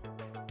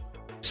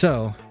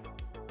 So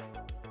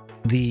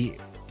the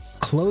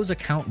close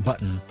account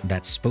button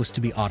that's supposed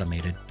to be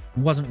automated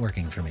wasn't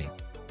working for me,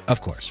 of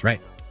course,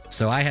 right?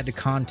 So I had to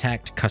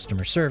contact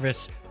customer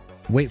service,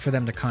 wait for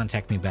them to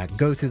contact me back,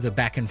 go through the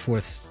back and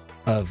forth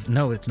of,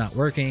 no, it's not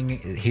working.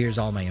 Here's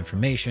all my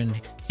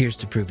information. Here's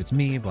to prove it's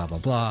me, blah, blah,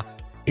 blah.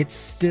 It's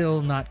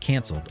still not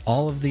canceled.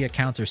 All of the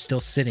accounts are still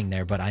sitting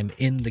there, but I'm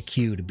in the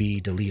queue to be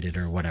deleted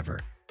or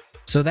whatever.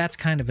 So that's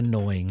kind of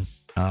annoying.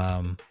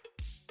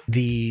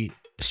 The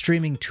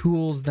streaming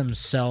tools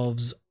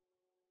themselves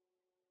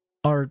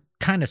are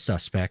kind of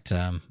suspect,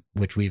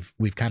 which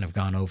we've kind of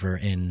gone over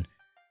in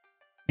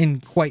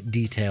quite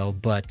detail,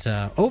 but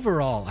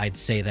overall I'd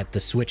say that the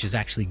Switch is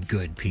actually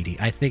good, PD.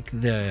 I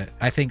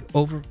think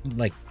over,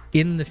 like,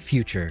 in the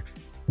future,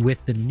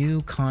 with the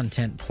new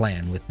content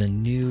plan, with the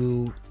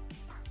new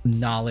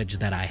knowledge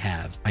that I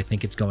have, I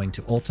think it's going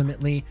to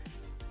ultimately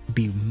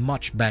be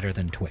much better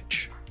than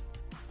Twitch.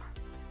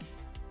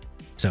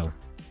 So,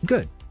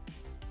 good.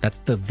 That's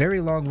the very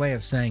long way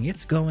of saying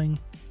it's going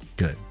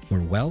good. Or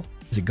well?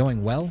 Is it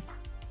going well?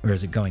 Or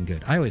is it going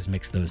good? I always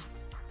mix those,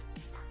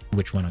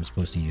 which one I'm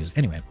supposed to use.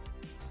 Anyway.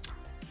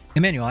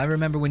 Emmanuel, I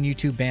remember when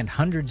YouTube banned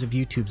hundreds of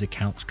YouTube's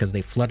accounts because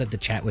they flooded the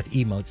chat with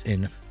emotes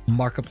in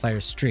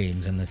Markiplier's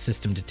streams and the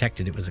system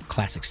detected it was a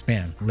classic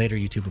spam. Later,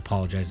 YouTube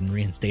apologized and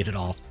reinstated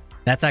all.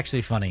 That's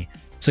actually funny.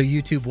 So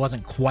YouTube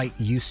wasn't quite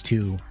used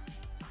to,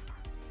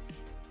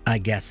 I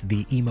guess,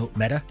 the emote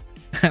meta,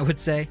 I would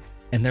say.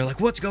 And they're like,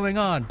 what's going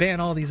on? Ban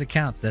all these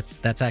accounts.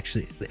 That's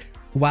actually...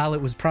 While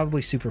it was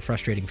probably super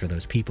frustrating for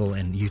those people,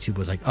 and YouTube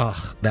was like,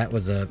 oh, that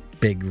was a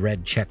big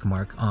red check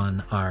mark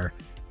on our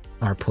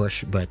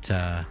push, but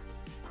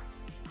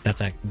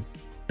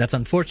that's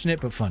unfortunate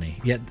but funny.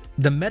 Yet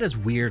the meta's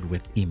weird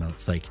with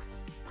emotes. Like,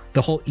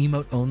 the whole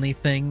emote only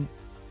thing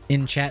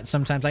in chat,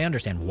 sometimes I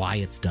understand why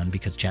it's done,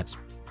 because chat's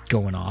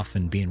going off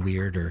and being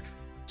weird, or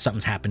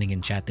something's happening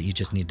in chat that you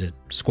just need to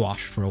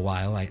squash for a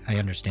while. I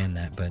understand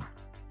that, but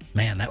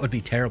man, that would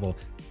be terrible.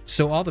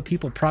 So all the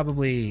people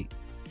probably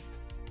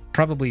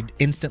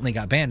instantly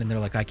got banned, and they're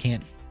like, I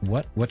can't,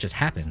 what just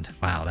happened?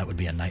 Wow, that would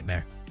be a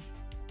nightmare.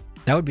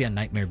 That would be a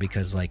nightmare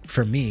because, like,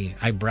 for me,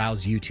 I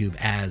browse YouTube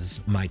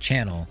as my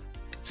channel.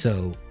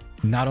 So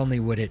not only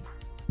would it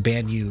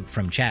ban you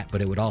from chat,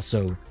 but it would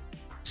also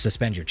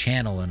suspend your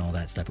channel and all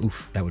that stuff.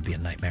 Oof, that would be a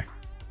nightmare.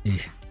 Eugh,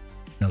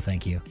 no,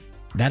 thank you.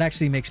 That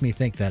actually makes me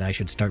think that I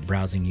should start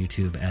browsing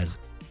YouTube as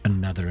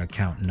another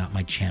account, not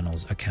my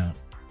channel's account.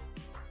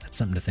 That's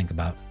something to think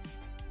about.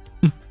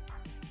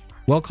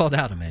 Well called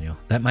out, Emmanuel.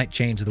 That might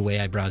change the way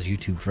I browse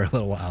YouTube for a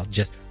little while,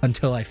 just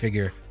until I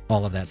figure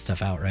all of that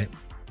stuff out, right?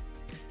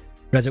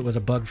 Reddit was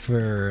a bug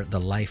for the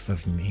life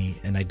of me,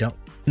 and I don't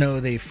know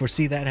they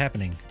foresee that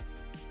happening.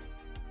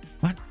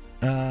 What?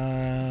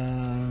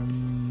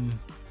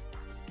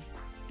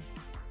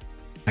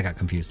 I got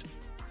confused.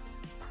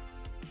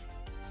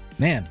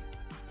 Man,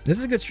 this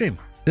is a good stream.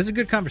 This is a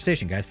good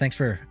conversation, guys. Thanks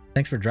for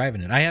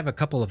driving it. I have a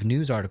couple of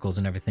news articles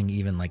and everything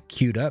even, like,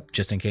 queued up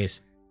just in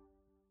case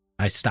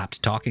I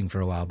stopped talking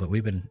for a while, but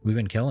we've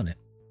been killing it.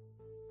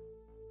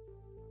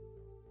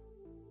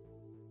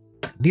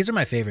 These are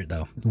my favorite,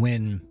 though.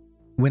 When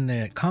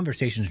the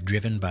conversation's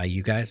driven by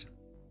you guys,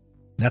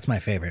 that's my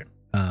favorite.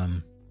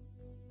 And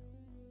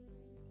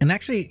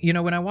actually, you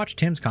know, when I watch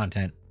Tim's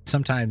content,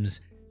 sometimes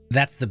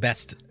that's the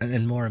best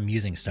and more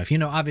amusing stuff. You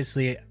know,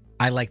 obviously,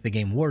 I like the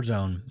game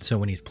Warzone, so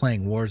when he's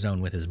playing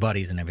Warzone with his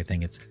buddies and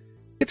everything, it's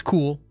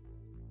cool.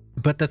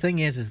 But the thing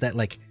is that,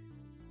 like,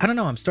 I don't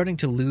know, I'm starting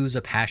to lose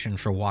a passion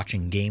for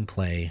watching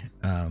gameplay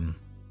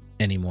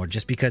anymore,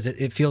 just because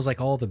it feels like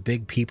all the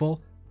big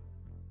people,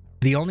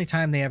 the only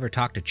time they ever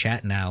talk to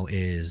chat now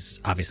is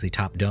obviously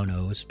Top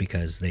Donos,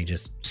 because they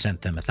just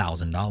sent them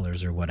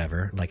 $1,000 or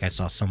whatever. Like, I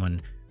saw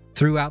someone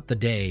throughout the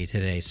day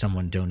today,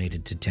 someone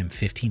donated to Tim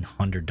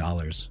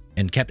 $1,500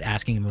 and kept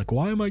asking him, like,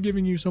 why am I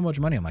giving you so much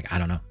money? I'm like, I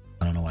don't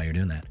know why you're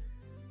doing that.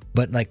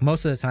 But, like,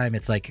 most of the time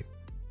it's like,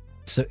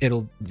 so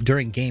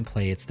during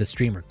gameplay, it's the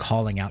streamer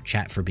calling out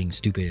chat for being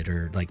stupid,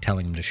 or like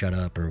telling them to shut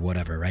up or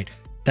whatever, right?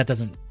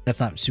 That's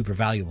not super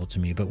valuable to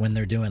me. But when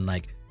they're doing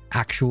like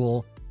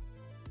actual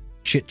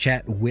chit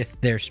chat with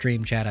their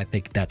stream chat, I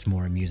think that's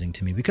more amusing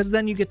to me, because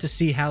then you get to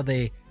see how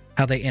they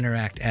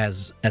interact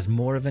as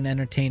more of an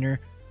entertainer,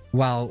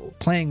 while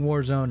playing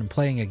Warzone and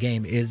playing a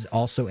game is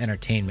also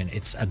entertainment.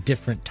 It's a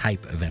different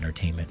type of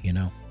entertainment, you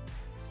know?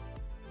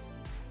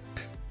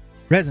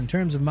 Rez, in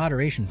terms of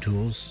moderation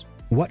tools,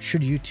 what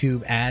should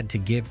YouTube add to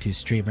give to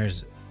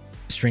streamers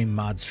stream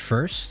mods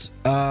first?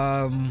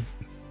 Well,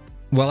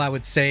 I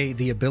would say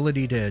the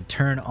ability to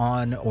turn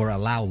on or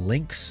allow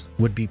links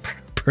would be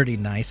pretty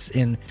nice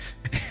in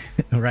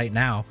right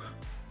now.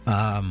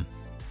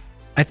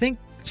 I think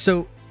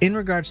so. In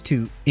regards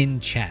to in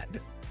chat,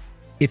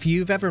 if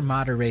you've ever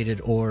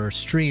moderated or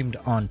streamed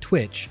on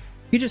Twitch,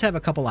 you just have a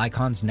couple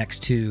icons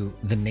next to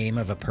the name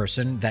of a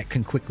person that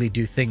can quickly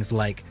do things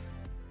like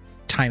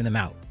time them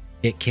out.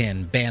 It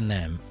can ban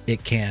them.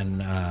 It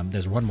can,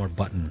 there's one more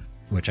button,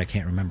 which I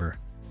can't remember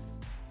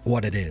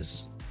what it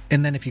is.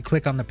 And then if you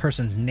click on the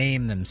person's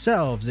name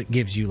themselves, it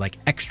gives you like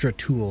extra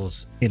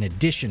tools in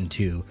addition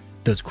to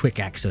those quick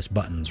access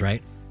buttons,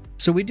 right?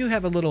 So we do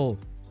have a little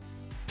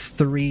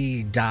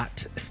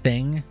 3-dot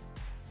thing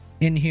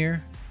in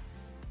here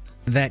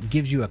that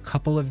gives you a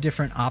couple of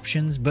different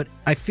options, but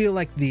I feel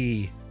like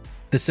the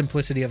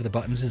simplicity of the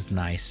buttons is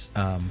nice.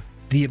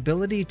 The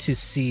ability to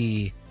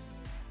see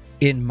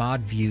in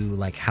mod view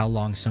like how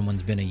long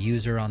someone's been a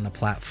user on the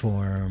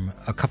platform,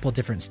 a couple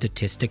different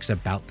statistics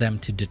about them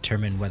to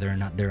determine whether or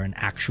not they're an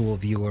actual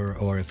viewer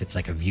or if it's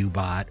like a view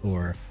bot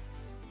or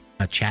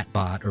a chat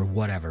bot or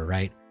whatever,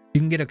 right? You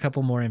can get a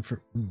couple more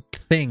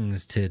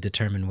things to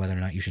determine whether or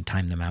not you should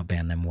time them out,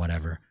 ban them,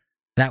 whatever.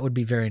 That would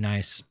be very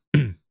nice.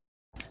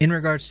 In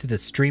regards to the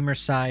streamer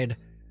side,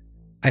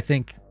 I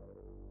think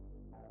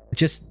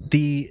just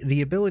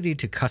the ability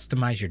to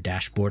customize your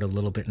dashboard a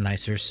little bit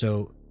nicer.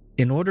 So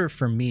in order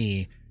for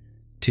me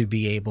to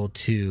be able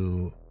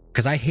to,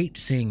 because I hate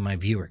seeing my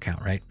viewer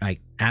count, right? I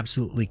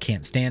absolutely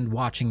can't stand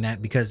watching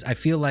that because I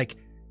feel like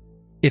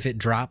if it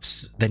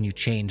drops, then you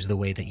change the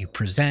way that you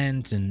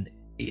present, and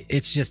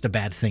it's just a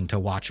bad thing to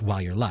watch while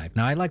you're live.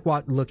 Now, I like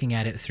looking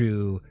at it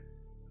through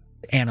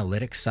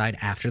analytics side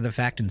after the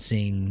fact and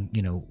seeing,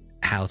 you know,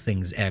 how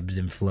things ebbed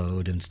and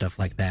flowed and stuff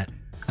like that.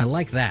 I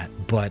like that,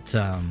 but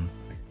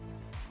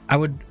I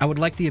would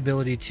like the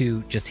ability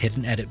to just hit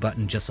an edit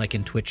button, just like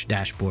in Twitch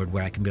dashboard,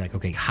 where I can be like,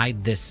 okay,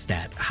 hide this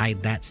stat,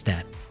 hide that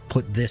stat,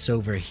 put this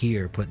over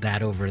here, put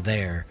that over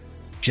there,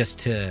 just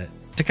to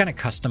kind of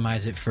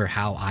customize it for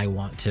how I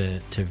want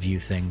to view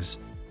things.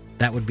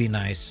 That would be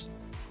nice.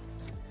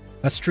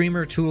 A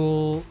streamer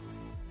tool,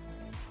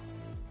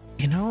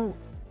 you know,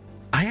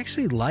 I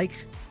actually like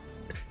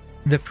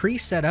the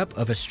pre-setup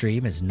of a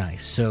stream is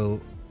nice. So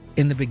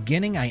in the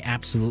beginning, I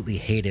absolutely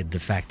hated the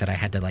fact that I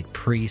had to like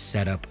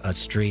pre-set up a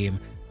stream,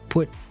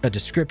 put a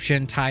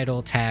description,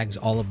 title, tags,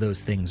 all of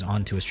those things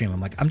onto a stream.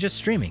 I'm like, I'm just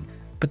streaming.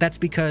 But that's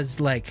because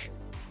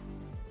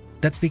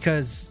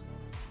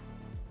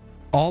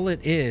all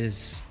it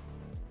is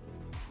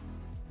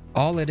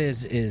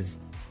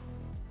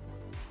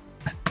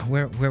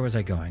where was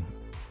I going?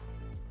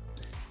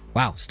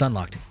 Wow, stun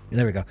locked.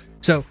 There we go.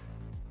 So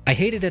I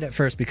hated it at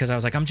first because I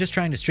was like, I'm just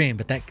trying to stream,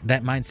 but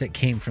that mindset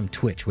came from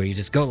Twitch, where you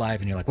just go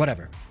live and you're like,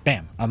 whatever,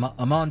 bam, I'm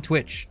on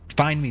Twitch,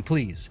 find me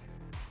please.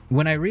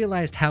 When I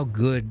realized how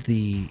good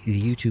the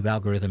YouTube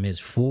algorithm is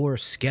for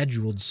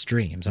scheduled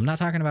streams, I'm not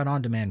talking about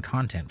on-demand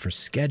content, for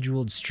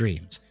scheduled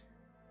streams.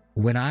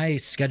 When I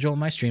schedule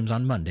my streams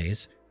on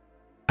Mondays,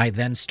 I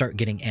then start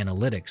getting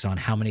analytics on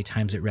how many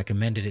times it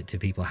recommended it to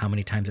people, how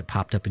many times it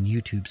popped up in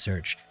YouTube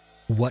search,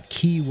 what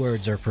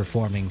keywords are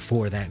performing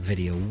for that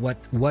video,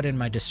 what in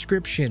my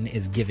description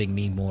is giving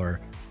me more.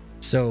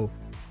 So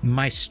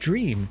my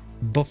stream,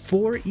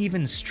 before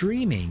even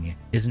streaming,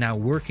 is now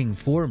working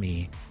for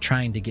me,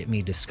 trying to get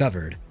me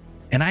discovered.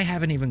 And I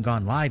haven't even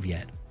gone live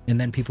yet. And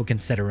then people can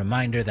set a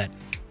reminder that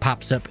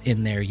pops up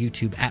in their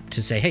YouTube app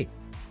to say, hey,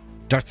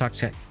 Darth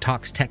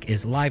Talks Tech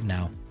is live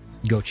now.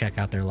 Go check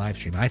out their live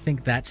stream. I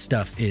think that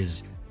stuff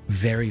is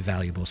very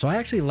valuable. So I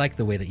actually like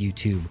the way that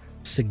YouTube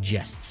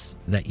suggests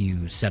that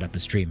you set up a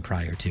stream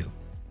prior to.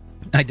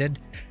 I did.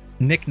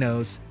 Nick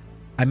knows.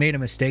 I made a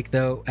mistake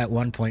though at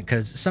one point,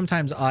 because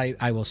sometimes I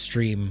will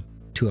stream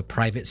to a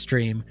private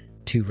stream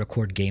to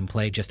record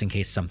gameplay just in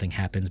case something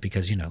happens,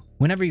 because, you know,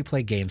 whenever you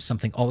play games,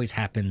 something always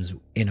happens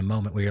in a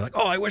moment where you're like,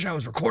 oh, I wish I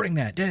was recording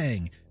that,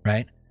 dang,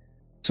 right?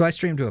 So I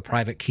stream to a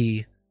private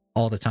key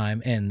all the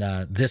time, and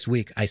this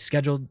week I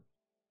scheduled,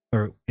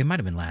 or it might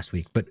have been last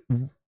week, but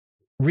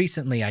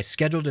recently I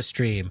scheduled a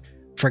stream,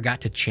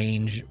 forgot to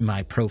change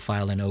my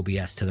profile in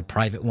OBS to the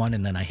private one,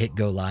 and then I hit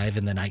go live,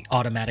 and then I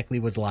automatically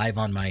was live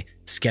on my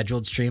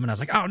scheduled stream, and I was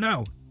like, oh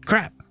no,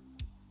 crap.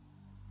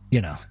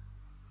 You know.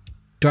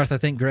 Darth, I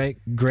think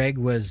Greg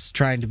was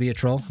trying to be a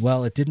troll.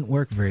 Well, it didn't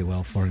work very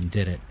well for him,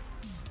 did it?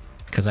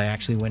 Because I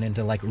actually went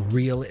into like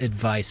real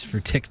advice for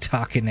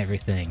TikTok and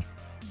everything.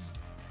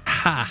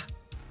 Ha!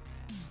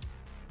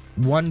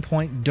 1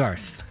 point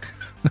Darth.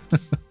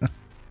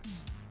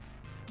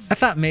 I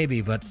thought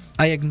maybe, but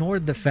I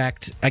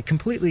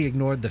completely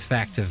ignored the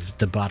fact of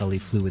the bodily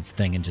fluids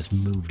thing and just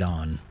moved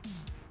on.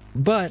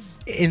 But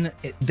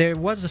there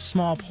was a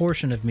small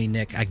portion of me,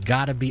 Nick, I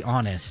gotta be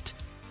honest,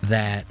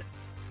 that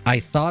I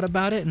thought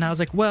about it and I was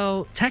like,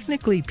 well,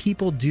 technically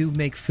people do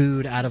make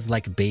food out of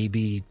like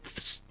baby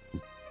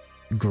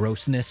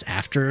grossness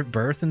after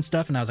birth and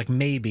stuff. And I was like,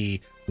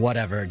 maybe,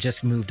 whatever,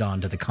 just moved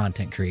on to the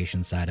content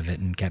creation side of it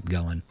and kept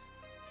going.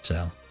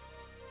 So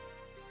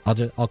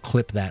I'll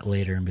clip that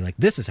later and be like,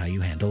 this is how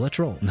you handle a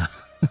troll. No.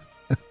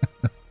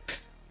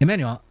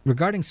 Emmanuel,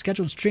 regarding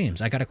scheduled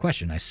streams, I got a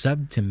question. I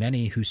sub to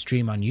many who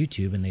stream on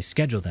YouTube and they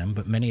schedule them,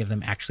 but many of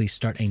them actually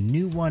start a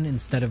new one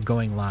instead of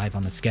going live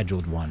on the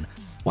scheduled one.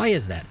 Why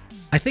is that?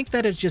 I think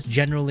that is just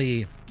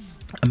generally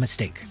a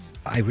mistake.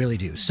 I really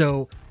do.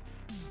 So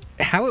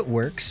how it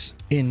works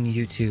in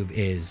YouTube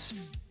is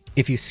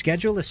if you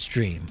schedule a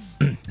stream,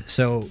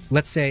 so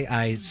let's say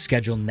I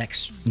schedule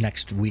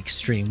next week's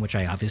stream, which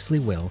I obviously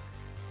will.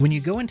 When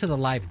you go into the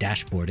live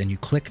dashboard and you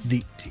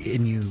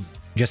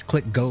just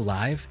click go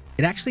live,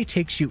 it actually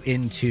takes you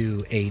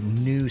into a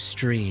new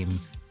stream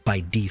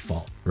by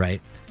default,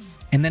 right?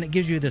 And then it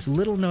gives you this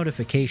little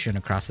notification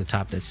across the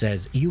top that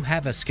says, you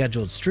have a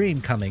scheduled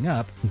stream coming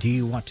up. Do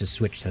you want to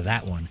switch to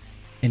that one?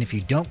 And if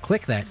you don't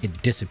click that,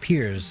 it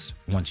disappears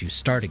once you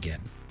start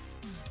again.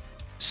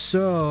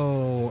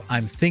 So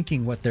I'm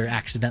thinking what they're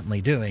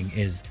accidentally doing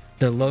is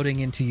they're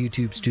loading into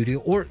YouTube Studio,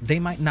 or they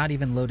might not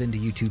even load into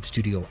YouTube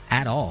Studio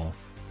at all,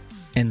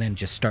 and then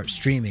just start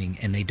streaming,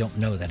 and they don't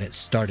know that it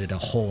started a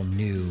whole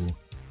new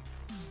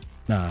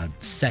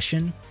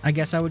session, I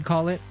guess I would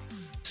call it.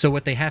 So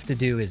what they have to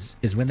do is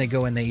when they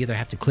go in, they either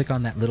have to click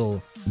on that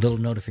little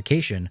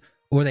notification,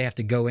 or they have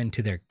to go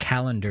into their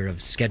calendar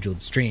of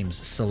scheduled streams,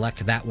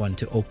 select that one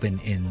to open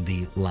in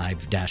the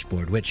live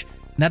dashboard, which,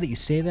 now that you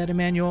say that,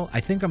 Emmanuel, I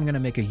think I'm going to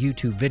make a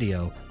YouTube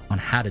video on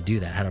how to do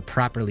that, how to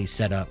properly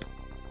set up.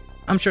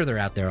 I'm sure they're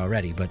out there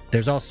already, but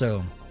there's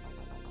also,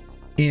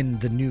 in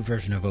the new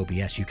version of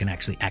OBS, you can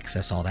actually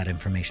access all that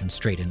information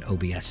straight in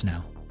OBS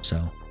now.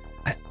 So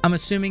I'm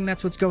assuming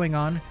that's what's going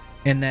on.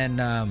 And then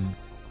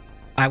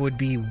I would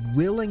be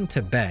willing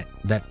to bet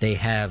that they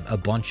have a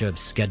bunch of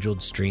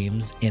scheduled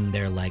streams in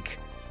their, like,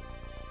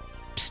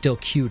 still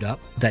queued up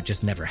that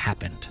just never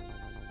happened.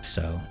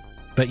 So,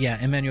 but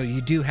yeah, Emmanuel,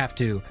 you do have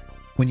to,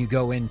 when you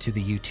go into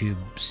the YouTube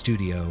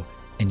Studio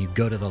and you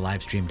go to the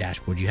live stream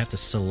dashboard, you have to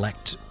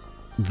select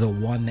the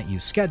one that you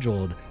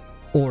scheduled,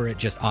 or it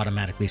just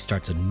automatically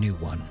starts a new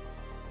one.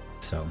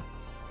 So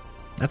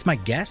that's my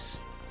guess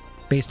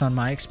based on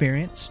my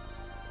experience.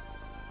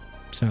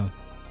 So I'm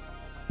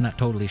not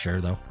totally sure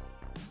though.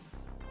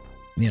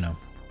 You know.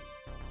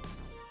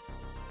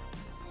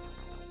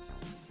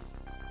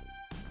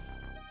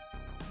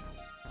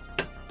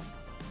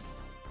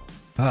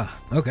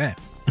 Okay.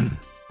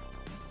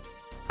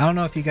 I don't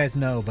know if you guys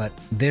know, but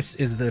this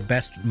is the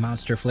best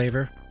Monster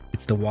flavor.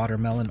 It's the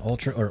watermelon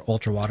ultra, or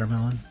ultra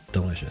watermelon.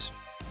 Delicious.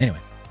 Anyway,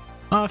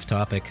 off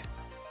topic.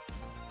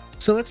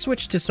 So let's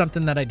switch to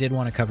something that I did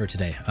want to cover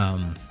today.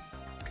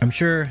 I'm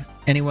sure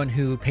anyone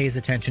who pays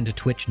attention to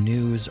Twitch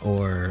news,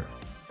 or,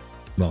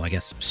 well, I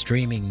guess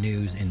streaming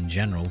news in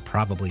general,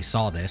 probably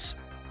saw this.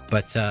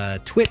 But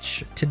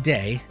Twitch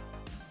today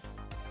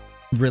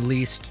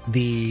released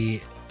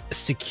the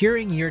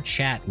securing your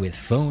chat with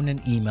phone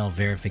and email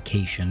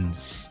verification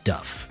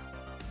stuff.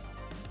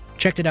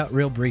 Checked it out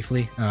real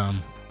briefly.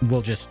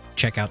 We'll just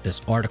check out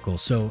this article.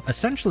 So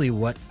essentially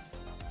what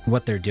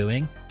they're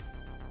doing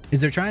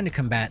is they're trying to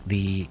combat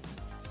the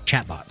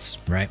chatbots,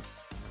 right?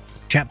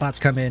 Chatbots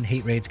come in,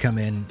 hate raids come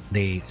in,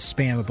 they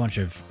spam a bunch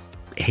of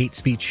hate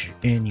speech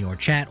in your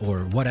chat or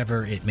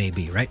whatever it may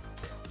be, right?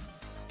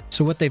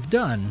 So what they've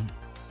done,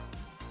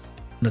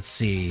 let's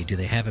see, do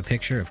they have a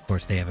picture? Of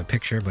course they have a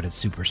picture, but it's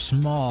super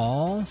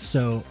small.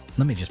 So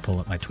let me just pull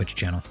up my Twitch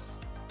channel.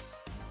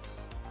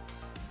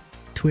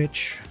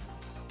 Twitch.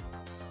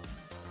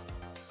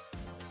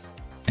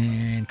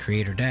 And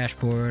creator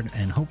dashboard,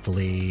 and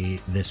hopefully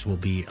this will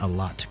be a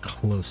lot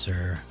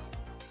closer.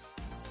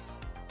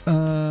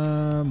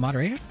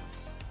 Moderation?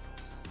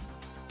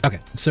 Okay,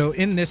 so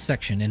in this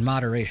section, in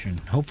moderation,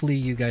 hopefully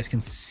you guys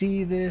can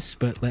see this,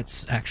 but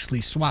let's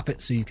actually swap it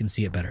so you can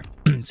see it better.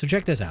 So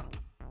check this out.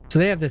 So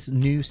they have this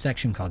new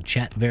section called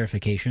chat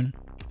verification.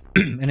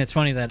 And it's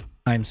funny that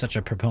I'm such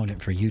a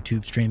proponent for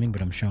YouTube streaming,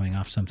 but I'm showing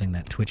off something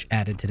that Twitch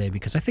added today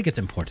because I think it's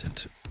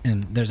important.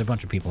 And there's a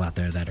bunch of people out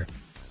there that are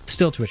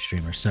still Twitch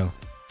streamers. So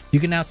you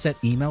can now set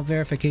email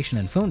verification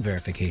and phone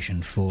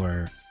verification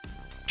for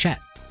chat.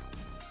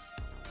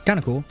 Kind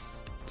of cool.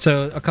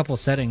 So a couple of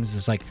settings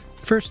is like,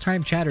 first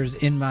time chatters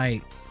in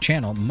my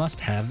channel must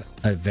have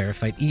a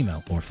verified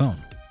email or phone.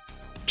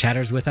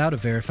 Chatters without a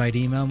verified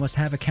email must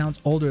have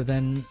accounts older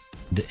than,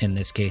 in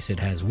this case, it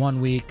has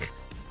 1 week,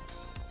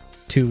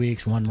 2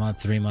 weeks, 1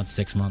 month, 3 months,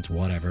 6 months,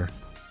 whatever.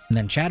 And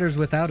then chatters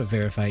without a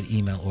verified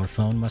email or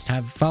phone must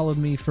have followed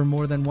me for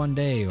more than 1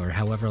 day or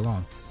however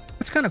long.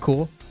 That's kind of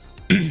cool.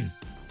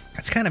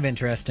 That's kind of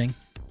interesting.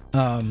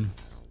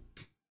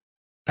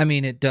 I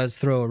mean, it does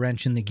throw a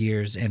wrench in the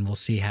gears, and we'll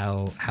see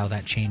how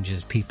that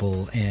changes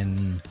people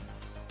and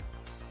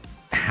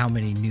how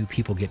many new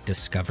people get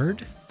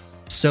discovered.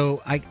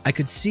 So I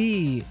could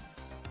see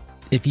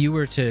if you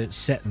were to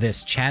set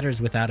this,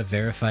 chatters without a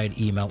verified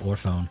email or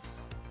phone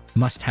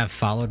must have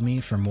followed me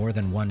for more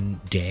than 1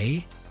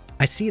 day.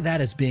 I see that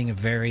as being a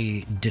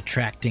very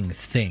detracting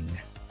thing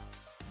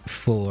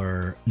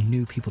for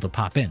new people to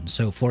pop in.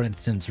 So for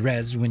instance,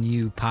 Rez, when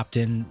you popped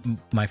in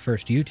my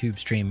first YouTube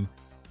stream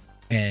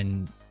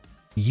and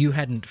you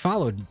hadn't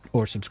followed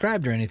or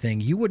subscribed or anything,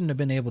 you wouldn't have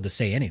been able to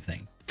say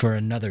anything for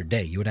another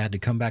day. You would have had to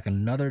come back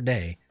another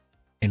day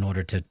in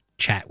order to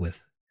chat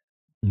with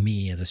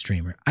me as a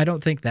streamer. I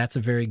don't think that's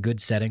a very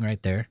good setting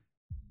right there.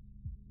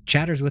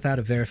 Chatters without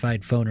a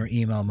verified phone or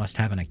email must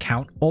have an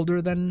account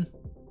older than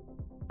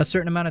a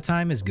certain amount of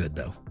time is good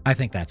though. I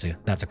think that's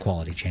a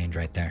quality change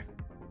right there.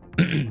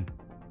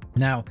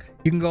 Now,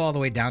 you can go all the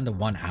way down to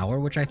 1 hour,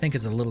 which I think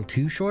is a little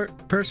too short,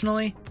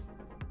 personally.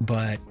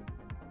 But,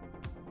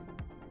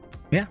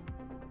 yeah,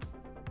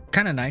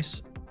 kind of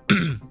nice.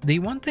 The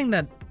one thing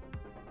that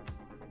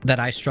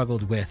I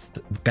struggled with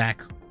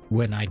back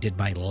when I did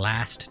my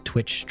last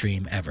Twitch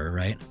stream ever,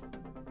 right?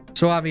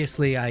 So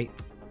obviously, I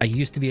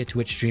used to be a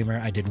Twitch streamer.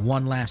 I did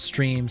one last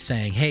stream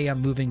saying, hey,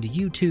 I'm moving to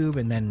YouTube,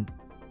 and then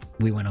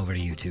we went over to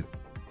YouTube.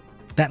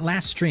 That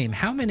last stream,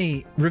 how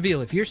many,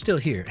 Reveal, if you're still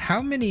here,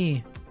 how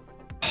many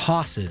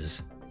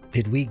hosses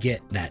did we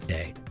get that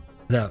day?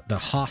 The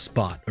hoss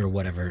bot or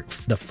whatever,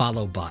 the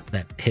follow bot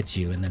that hits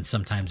you, and then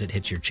sometimes it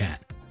hits your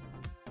chat.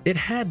 It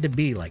had to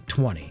be like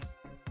 20.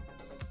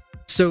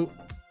 So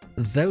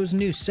those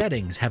new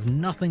settings have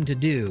nothing to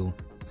do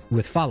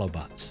with follow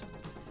bots.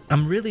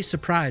 I'm really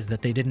surprised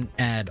that they didn't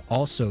add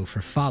also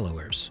for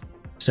followers.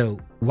 So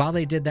while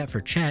they did that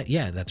for chat,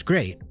 yeah, that's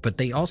great. But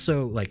they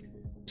also like,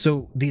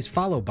 so these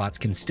follow bots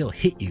can still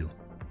hit you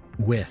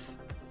with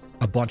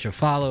a bunch of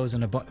follows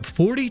and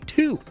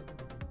 42.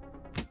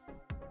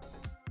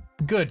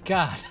 Good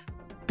God.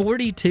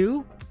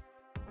 42?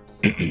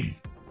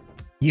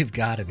 You've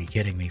got to be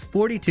kidding me.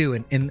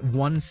 42 in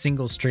one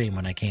single stream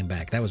when I came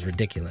back. That was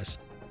ridiculous.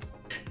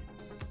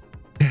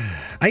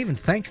 I even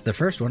thanked the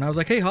first one. I was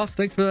like, hey, Hoss,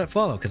 thanks for that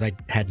follow. Because I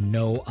had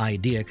no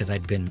idea, because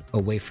I'd been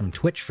away from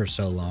Twitch for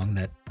so long,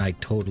 that I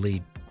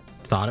totally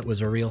thought it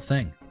was a real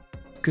thing.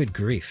 Good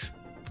grief.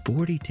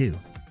 42.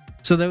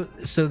 So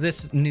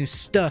this new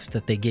stuff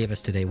that they gave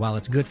us today, while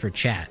it's good for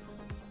chat.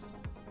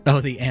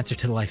 Oh, the answer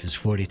to life is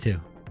 42.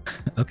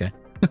 Okay.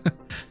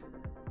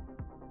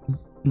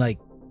 Like,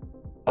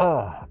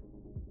 oh.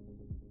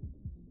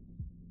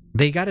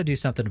 They got to do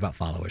something about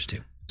followers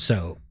too.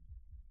 So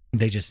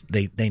they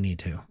need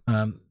to.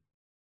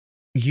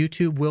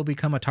 YouTube will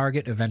become a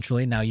target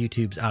eventually. Now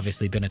YouTube's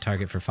obviously been a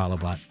target for follow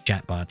bot,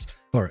 chat bots,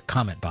 or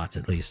comment bots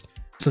at least.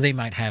 So they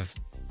might have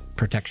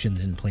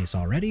protections in place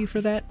already for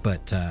that,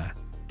 but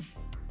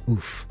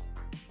oof.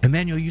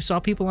 Emmanuel, you saw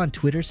people on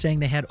Twitter saying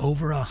they had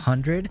over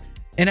 100,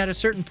 and at a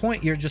certain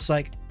point you're just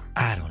like,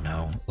 I don't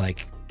know,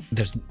 like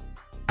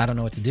I don't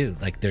know what to do.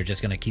 Like they're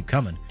just gonna keep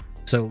coming.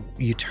 So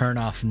you turn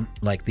off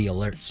like the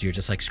alerts. You're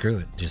just like, screw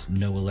it, just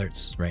no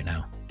alerts right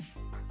now.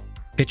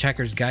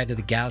 Hitchhiker's Guide to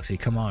the Galaxy.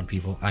 Come on,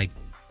 people. I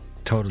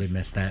totally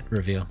missed that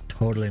reveal.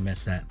 Totally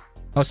missed that.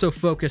 I was so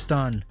focused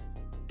on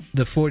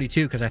the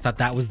 42 because I thought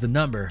that was the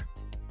number.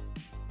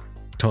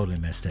 Totally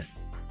missed it.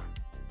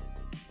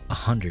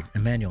 100.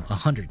 Emmanuel,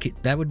 100.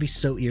 That would be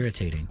so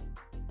irritating.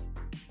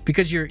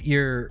 Because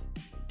you're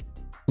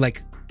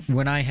like,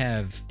 when I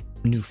have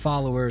new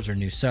followers or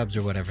new subs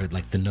or whatever,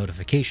 like the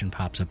notification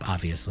pops up,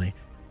 obviously.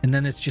 And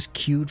then it's just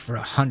queued for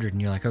 100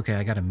 and you're like, okay,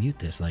 I got to mute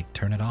this. Like,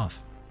 turn it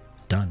off.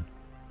 It's done.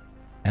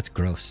 That's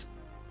gross.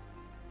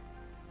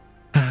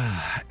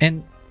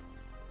 And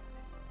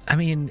I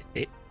mean,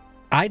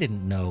 I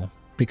didn't know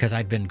because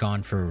I'd been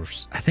gone for,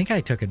 I think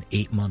I took an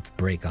 8-month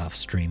break off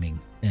streaming.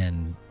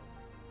 And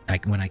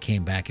when I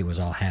came back, it was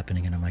all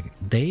happening. And I'm like,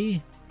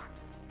 this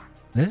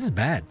is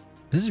bad.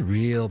 This is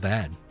real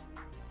bad.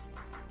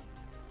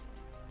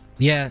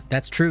 Yeah,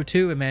 that's true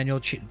too, Emmanuel.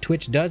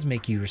 Twitch does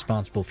make you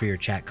responsible for your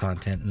chat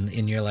content.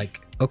 And you're like,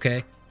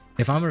 okay,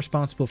 if I'm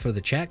responsible for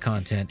the chat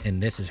content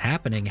and this is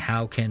happening,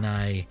 how can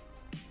I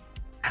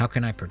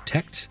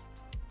protect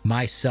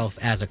myself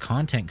as a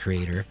content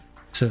creator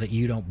so that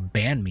you don't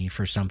ban me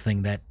for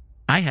something that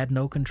I had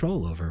no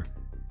control over?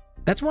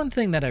 That's one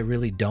thing that I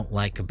really don't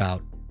like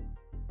about,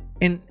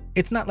 and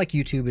it's not like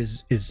YouTube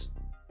is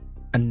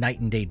a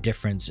night and day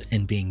difference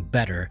in being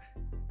better.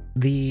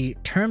 The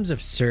terms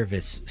of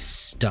service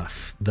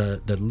stuff, the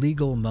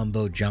legal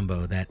mumbo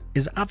jumbo that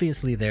is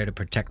obviously there to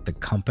protect the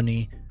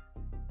company,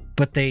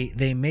 but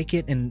they make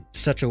it in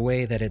such a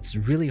way that it's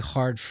really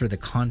hard for the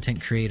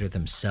content creator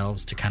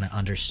themselves to kind of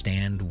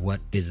understand what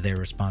is their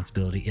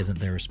responsibility, isn't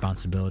their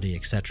responsibility,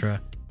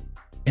 etc.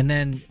 And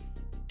then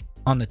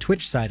on the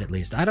Twitch side, at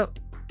least, I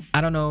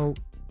don't know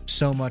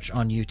so much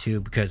on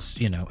YouTube because,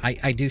 you know,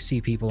 I do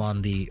see people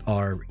on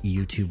our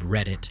YouTube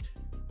Reddit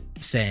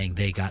saying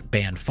they got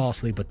banned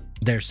falsely, but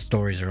their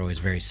stories are always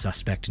very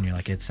suspect, and you're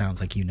like, it sounds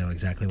like you know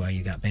exactly why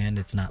you got banned.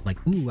 It's not like,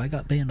 ooh, I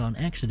got banned on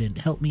accident,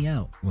 help me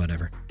out,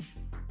 whatever.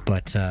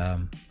 But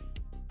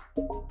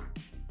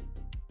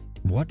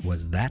what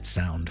was that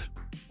sound?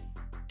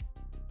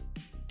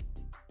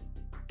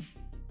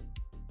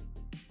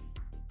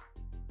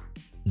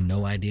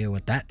 No idea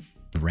what that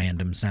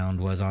random sound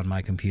was on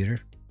my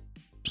computer.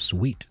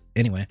 Sweet.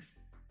 Anyway,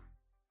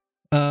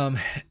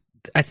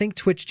 I think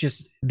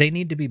Twitch they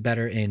need to be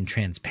better in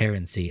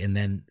transparency. And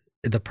then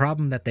the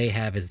problem that they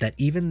have is that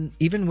even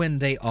when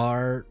they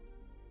are,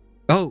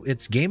 oh,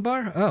 it's Game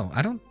Bar? Oh,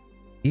 I don't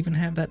even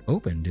have that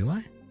open, do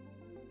I?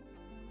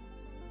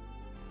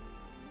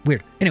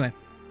 Weird. Anyway,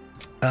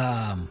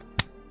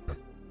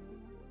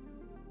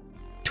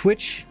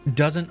 Twitch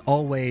doesn't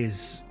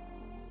always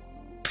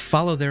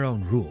follow their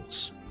own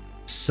rules.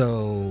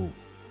 So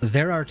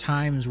there are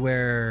times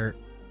where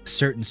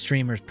certain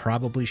streamers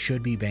probably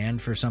should be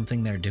banned for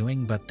something they're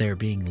doing, but they're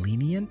being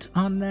lenient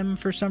on them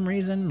for some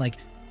reason. Like,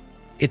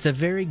 it's a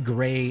very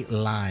gray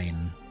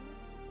line.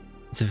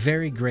 It's a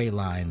very gray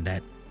line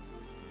that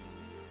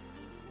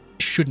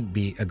shouldn't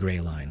be a gray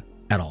line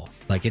at all.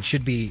 Like, it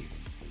should be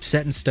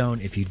set in stone.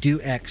 If you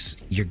do X,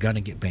 you're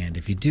gonna get banned.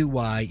 If you do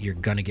Y, you're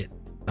gonna get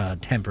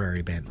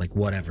temporary banned. Like,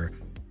 whatever.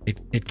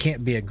 It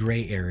can't be a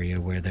gray area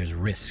where there's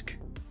risk,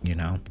 you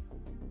know?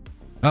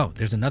 Oh,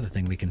 there's another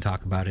thing we can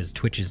talk about is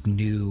Twitch's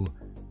new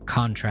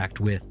contract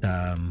with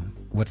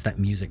what's that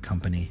music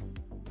company?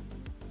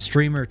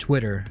 Streamer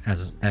Twitter,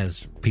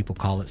 as people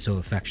call it so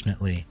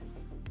affectionately,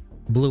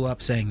 blew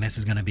up saying this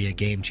is going to be a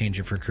game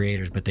changer for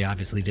creators, but they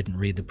obviously didn't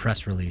read the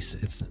press release.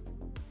 It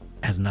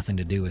has nothing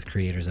to do with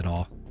creators at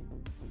all.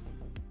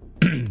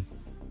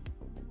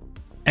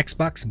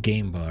 Xbox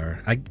Game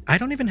Bar. I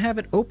don't even have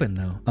it open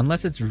though,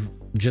 unless it's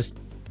just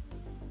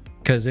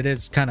because it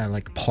is kind of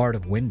like part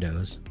of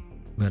Windows,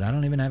 but I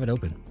don't even have it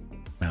open.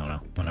 I don't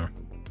know, whatever.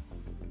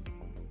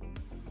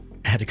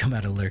 I had to come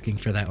out of lurking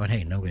for that one.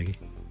 Hey, no biggie.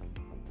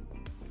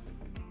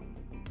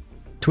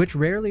 Twitch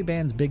rarely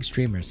bans big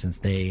streamers since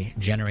they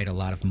generate a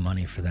lot of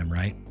money for them,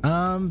 right?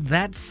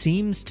 That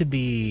seems to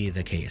be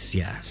the case,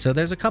 yeah. So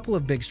there's a couple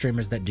of big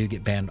streamers that do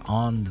get banned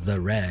on the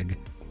reg,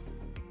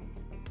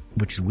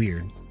 which is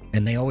weird.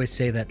 And they always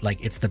say that,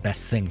 like, it's the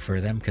best thing for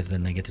them because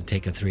then they get to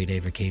take a 3-day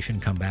vacation,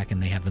 come back,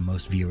 and they have the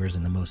most viewers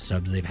and the most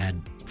subs they've had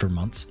for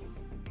months.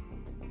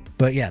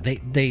 But yeah, they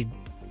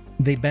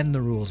bend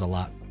the rules a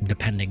lot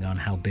depending on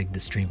how big the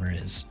streamer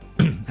is.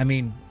 I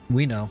mean,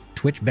 we know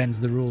Twitch bends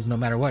the rules no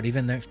matter what.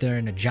 Even if they're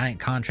in a giant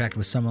contract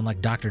with someone like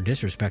Dr.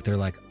 Disrespect, they're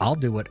like, I'll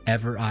do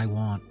whatever I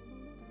want.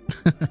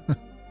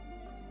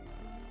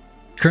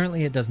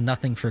 Currently, it does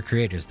nothing for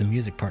creators. The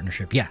music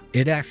partnership, yeah,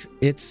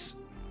 it's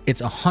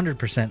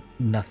 100%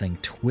 nothing.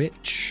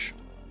 Twitch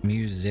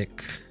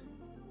music.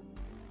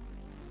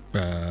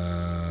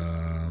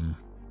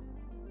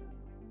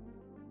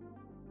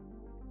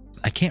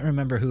 I can't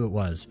remember who it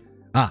was.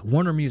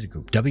 Warner Music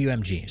Group,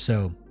 WMG.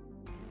 So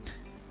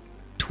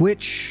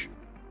Twitch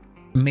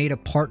made a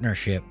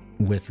partnership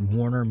with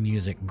Warner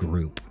Music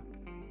Group.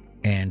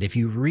 And if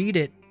you read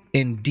it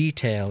in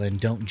detail and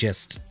don't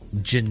just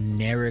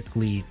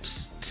generically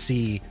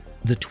see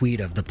the tweet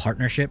of the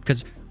partnership,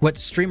 because what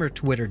streamer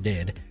Twitter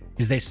did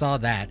is they saw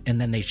that and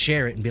then they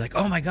share it and be like,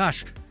 oh my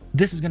gosh,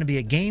 this is going to be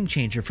a game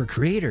changer for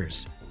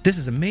creators. This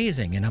is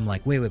amazing. And I'm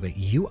like, wait,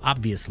 you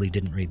obviously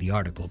didn't read the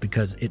article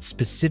because it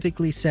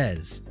specifically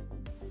says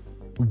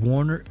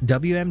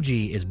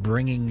WMG is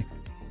bringing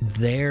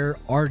their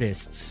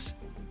artists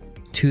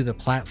to the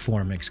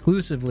platform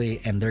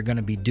exclusively, and they're going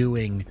to be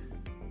doing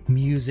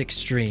music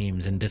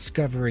streams and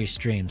discovery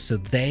streams. So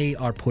they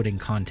are putting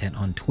content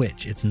on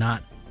Twitch. It's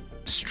not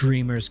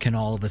streamers can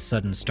all of a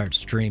sudden start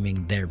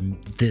streaming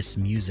this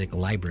music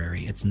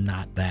library. It's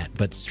not that.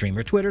 But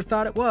streamer Twitter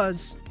thought it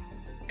was.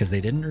 Because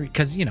they didn't,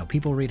 because, you know,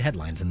 people read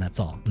headlines and that's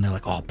all. And they're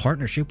like, oh,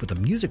 partnership with a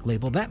music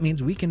label. That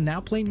means we can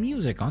now play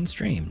music on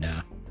stream.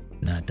 No,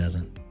 it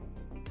doesn't.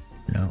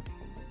 No.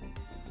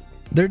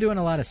 They're doing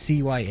a lot of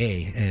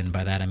CYA, and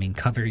by that I mean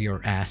cover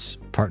your ass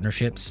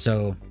partnerships.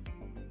 So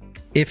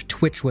if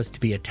Twitch was to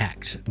be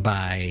attacked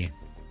by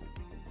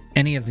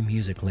any of the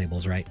music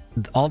labels, right,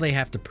 all they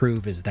have to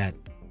prove is that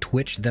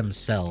Twitch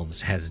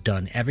themselves has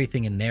done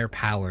everything in their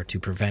power to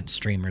prevent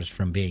streamers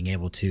from being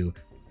able to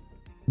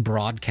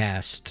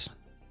broadcast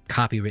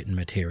copywritten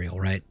material,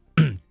 right?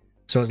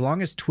 So as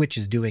long as Twitch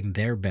is doing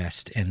their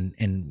best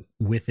and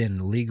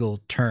within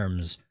legal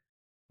terms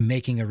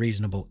making a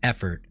reasonable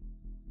effort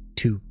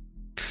to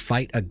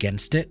fight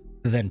against it,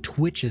 then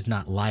Twitch is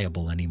not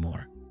liable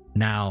anymore.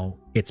 Now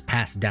it's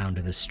passed down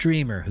to the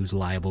streamer who's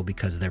liable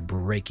because they're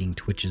breaking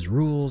Twitch's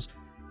rules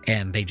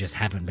and they just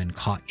haven't been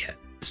caught yet.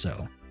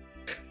 So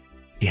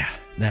yeah,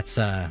 that's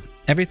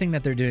everything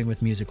that they're doing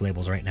with music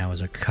labels right now is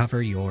a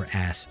cover your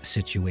ass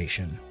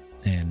situation.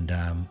 And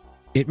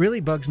it really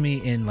bugs me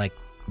in like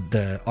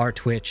our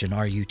Twitch and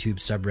our YouTube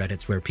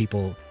subreddits where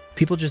people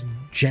just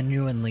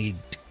genuinely,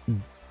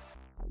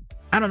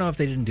 I don't know if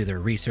they didn't do their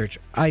research.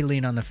 I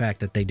lean on the fact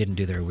that they didn't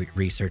do their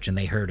research and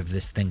they heard of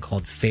this thing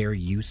called fair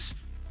use.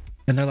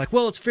 And they're like,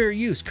 well, it's fair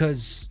use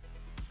because,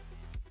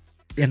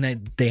 and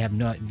then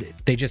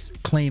they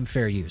just claim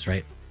fair use,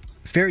 right?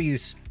 Fair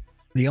use,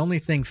 the only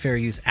thing fair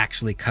use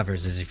actually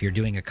covers is if you're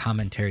doing a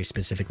commentary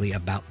specifically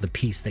about the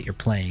piece that you're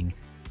playing,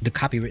 the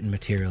copywritten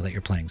material that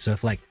you're playing. So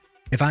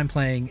if I'm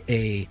playing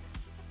a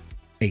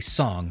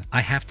song, I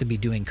have to be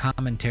doing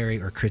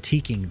commentary or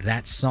critiquing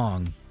that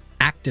song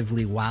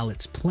actively while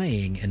it's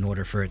playing in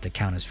order for it to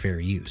count as fair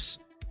use.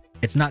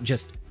 It's not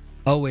just,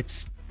 oh,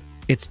 it's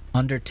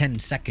under 10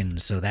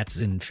 seconds, so that's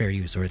in fair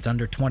use, or it's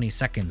under 20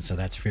 seconds, so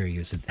that's fair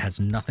use. It has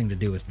nothing to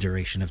do with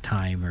duration of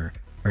time or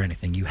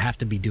anything. You have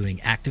to be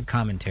doing active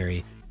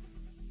commentary,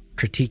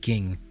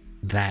 critiquing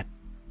that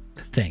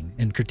thing.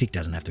 And critique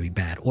doesn't have to be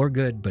bad or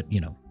good, but, you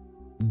know,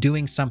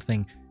 doing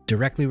something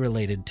directly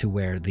related to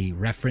where the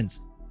reference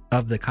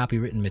of the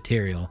copywritten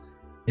material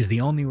is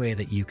the only way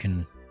that you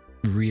can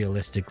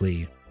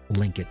realistically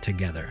link it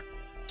together.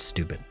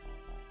 Stupid.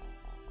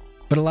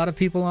 But a lot of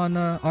people on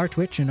our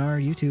Twitch and our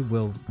YouTube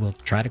will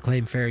try to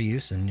claim fair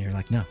use, and you're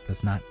like, no,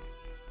 that's not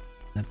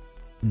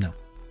No,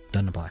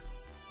 doesn't apply.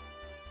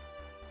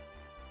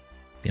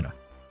 You know.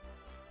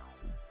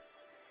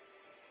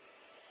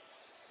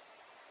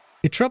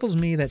 It troubles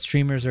me that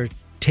streamers are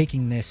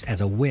taking this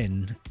as a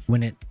win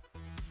when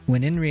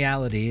in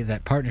reality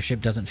that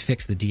partnership doesn't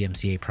fix the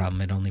DMCA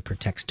problem. It only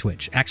protects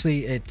Twitch.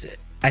 Actually,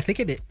 I think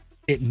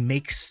it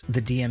makes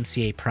the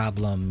DMCA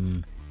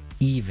problem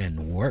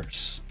even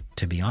worse,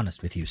 to be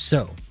honest with you.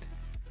 So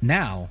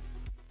now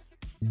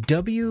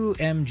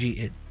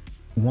WMG,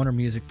 Warner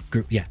Music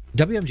Group, yeah,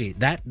 WMG,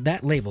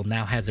 that label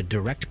now has a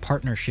direct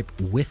partnership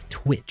with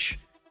Twitch.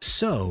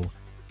 So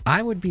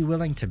I would be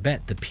willing to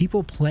bet the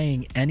people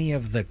playing any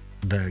of the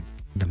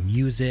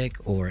music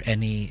or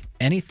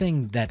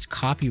anything that's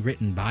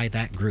copywritten by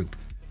that group,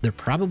 they're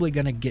probably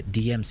going to get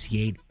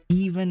DMCA'd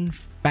even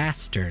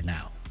faster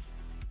now,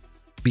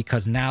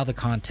 because now the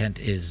content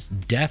is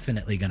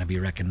definitely going to be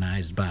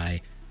recognized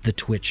by the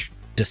Twitch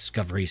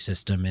discovery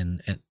system,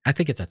 and I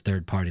think it's a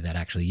third party that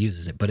actually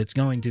uses it, but it's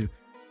going to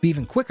be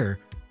even quicker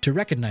to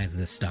recognize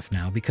this stuff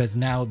now, because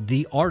now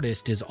the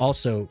artist is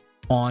also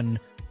on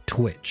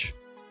Twitch.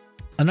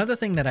 Another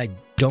thing that I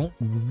don't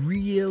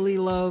really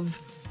love,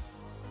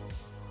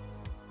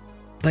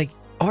 like,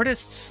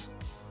 artists,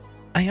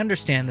 I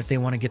understand that they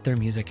want to get their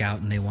music out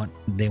and they want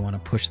to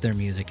push their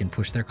music and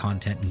push their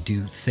content and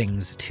do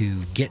things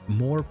to get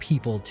more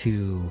people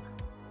to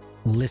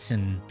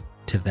listen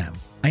to them.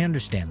 I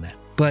understand that.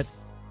 But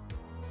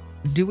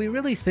do we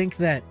really think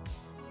that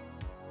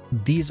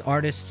these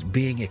artists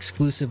being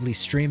exclusively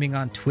streaming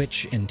on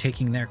Twitch and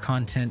taking their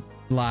content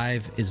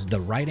live is the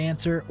right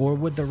answer? Or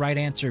would the right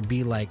answer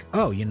be like,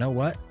 oh, you know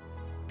what?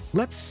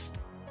 Let's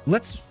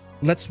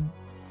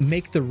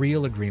make the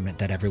real agreement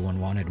that everyone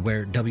wanted,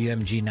 where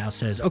WMG now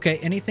says, okay,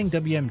 anything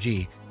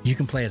WMG, you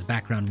can play as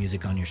background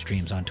music on your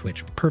streams on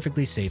Twitch.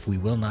 Perfectly safe. We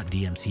will not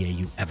DMCA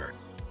you ever.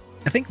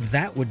 I think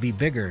that would be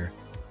bigger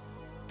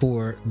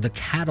for the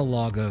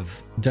catalog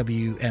of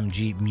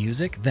WMG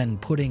music than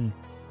putting,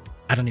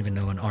 I don't even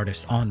know, an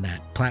artist on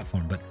that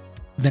platform, but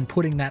then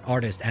putting that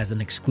artist as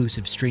an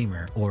exclusive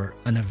streamer or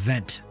an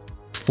event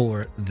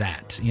for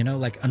that, you know,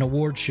 like an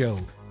award show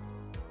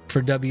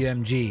for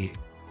WMG.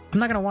 I'm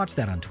not going to watch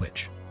that on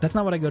Twitch. That's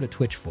not what I go to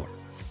Twitch for,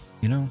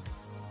 you know?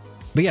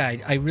 But yeah,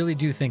 I really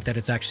do think that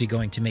it's actually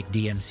going to make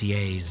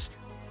DMCAs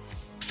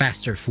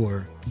faster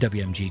for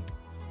WMG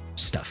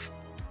stuff,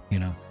 you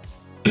know?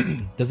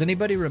 Does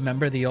anybody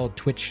remember the old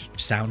Twitch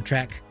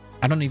soundtrack?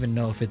 I don't even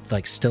know if it's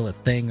like still a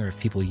thing or if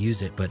people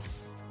use it, but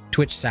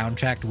Twitch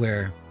soundtrack,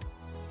 where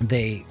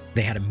they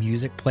had a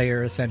music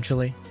player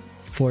essentially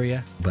for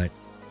you, but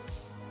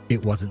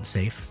it wasn't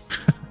safe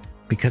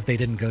because they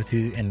didn't go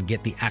through and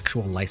get the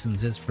actual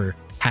licenses for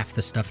half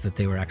the stuff that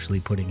they were actually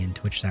putting in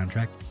Twitch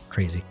soundtrack.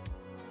 Crazy.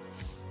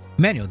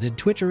 Manuel, did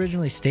Twitch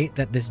originally state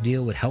that this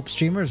deal would help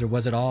streamers, or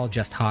was it all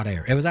just hot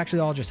air? It was actually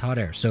all just hot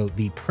air. So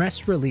the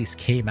press release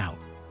came out,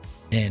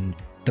 and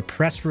the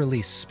press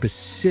release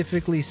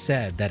specifically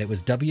said that it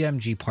was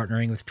WMG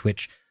partnering with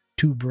Twitch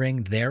to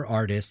bring their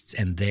artists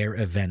and their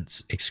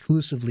events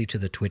exclusively to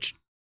the Twitch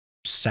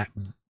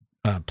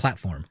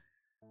platform.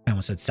 I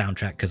almost said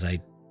soundtrack because I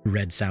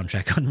read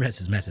soundtrack on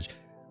Rez's message.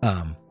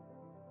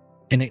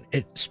 And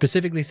it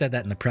specifically said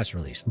that in the press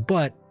release.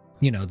 But,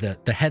 you know,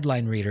 the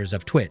headline readers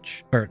of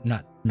Twitch, or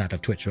not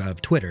of Twitch,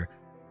 of Twitter,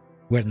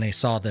 when they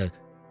saw the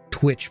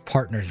Twitch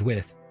partners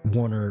with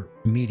Warner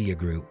Media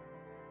Group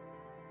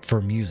for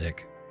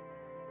music,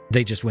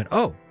 they just went,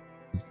 oh,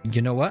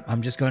 you know what?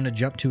 I'm just going to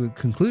jump to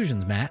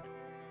conclusions, Matt,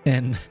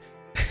 and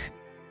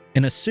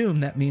assume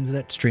that means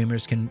that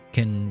streamers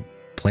can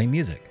play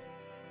music.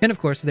 And of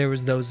course, there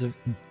was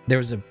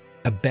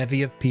a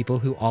bevy of people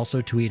who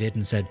also tweeted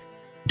and said,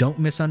 don't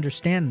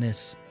misunderstand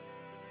this.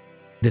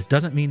 This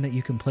doesn't mean that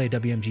you can play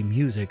WMG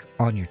music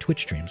on your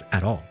Twitch streams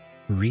at all.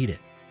 Read it.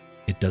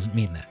 It doesn't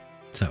mean that.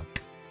 So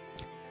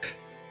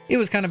it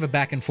was kind of a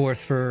back and forth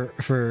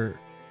for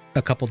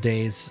a couple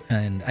days,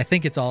 and I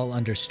think it's all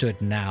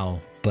understood now,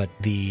 but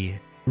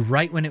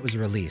right when it was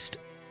released,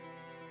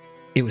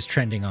 it was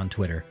trending on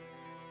Twitter,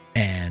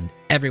 and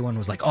everyone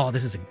was like, oh,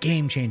 this is a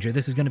game changer.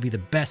 This is going to be the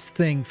best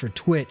thing for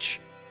Twitch.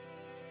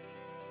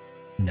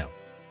 No.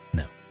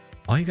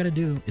 All you got to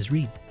do is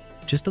read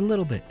just a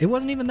little bit. It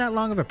wasn't even that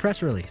long of a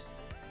press release.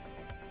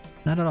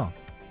 Not at all.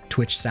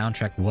 Twitch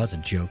soundtrack was a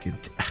joke.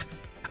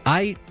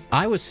 I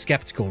was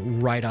skeptical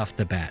right off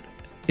the bat.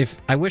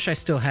 I wish I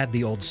still had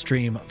the old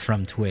stream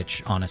from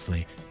Twitch,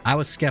 honestly. I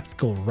was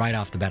skeptical right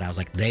off the bat. I was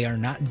like, they are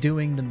not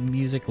doing the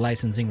music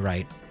licensing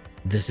right.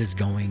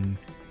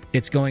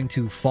 It's going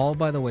to fall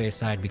by the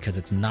wayside because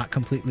it's not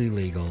completely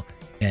legal,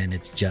 and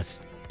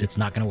it's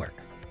not going to work.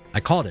 I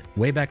called it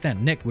way back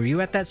then. Nick, were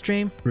you at that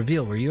stream?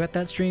 Reveal, were you at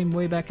that stream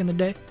way back in the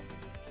day?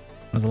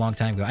 It was a long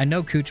time ago. I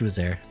know Cooch was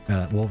there.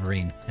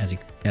 Wolverine, as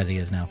he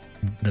is now.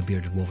 The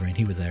bearded Wolverine.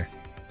 He was there.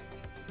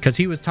 Because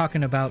he was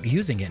talking about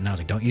using it, and I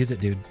was like, don't use it,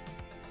 dude.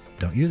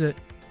 Don't use it.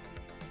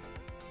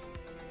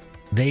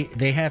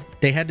 They had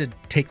to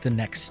take the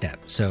next step,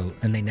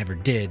 and they never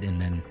did,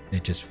 and then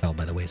it just fell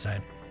by the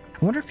wayside.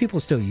 I wonder if people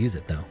still use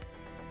it, though.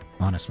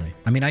 Honestly.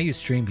 I mean, I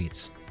use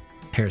Streambeats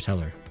Harris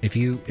Heller. If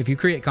you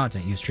create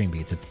content, use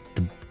Streambeats. It's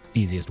the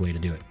easiest way to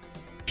do it.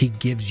 He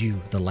gives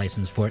you the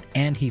license for it,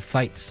 and he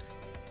fights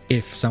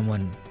if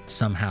someone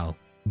somehow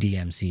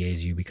DMCAs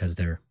you because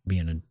they're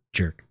being a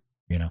jerk,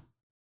 you know?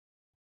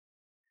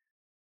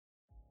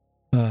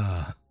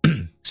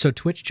 So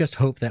Twitch just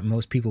hoped that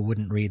most people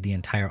wouldn't read the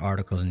entire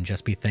articles and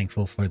just be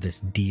thankful for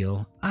this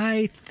deal.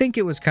 I think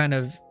it was kind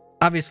of...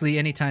 Obviously,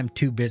 anytime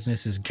two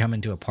businesses come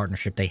into a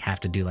partnership, they have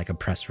to do like a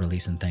press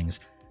release and things.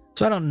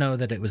 So I don't know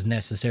that it was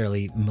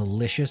necessarily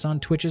malicious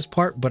on Twitch's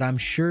part, but I'm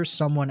sure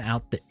someone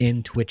out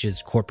in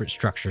Twitch's corporate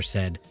structure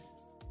said,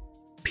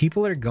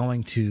 people are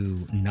going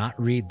to not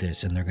read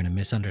this and they're going to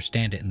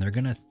misunderstand it, and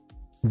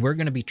we're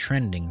going to be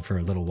trending for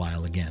a little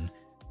while again.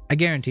 I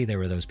guarantee there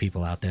were those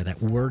people out there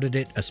that worded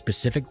it a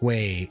specific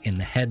way in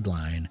the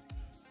headline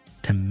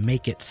to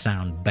make it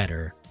sound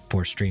better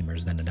for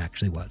streamers than it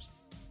actually was.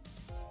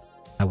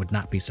 I would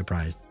not be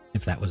surprised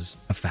if that was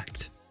a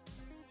fact.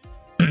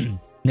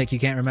 Nick, you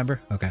can't remember?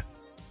 Okay.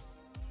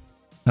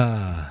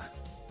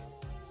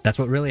 That's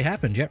what really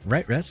happened. Yep,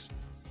 right, Res?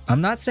 I'm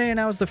not saying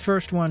I was the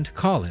first one to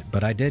call it,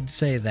 but I did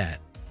say that.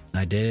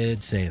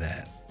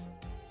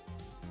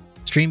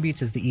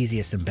 Streambeats is the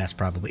easiest and best,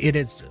 probably. It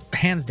is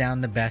hands down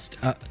the best.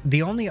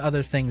 The only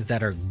other things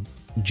that are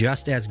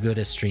just as good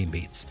as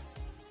Streambeats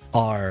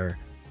are...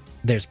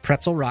 There's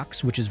Pretzel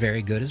Rocks, which is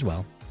very good as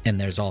well. And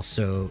there's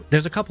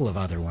a couple of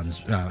other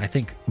ones. I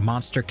think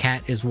Monster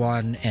Cat is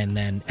one, and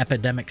then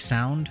Epidemic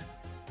Sound,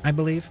 I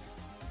believe.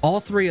 All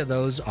three of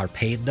those are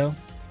paid, though.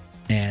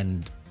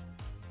 And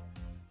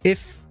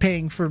if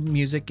paying for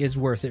music is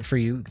worth it for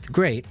you,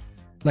 great.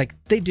 Like,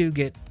 they do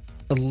get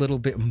a little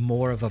bit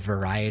more of a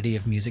variety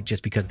of music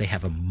just because they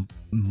have a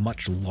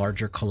much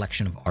larger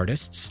collection of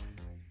artists.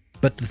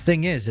 But the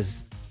thing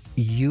is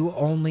you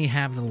only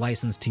have the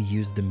license to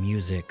use the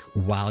music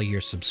while you're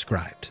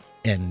subscribed.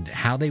 And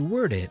how they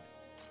word it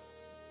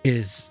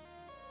is,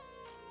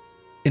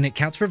 and it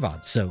counts for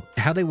VODs. So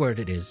how they word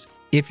it is,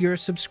 if you're a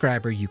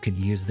subscriber, you can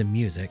use the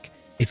music.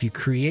 If you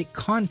create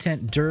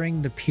content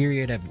during the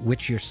period at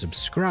which you're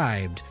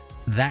subscribed,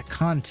 that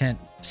content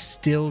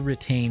still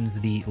retains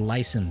the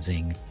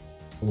licensing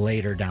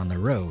later down the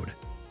road.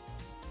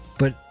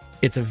 But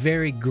it's a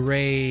very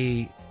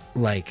gray,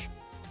 like,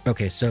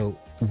 okay, so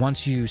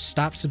once you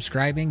stop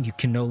subscribing, you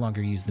can no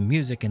longer use the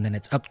music, and then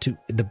it's up to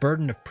the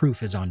burden of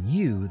proof is on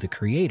you, the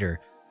creator,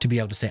 to be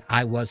able to say,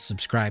 I was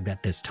subscribed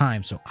at this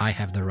time, so I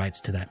have the rights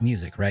to that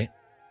music, right?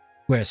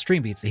 Whereas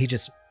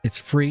Streambeats, it's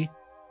free.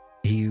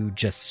 You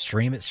just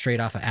stream it straight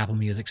off of Apple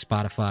Music,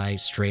 Spotify,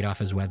 straight off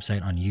his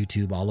website, on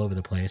YouTube, all over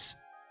the place.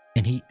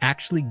 And he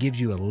actually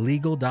gives you a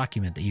legal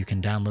document that you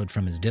can download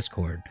from his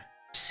Discord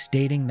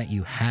stating that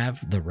you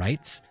have the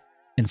rights.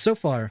 And so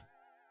far,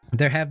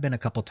 there have been a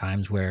couple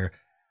times where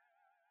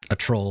a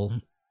troll,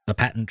 a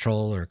patent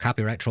troll or a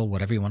copyright troll,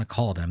 whatever you want to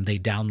call them, they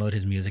download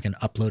his music and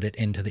upload it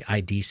into the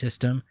ID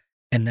system,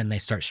 and then they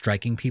start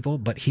striking people.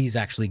 But he's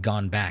actually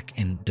gone back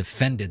and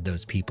defended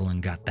those people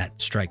and got that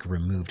strike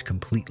removed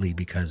completely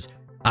because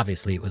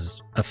obviously it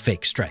was a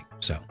fake strike.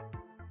 So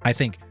I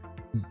think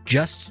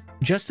just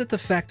at the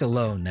fact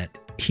alone that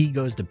he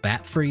goes to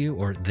bat for you,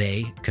 or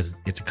they, because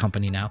it's a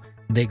company now,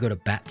 they go to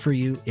bat for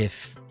you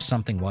if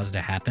something was to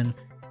happen,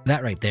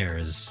 that right there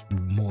is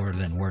more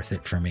than worth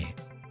it for me.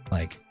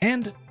 Like,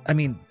 and I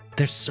mean,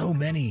 there's so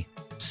many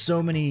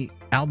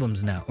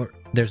albums now, or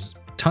there's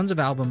tons of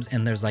albums,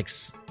 and there's like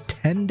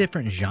 10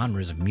 different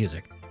genres of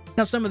music.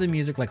 Now, some of the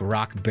music, like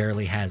rock,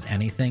 barely has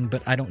anything,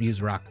 but I don't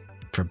use rock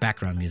for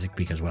background music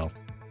because, well,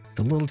 it's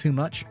a little too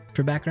much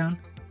for background.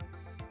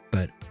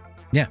 But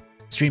yeah,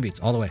 Streambeats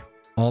all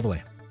the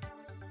way.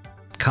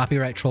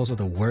 Copyright trolls are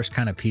the worst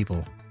kind of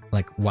people.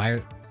 Like, why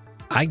are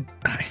I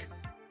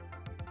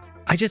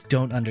just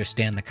don't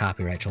understand the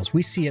copyright trolls.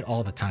 We see it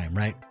all the time,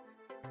 right?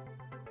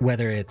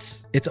 Whether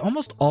it's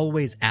almost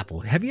always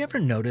Apple. Have you ever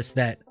noticed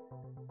that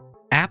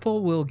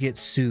Apple will get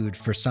sued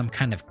for some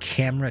kind of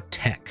camera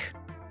tech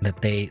that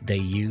they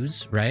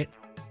use, right?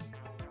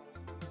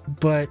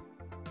 But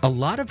a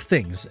lot of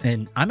things,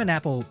 and I'm an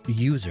Apple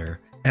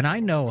user, and I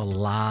know a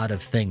lot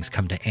of things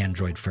come to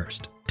Android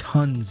first.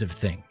 Tons of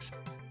things.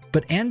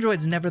 But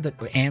Android's never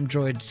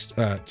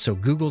so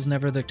Google's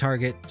never the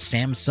target,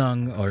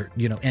 Samsung, or,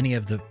 any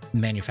of the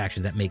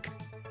manufacturers that make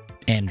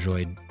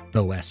Android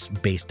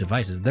OS-based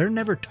devices. They're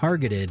never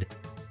targeted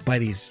by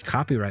these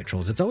copyright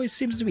trolls. It always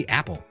seems to be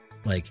Apple.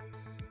 Like,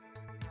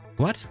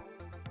 what?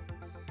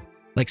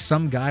 Like,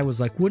 some guy was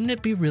like, wouldn't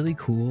it be really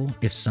cool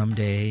if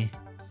someday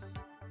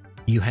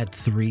you had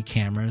 3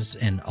 cameras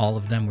and all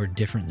of them were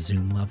different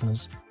zoom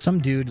levels? Some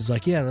dude is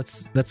like, yeah,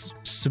 let's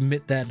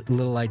submit that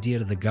little idea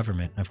to the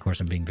government. Of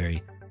course, I'm being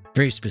very,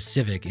 very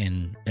specific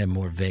in a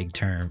more vague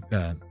term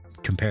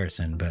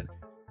comparison.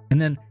 And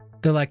then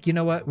they're like, you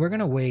know what? We're going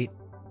to wait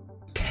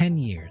 10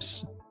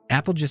 years.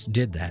 Apple just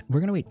did that. We're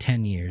going to wait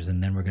 10 years,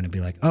 and then we're going to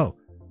be like, oh,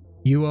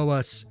 you owe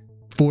us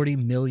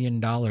 $40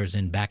 million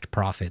in backed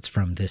profits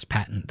from this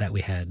patent that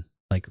we had.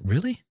 Like,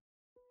 really?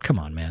 Come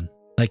on, man.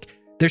 Like,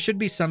 there should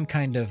be some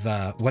kind of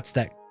what's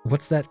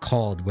that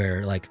called,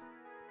 where like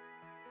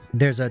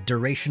there's a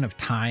duration of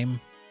time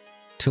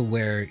to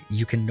where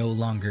you can no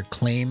longer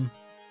claim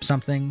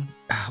something.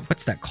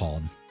 What's that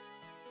called?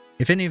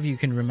 If any of you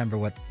can remember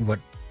what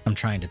I'm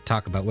trying to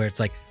talk about, where it's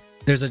like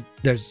there's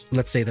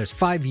let's say there's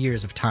 5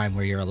 years of time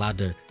where you're allowed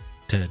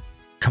to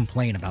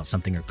complain about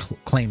something or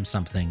claim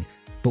something,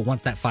 but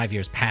once that 5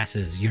 years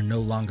passes, you're no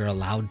longer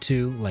allowed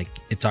to. Like,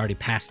 it's already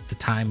past the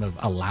time of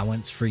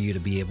allowance for you to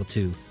be able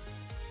to.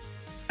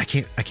 I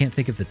can't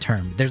think of the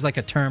term. There's like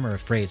a term or a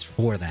phrase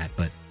for that,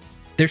 but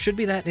there should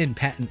be that in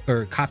patent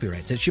or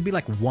copyrights. It should be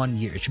like 1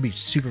 year. It should be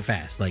super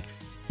fast. Like,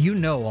 you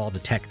know all the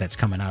tech that's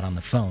coming out on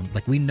the phone.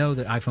 Like, we know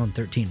the iPhone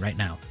 13 right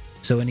now.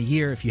 So in a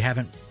year, if you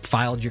haven't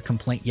filed your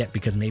complaint yet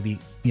because maybe,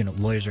 you know,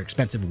 lawyers are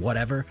expensive,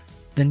 whatever,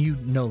 then you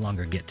no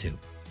longer get to.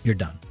 You're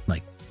done.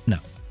 Like, no.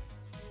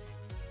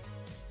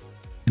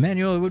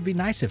 Emmanuel, it would be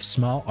nice if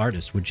small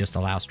artists would just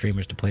allow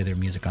streamers to play their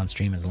music on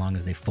stream as long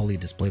as they fully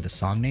display the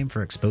song name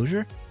for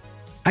exposure.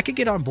 I could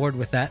get on board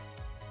with that.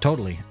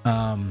 Totally.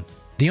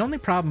 The only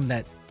problem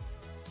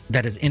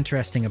that is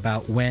interesting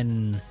about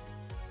when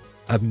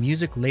a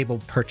music label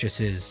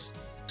purchases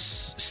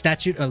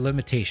statute of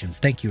limitations.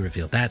 Thank you,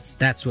 Reveal.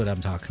 That's what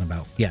I'm talking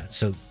about. Yeah,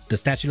 so the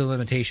statute of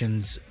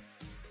limitations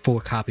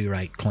for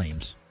copyright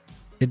claims.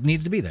 It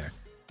needs to be there.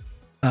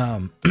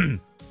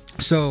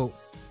 So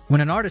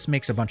when an artist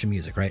makes a bunch of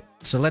music, right?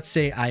 So let's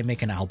say I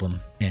make an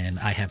album and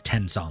I have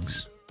 10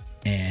 songs.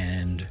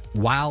 And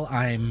while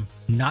I'm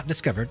not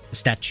discovered,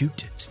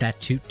 statute,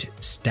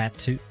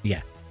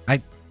 yeah,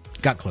 I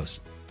got close.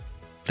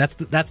 That's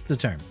the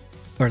term,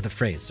 or the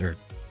phrase, or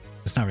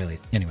it's not really.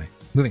 Anyway,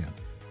 moving on.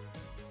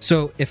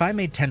 So if I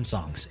made 10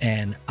 songs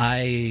and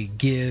I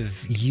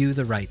give you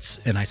the rights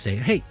and I say,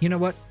 hey, you know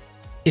what?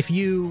 If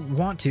you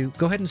want to,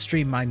 go ahead and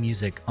stream my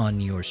music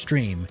on your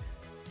stream.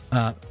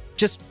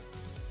 Just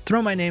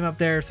throw my name up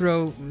there,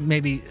 throw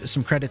maybe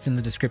some credits in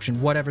the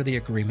description, whatever the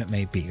agreement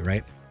may be,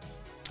 right?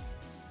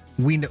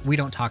 We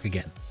don't talk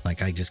again.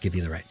 Like, I just give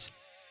you the rights.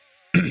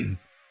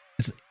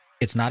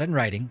 It's not in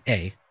writing,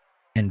 A.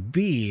 And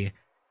B,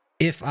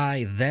 if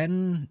I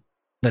then,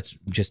 let's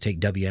just take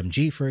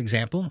WMG, for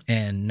example,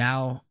 and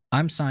now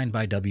I'm signed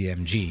by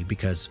WMG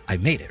because I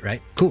made it,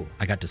 right? Cool.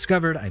 I got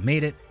discovered. I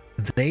made it.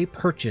 They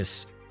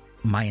purchase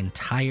my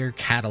entire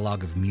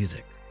catalog of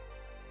music.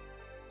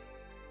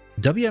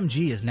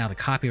 WMG is now the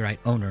copyright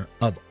owner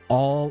of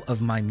all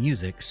of my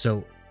music.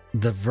 So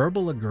the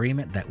verbal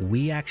agreement that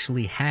we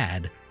actually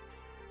had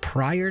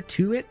prior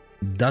to it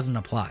doesn't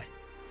apply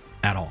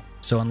at all.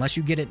 So unless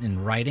you get it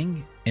in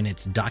writing and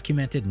it's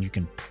documented and you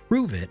can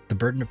prove it, the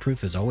burden of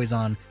proof is always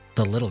on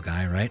the little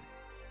guy, right?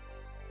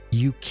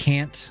 You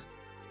can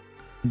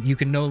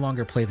no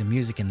longer play the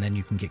music, and then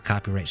you can get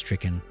copyright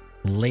stricken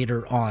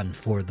later on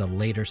for the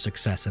later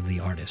success of the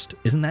artist.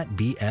 Isn't that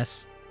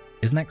BS?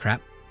 Isn't that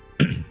crap?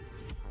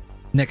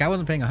 Nick, I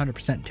wasn't paying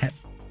 100%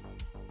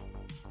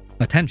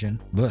 attention.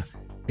 But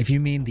if you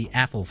mean the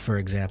Apple, for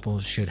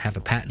example, should have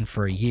a patent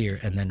for a year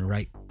and then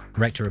right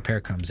to repair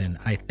comes in,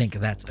 I think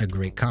that's a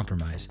great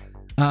compromise.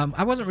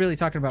 I wasn't really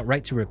talking about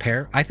right to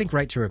repair. I think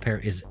right to repair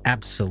is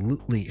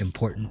absolutely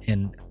important,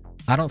 and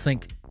I don't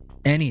think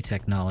any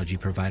technology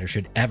provider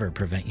should ever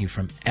prevent you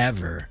from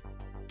ever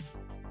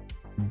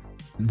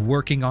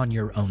working on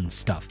your own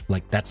stuff.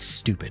 Like, that's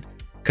stupid.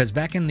 Because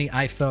back in the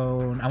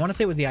iPhone, I want to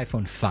say it was the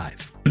iPhone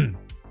 5.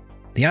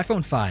 The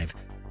iPhone 5,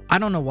 I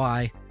don't know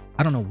why,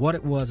 I don't know what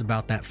it was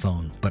about that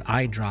phone, but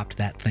I dropped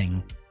that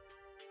thing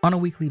on a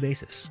weekly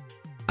basis.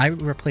 I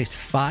replaced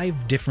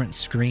 5 different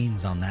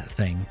screens on that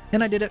thing,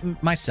 and I did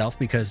it myself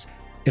because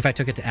if I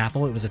took it to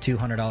Apple, it was a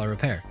 $200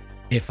 repair.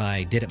 If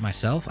I did it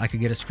myself, I could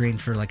get a screen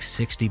for like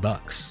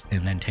 $60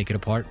 and then take it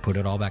apart, put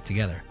it all back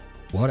together.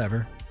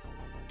 Whatever.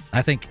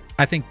 I think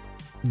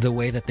the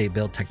way that they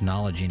build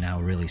technology now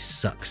really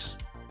sucks,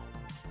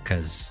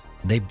 because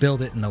they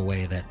build it in a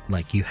way that,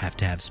 like, you have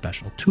to have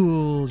special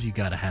tools, you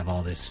got to have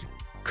all this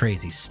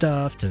crazy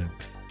stuff to,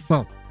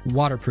 well,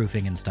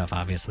 waterproofing and stuff,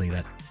 obviously,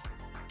 that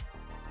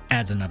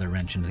adds another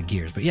wrench into the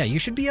gears. But yeah, you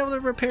should be able to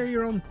repair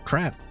your own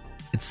crap.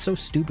 It's so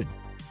stupid,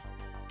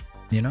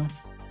 you know?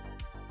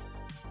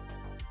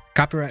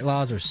 Copyright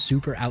laws are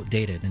super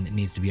outdated and it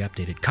needs to be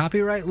updated.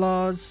 Copyright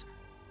laws,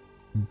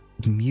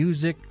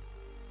 music,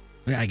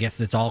 I guess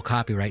it's all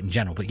copyright in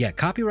general, but yeah,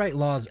 copyright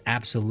laws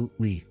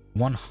absolutely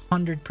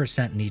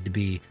 100% need to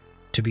be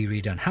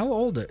redone. How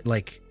old?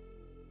 Like,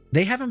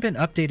 they haven't been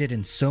updated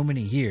in so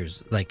many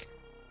years. Like,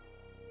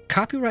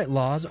 copyright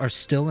laws are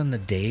still in the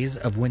days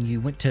of when you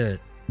went to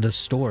the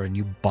store and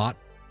you bought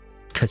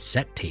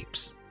cassette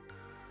tapes.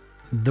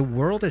 The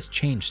world has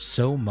changed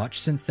so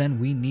much since then.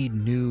 We need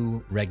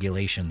new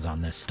regulations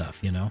on this stuff,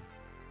 you know?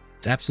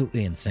 It's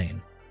absolutely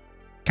insane.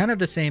 Kind of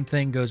the same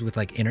thing goes with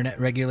like internet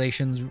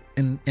regulations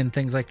and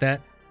things like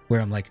that,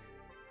 where I'm like,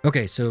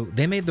 okay, so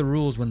they made the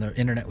rules when the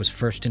internet was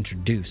first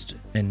introduced,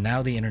 and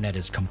now the internet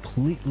is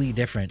completely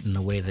different in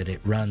the way that it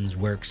runs,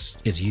 works,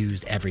 is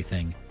used,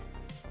 everything.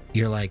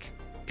 You're like,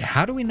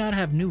 how do we not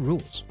have new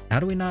rules? How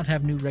do we not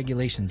have new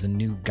regulations and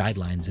new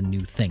guidelines and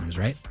new things,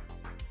 right?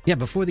 Yeah,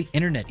 before the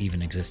internet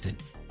even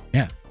existed.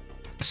 Yeah.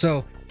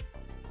 So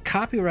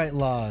copyright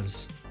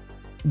laws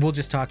we'll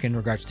just talk in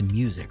regards to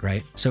music,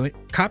 right? So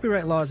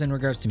copyright laws in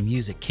regards to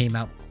music came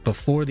out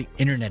before the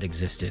internet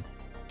existed.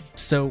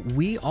 So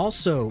we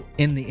also,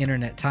 in the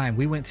internet time,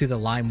 we went through the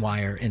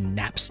LimeWire and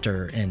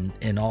Napster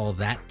and all of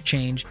that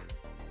change.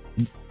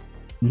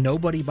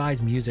 Nobody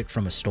buys music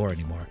from a store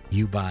anymore.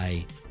 You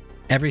buy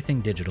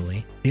everything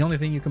digitally. The only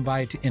thing you can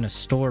buy in a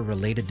store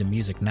related to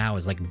music now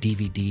is like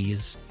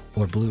DVDs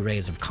or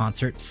Blu-rays of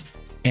concerts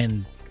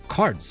and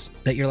cards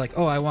that you're like,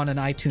 oh, I want an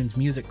iTunes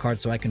music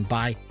card so I can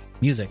buy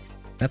music.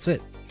 That's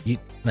it. You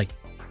like,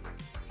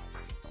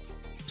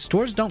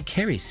 stores don't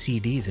carry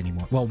CDs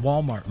anymore. Well,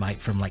 Walmart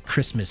might from like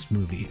Christmas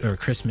movie or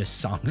Christmas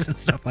songs and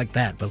stuff like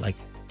that, but like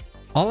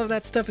all of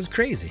that stuff is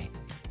crazy.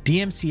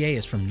 DMCA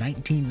is from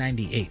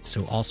 1998,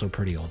 so also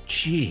pretty old.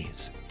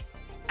 Jeez.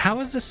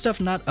 How is this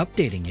stuff not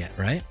updating yet,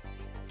 right?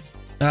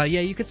 Yeah,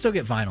 you could still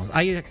get vinyls.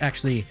 I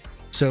actually,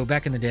 so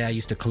back in the day, I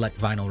used to collect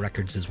vinyl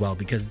records as well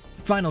because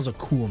vinyl's a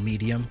cool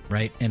medium,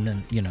 right? And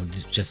then, you know,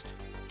 just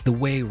the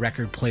way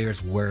record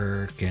players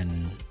work,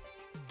 and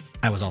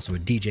I was also a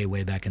DJ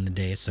way back in the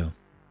day, so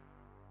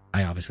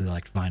I obviously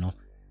liked vinyl.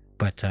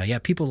 But yeah,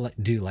 people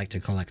do like to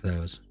collect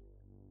those.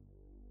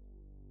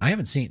 I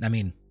haven't seen, I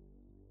mean,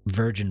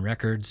 Virgin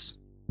Records,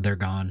 they're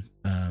gone.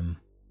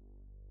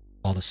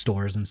 All the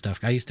stores and stuff.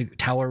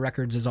 Tower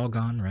Records is all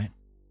gone, right?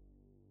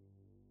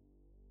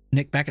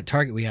 Nick, back at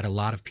Target, we had a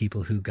lot of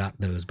people who got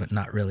those, but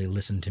not really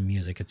listened to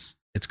music. It's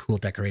cool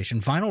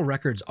decoration. Vinyl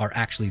records are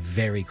actually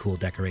very cool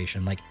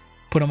decoration. Like,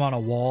 put them on a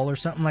wall or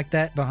something like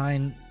that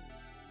behind,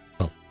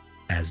 well,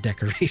 as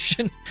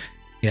decoration.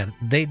 Yeah,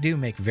 they do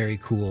make very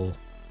cool.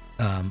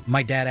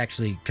 My dad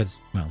actually, because,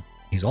 well,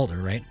 he's older,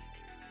 right?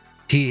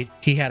 He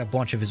had a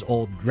bunch of his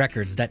old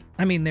records that,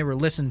 I mean, they were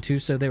listened to,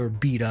 so they were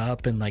beat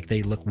up and like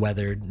they look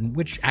weathered,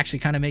 which actually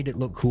kind of made it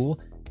look cool.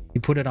 He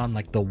put it on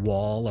like the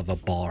wall of a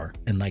bar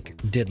and like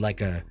did like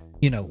a,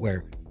 you know,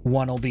 where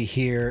one will be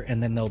here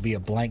and then there'll be a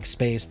blank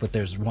space, but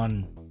there's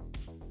one,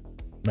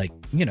 like,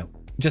 you know,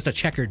 just a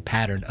checkered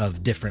pattern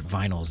of different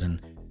vinyls,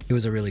 and it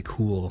was a really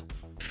cool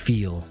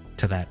feel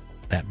to that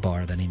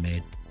bar that he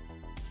made.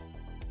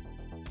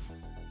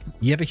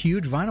 You have a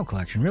huge vinyl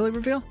collection, really,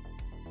 Reveal?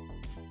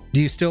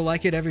 Do you still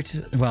like it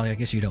well, I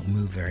guess you don't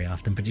move very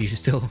often, but do you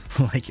still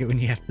like it when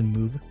you have to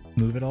move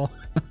it all?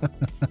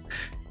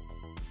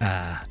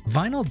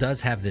 Vinyl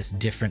does have this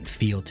different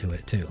feel to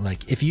it too.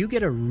 Like, if you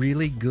get a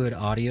really good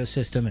audio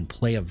system and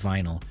play a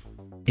vinyl,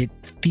 it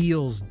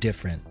feels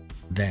different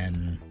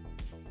than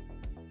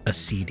a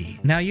CD.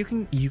 Now you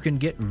can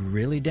get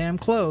really damn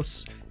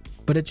close,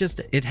 but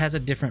it has a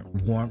different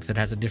warmth, it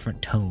has a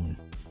different tone.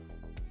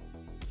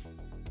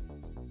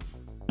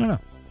 I don't know.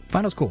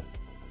 Vinyl's cool.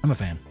 I'm a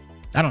fan.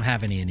 I don't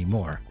have any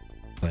anymore,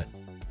 but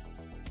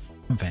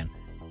I'm a fan.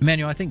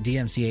 Emmanuel, I think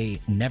DMCA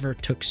never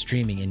took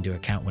streaming into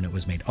account when it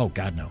was made. Oh,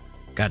 God, no.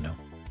 God, no.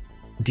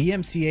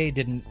 DMCA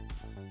didn't...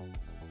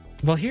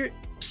 Well,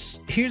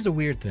 here's a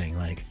weird thing.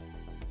 Like,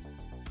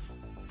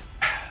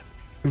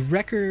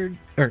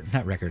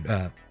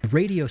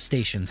 radio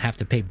stations have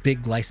to pay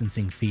big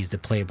licensing fees to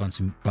play a bunch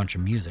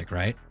of music,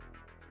 right?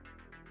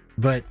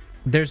 But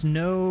there's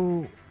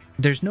no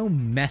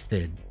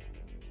method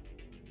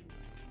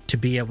to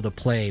be able to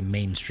play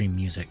mainstream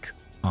music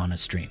on a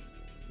stream.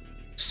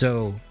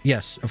 So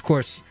yes, of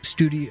course,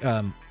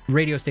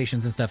 radio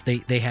stations and stuff,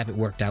 they have it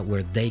worked out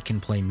where they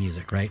can play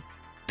music, right?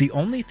 The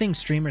only thing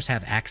streamers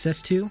have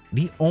access to,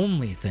 the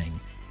only thing,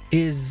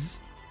 is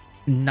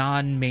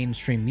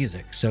non-mainstream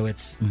music. So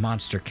it's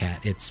Monster Cat,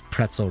 it's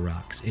Pretzel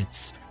Rocks,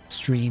 it's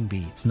Stream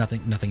Beats.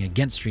 Nothing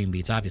against Stream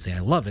Beats, obviously I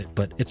love it,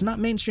 but it's not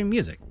mainstream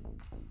music.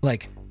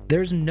 Like,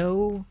 there's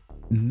no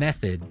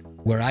method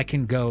where I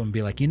can go and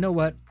be like, you know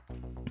what?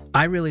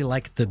 I really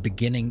like the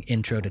beginning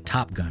intro to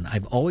Top Gun.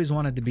 I've always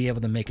wanted to be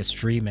able to make a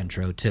stream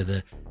intro to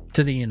the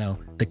you know,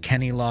 the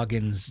Kenny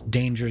Loggins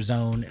Danger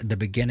Zone, the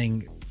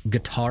beginning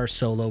guitar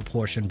solo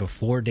portion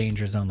before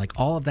Danger Zone, like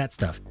all of that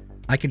stuff.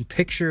 I can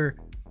picture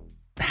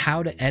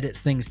how to edit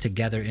things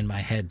together in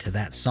my head to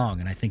that song,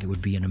 and I think it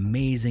would be an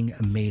amazing,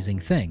 amazing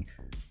thing.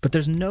 But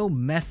there's no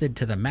method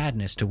to the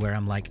madness to where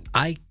I'm like,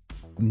 I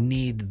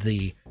need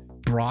the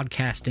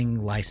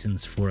broadcasting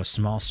license for a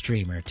small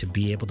streamer to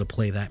be able to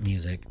play that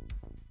music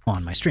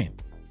on my stream.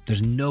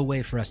 There's no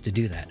way for us to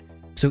do that.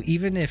 So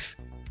even if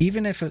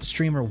a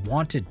streamer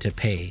wanted to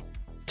pay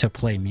to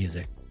play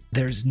music,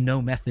 there's no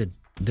method,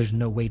 there's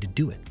no way to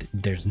do it.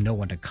 There's no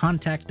one to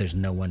contact, there's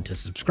no one to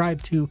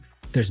subscribe to,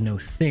 there's no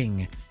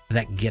thing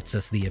that gets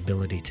us the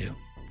ability to.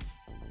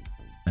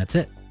 That's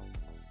it.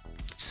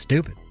 It's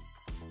stupid.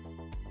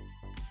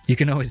 You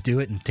can always do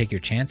it and take your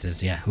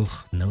chances. Yeah,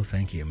 no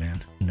thank you,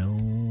 man.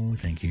 No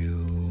thank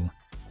you.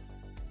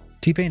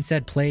 T-Pain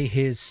said play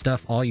his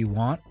stuff all you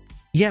want.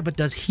 Yeah, but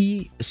does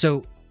he...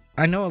 So,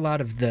 I know a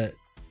lot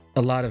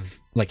of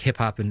like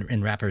hip-hop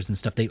and rappers and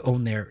stuff, they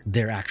own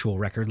their actual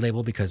record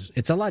label because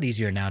it's a lot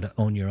easier now to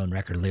own your own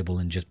record label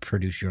and just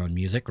produce your own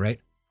music, right?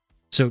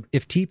 So,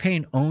 if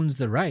T-Pain owns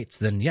the rights,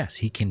 then yes,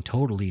 he can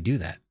totally do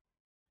that.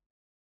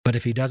 But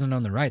if he doesn't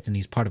own the rights and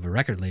he's part of a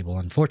record label,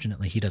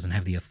 unfortunately, he doesn't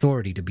have the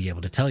authority to be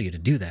able to tell you to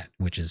do that,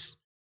 which is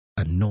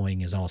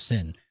annoying as all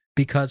sin,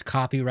 because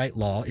copyright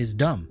law is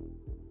dumb.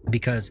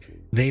 Because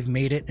they've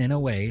made it in a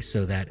way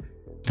so that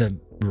the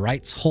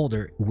rights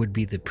holder would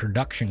be the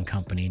production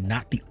company,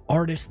 not the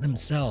artists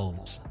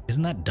themselves.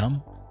 Isn't that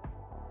dumb?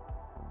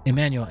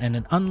 Emmanuel, and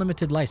an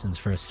unlimited license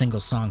for a single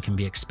song can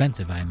be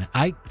expensive.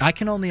 I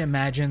can only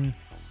imagine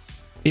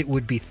it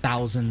would be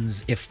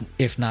thousands,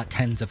 if not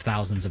tens of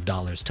thousands of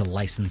dollars to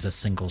license a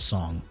single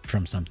song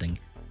from something.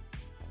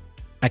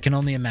 I can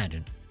only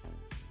imagine.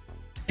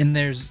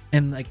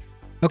 And like,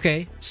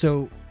 okay,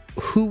 so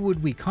who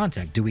would we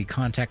contact? Do we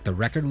contact the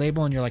record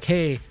label and you're like,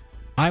 hey,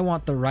 I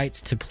want the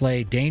rights to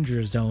play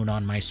Danger Zone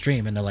on my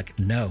stream? And they're like,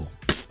 no.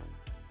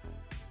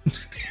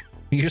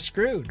 You're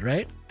screwed,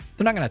 right?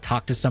 They're not going to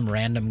talk to some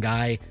random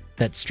guy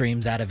that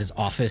streams out of his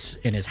office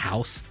in his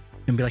house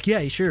and be like,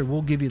 yeah, sure,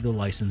 we'll give you the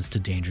license to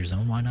Danger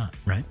Zone. Why not?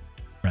 Right?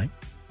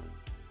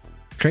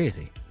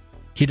 Crazy.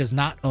 He does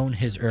not own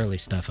his early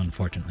stuff,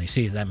 unfortunately.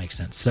 See, that makes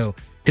sense. So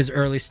his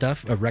early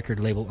stuff, a record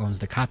label owns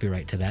the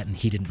copyright to that, and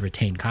he didn't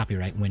retain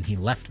copyright when he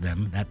left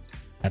them.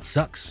 That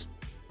sucks.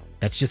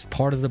 That's just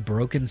part of the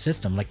broken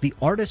system. Like, the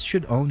artists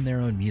should own their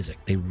own music.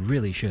 They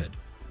really should.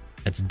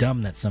 It's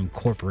dumb that some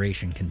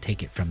corporation can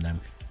take it from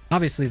them.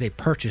 Obviously, they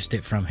purchased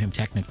it from him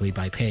technically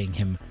by paying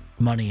him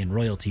money and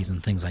royalties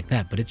and things like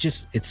that, but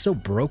it's so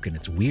broken.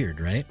 It's weird,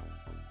 right?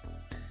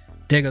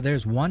 Dago,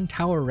 there's One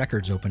Tower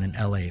Records open in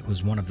LA. It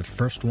was one of the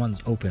first ones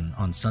open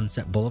on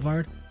Sunset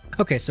Boulevard.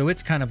 Okay, so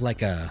it's kind of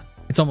like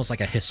it's almost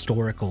like a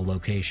historical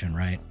location,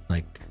 right?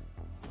 Like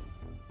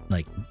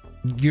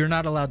you're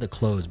not allowed to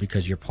close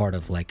because you're part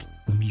of like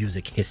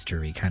music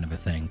history kind of a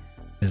thing,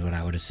 is what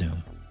I would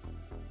assume.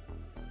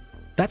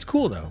 That's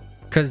cool though,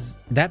 because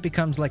that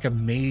becomes like a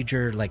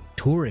major like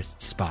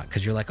tourist spot,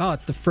 because you're like, oh,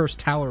 it's the first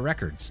Tower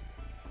Records.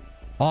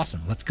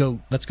 Awesome. Let's go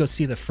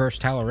see the first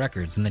Tower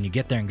Records. And then you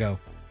get there and go,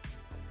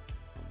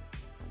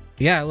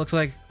 yeah, it looks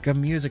like a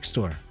music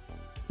store.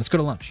 Let's go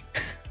to lunch.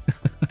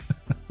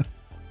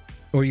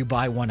 Or you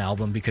buy one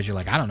album because you're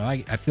like, I don't know,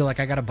 I feel like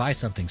I gotta buy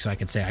something so I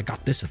can say I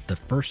got this at the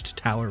first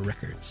Tower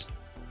Records.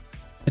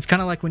 It's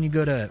kind of like when you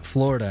go to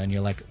Florida and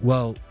you're like,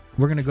 well,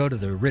 we're gonna go to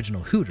the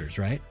original Hooters,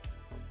 right?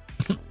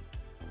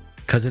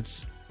 Because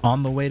it's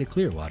on the way to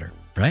Clearwater,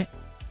 right?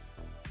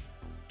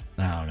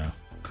 I don't know.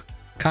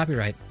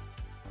 Copyright.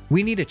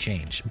 We need a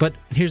change. But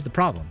here's the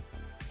problem.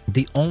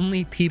 The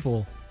only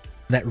people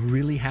that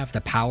really have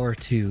the power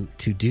to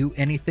do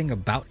anything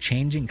about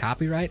changing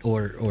copyright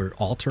or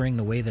altering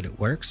the way that it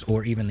works,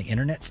 or even the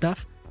internet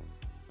stuff,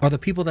 are the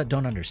people that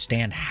don't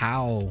understand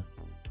how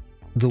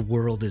the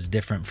world is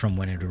different from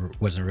when it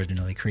was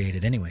originally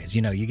created anyways.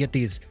 You know, you get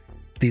these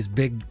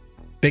big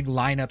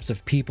lineups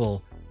of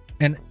people,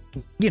 and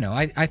you know,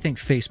 I think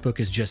Facebook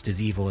is just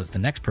as evil as the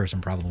next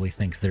person probably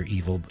thinks they're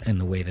evil in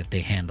the way that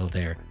they handle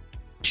their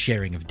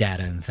sharing of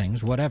data and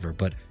things, whatever.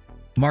 But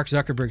Mark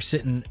Zuckerberg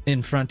sitting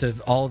in front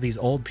of all these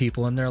old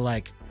people, and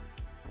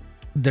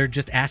they're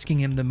just asking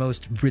him the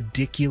most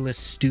ridiculous,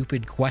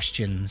 stupid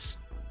questions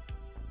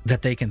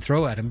that they can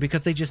throw at him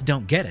because they just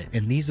don't get it.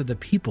 And these are the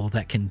people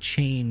that can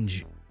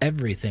change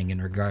everything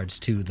in regards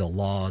to the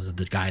laws,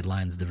 the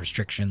guidelines, the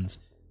restrictions,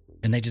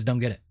 and they just don't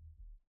get it.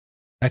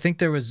 I think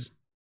there was,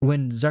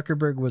 when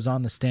Zuckerberg was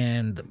on the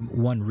stand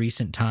one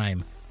recent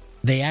time,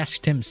 they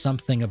asked him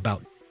something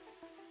about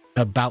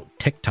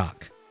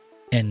TikTok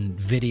and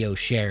video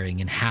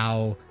sharing and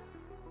how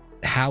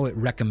it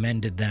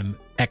recommended them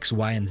X,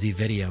 Y, and Z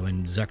video,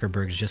 and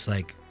Zuckerberg's just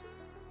like,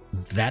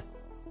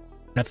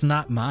 that's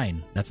not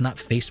mine. That's not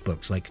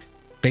Facebook's. Like,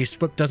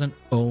 Facebook doesn't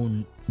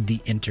own the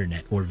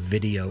internet or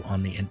video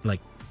on the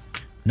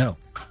no.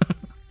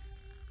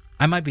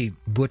 I might be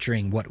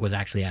butchering what was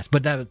actually asked,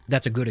 but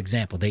that's a good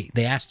example.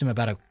 They asked him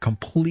about a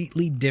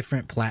completely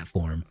different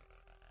platform,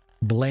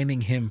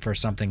 blaming him for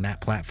something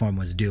that platform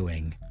was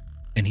doing,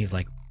 and he's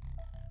like,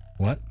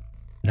 what?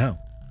 No,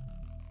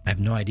 I have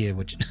no idea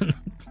what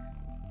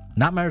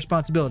not my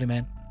responsibility,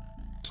 man.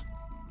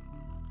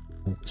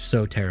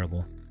 So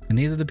terrible. And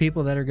these are the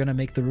people that are going to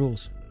make the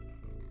rules.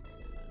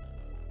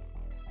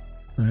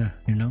 You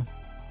know?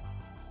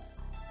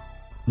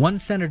 One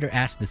senator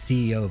asked the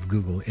CEO of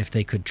Google if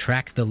they could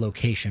track the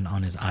location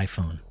on his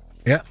iPhone.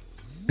 Yeah.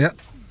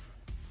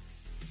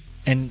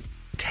 And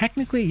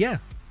technically, yeah,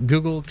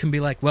 Google can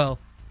be like, well,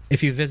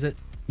 if you visit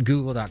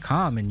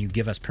google.com and you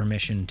give us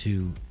permission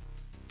to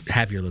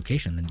have your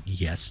location, then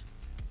yes.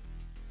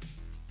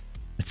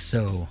 It's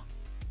so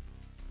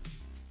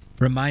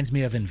reminds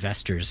me of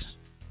investors.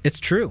 It's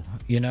true,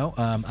 you know.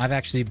 I've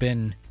actually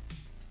been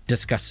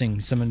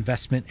discussing some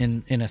investment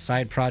in a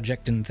side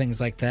project and things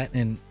like that,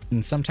 and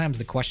sometimes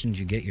the questions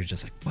you get, you're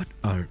just like,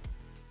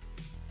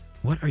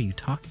 what are you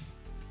talking,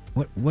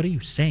 what are you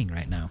saying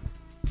right now?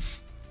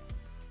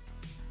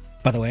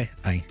 By the way,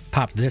 I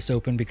popped this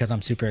open because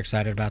I'm super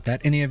excited about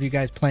that. Any of you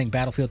guys playing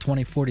Battlefield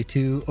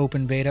 2042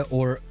 open beta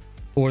or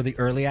the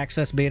early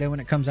access beta when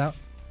it comes out?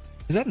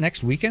 Is that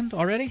next weekend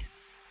already?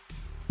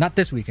 Not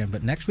this weekend,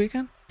 but next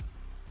weekend?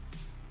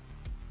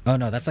 Oh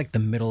no, that's like the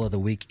middle of the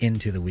week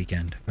into the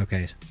weekend.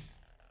 Okay.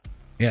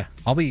 Yeah,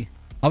 I'll be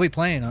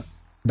playing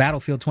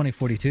Battlefield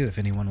 2042 if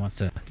anyone wants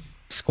to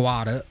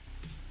squad up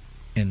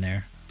in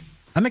there.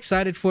 I'm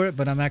excited for it,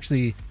 but I'm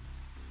actually...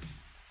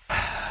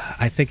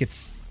 I think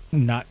it's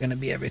not going to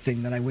be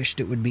everything that I wished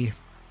it would be.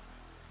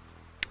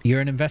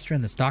 You're an investor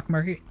in the stock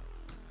market?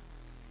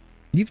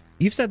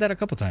 You've said that a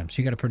couple times.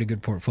 You got a pretty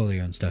good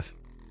portfolio and stuff.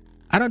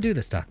 I don't do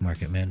the stock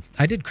market, man.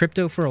 I did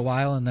crypto for a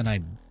while, and then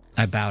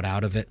I bowed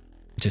out of it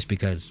just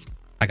because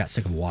I got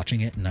sick of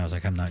watching it, and I was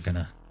like, I'm not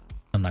gonna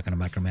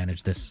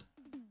micromanage this.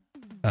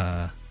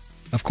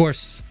 Of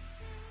course,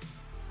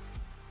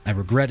 I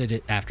regretted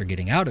it after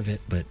getting out of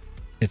it, but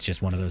it's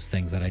just one of those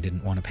things that I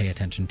didn't want to pay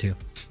attention to.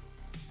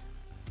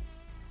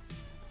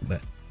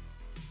 But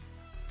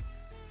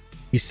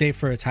you save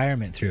for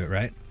retirement through it,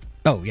 right?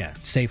 Oh yeah,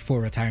 save for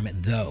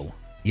retirement though.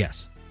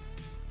 Yes.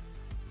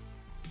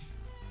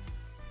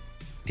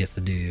 Yes,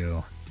 I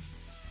do.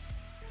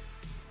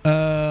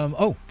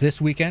 Oh, this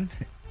weekend,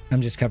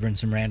 I'm just covering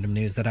some random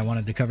news that I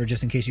wanted to cover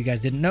just in case you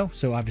guys didn't know.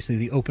 So obviously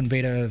the open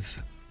beta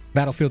of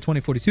Battlefield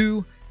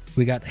 2042,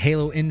 we got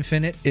Halo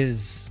Infinite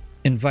is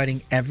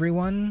inviting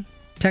everyone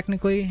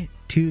technically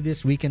to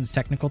this weekend's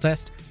technical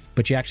test,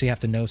 but you actually have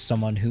to know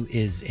someone who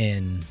is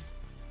in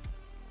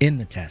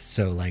the test.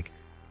 So like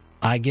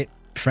I get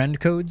friend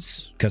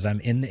codes because I'm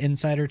in the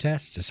insider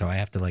test, so I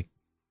have to like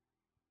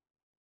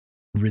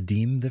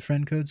redeem the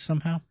friend codes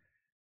somehow.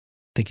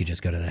 I think you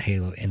just go to the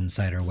Halo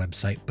Insider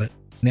website, but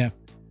yeah,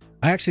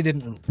 I actually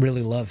didn't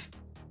really love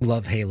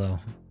Halo.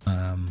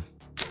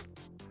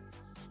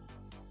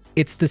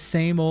 It's the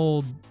same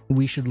old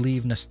we should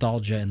leave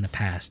nostalgia in the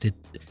past.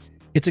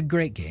 It's a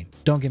great game,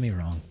 don't get me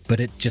wrong, but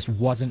it just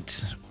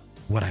wasn't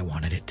what I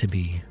wanted it to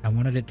be. I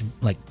wanted it to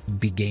like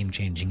be game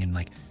changing and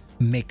like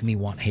make me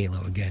want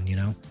Halo again, you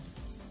know?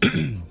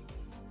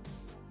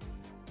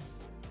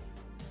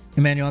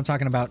 Emmanuel, I'm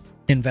talking about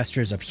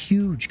investors of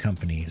huge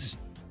companies.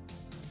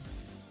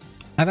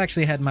 I've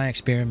actually had my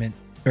experience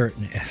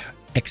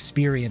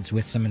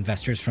with some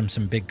investors from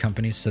some big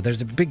companies. So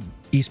there's a big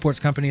esports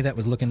company that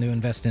was looking to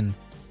invest in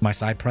my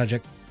side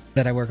project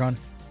that I work on,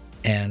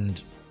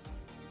 and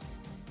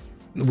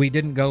we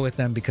didn't go with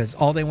them because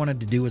all they wanted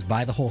to do was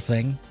buy the whole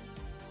thing.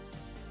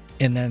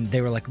 And then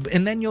they were like,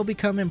 and then you'll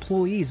become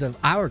employees of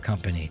our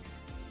company.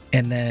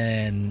 And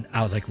then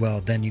I was like,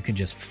 well, then you can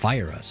just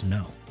fire us.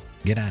 No,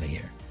 get out of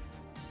here.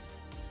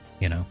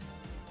 You know?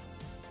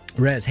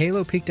 Rez,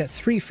 Halo peaked at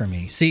 3 for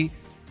me. See,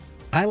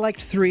 I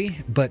liked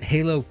 3, but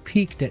Halo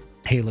peaked at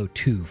Halo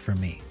 2 for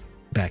me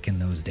back in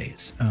those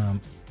days.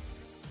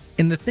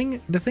 And the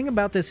thing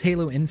about this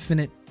Halo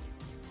Infinite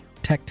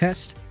tech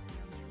test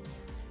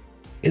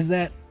is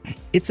that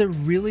it's a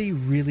really,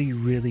 really,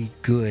 really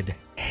good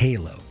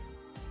Halo.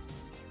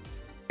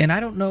 And I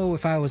don't know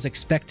if I was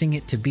expecting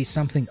it to be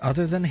something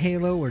other than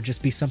Halo or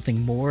just be something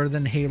more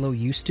than Halo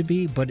used to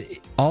be, but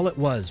all it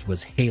was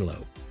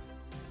Halo.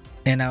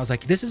 And I was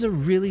like, this is a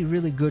really,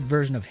 really good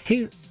version of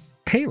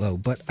Halo,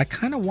 but I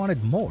kind of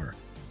wanted more.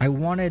 I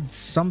wanted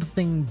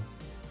something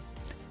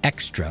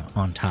extra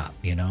on top,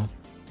 you know?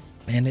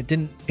 And it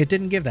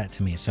didn't give that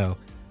to me. So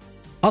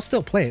I'll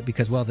still play it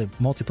because, well, the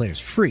multiplayer is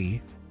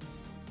free.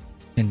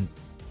 And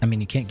I mean,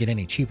 you can't get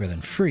any cheaper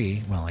than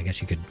free. Well, I guess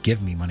you could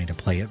give me money to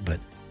play it, but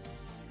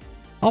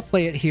I'll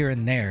play it here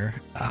and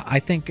there. I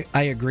think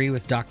I agree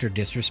with Dr.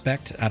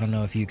 Disrespect. I don't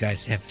know if you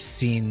guys have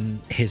seen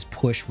his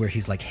push where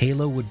he's like,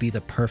 Halo would be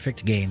the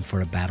perfect game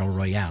for a battle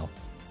royale.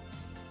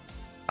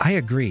 I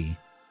agree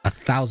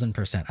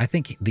 1,000%. I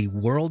think the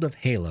world of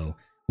Halo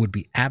would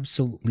be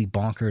absolutely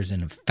bonkers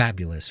and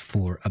fabulous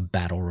for a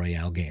battle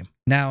royale game.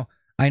 Now,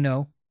 I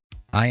know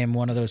I am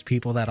one of those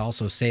people that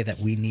also say that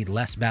we need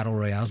less battle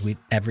royales.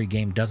 Every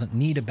game doesn't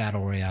need a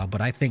battle royale,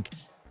 but I think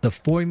the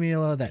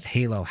formula that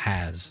Halo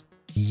has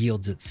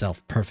yields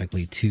itself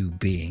perfectly to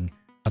being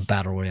a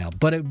battle royale.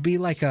 But it would be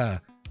like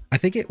I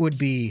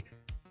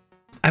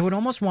would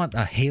almost want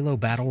a Halo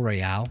battle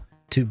royale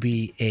to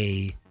be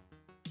a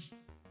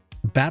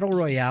battle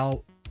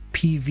royale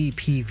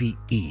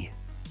PvPvE.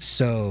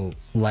 So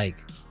like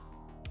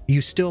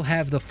you still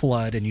have the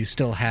Flood and you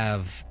still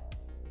have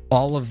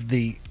all of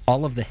the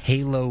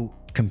Halo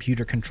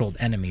computer controlled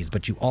enemies,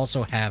 but you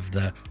also have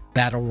the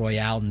battle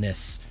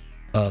royale-ness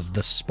of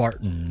the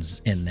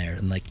Spartans in there.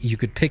 And like you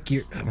could pick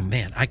your, oh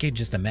man, I could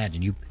just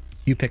imagine you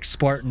pick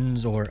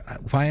Spartans, or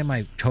why am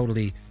I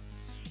totally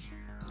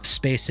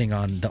spacing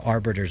on the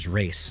Arbiter's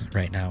race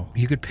right now?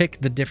 You could pick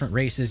the different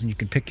races and you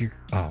could pick your,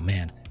 oh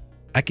man,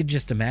 I could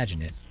just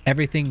imagine it.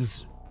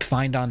 Everything's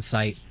find on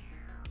site.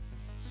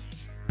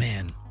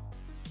 Man,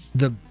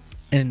 the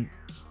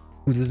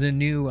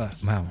new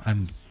wow,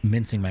 I'm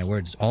mincing my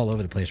words all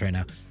over the place right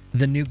now.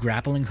 The new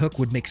grappling hook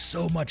would make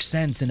so much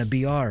sense in a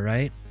BR,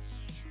 right?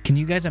 Can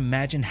you guys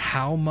imagine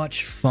how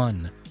much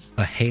fun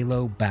a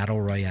Halo battle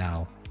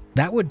royale?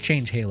 That would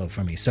change Halo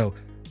for me. So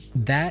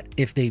that,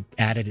 if they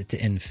added it to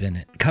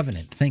Infinite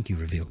Covenant, thank you,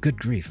 Reveal. Good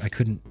grief, I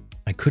couldn't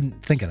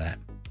think of that.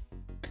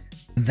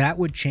 That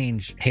would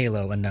change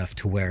Halo enough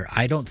to where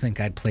I don't think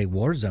I'd play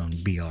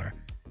Warzone BR.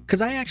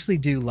 Because I actually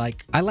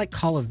I like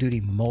Call of Duty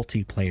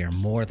multiplayer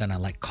more than I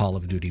like Call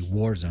of Duty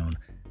Warzone.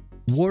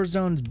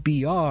 Warzone's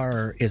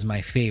BR is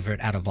my favorite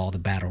out of all the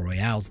battle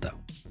royales though.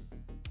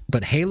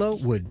 but Halo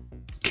would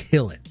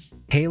kill it.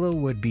 Halo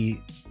would be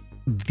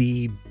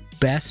the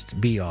best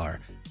BR.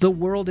 The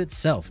world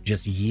itself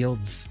just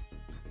yields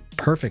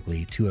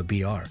perfectly to a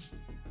BR.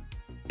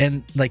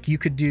 And like you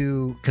could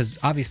do, because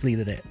obviously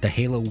the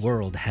Halo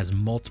world has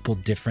multiple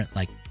different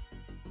like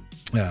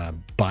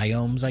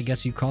biomes, I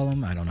guess you call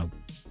them. I don't know,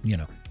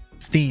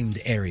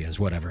 themed areas,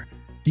 whatever.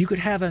 You could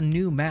have a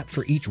new map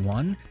for each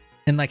one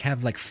and like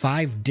have like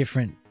 5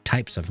 different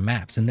types of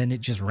maps, and then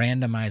it just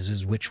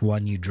randomizes which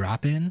one you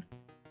drop in.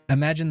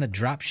 Imagine the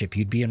drop ship.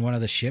 You'd be in one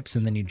of the ships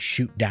and then you'd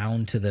shoot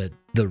down to the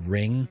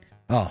ring.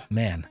 Oh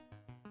man,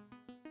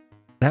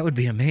 that would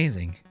be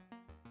amazing.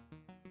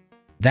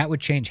 That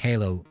would change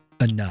Halo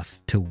enough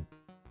to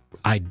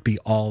I'd be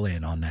all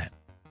in on that.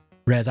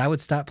 Rez, I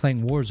would stop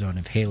playing Warzone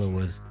if Halo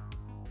was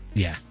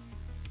yeah.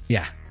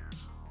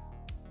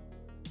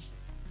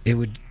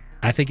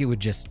 I think it would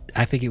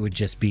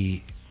just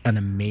be an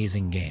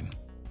amazing game.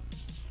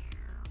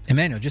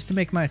 Emmanuel, just to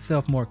make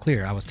myself more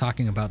clear, I was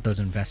talking about those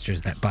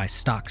investors that buy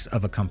stocks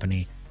of a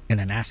company and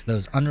then ask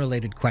those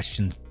unrelated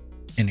questions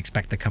and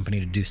expect the company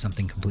to do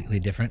something completely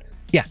different.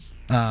 Yeah.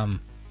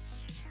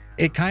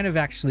 It kind of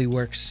actually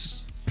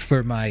works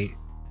for my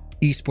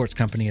esports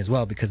company as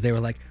well, because they were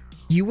like,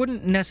 you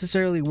wouldn't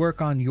necessarily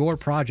work on your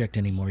project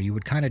anymore. You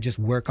would kind of just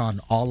work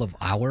on all of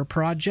our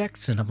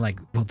projects. And I'm like,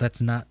 well,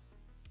 that's not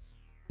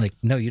like,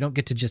 no, you don't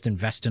get to just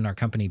invest in our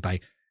company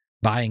by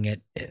buying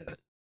it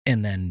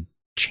and then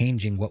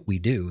changing what we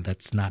do.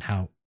 That's not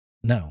how.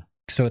 No.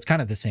 So it's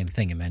kind of the same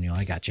thing, Emmanuel.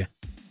 I got you.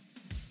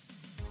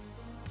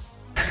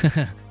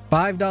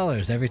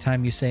 $5 every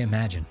time you say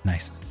imagine.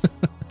 Nice.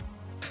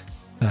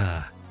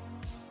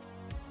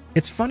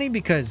 It's funny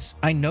because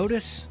I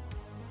notice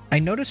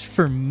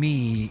for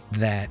me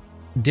that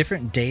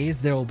different days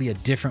there will be a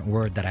different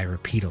word that I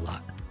repeat a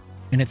lot.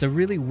 And it's a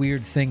really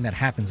weird thing that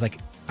happens. Like,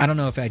 I don't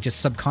know if I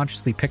just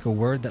subconsciously pick a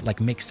word that like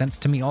makes sense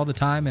to me all the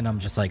time, and I'm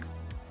just like,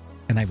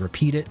 and I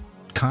repeat it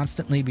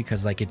constantly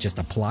because like it just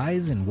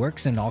applies and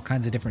works in all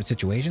kinds of different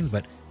situations,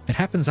 but it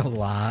happens a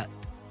lot,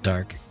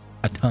 Dark,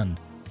 a ton.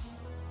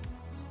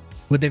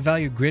 Would they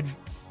value grid?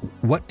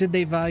 What did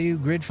they value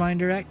Grid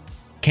Finder at?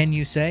 Can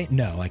you say?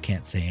 No, I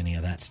can't say any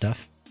of that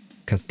stuff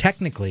because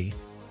technically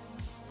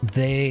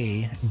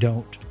they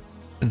don't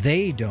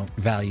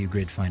value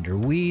Grid Finder.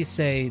 We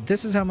say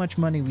this is how much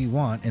money we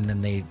want, and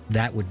then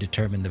that would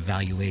determine the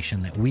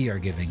valuation that we are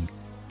giving,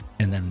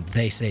 and then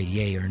they say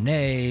yay or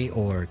nay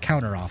or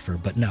counter offer.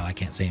 But no, I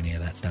can't say any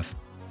of that stuff.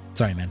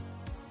 Sorry, man.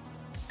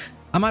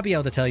 I might be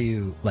able to tell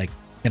you like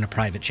in a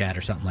private chat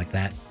or something like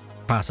that,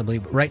 possibly.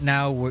 But right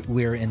now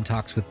we're in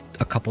talks with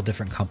a couple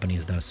different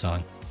companies though, so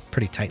I'm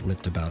pretty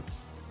tight-lipped about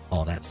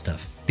all that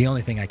stuff. The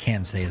only thing I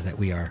can say is that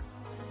we are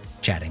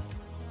chatting,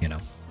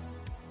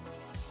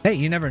 Hey,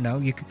 you never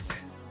know.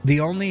 The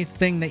only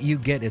thing that you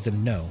get is a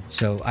no.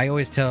 So I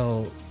always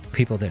tell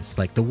people this,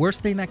 like the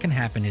worst thing that can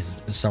happen is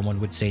someone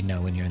would say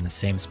no and you're in the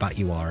same spot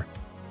you are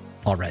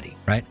already,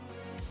 right?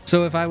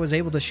 So if I was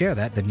able to share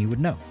that, then you would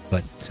know.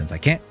 But since I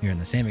can't, you're in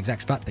the same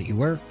exact spot that you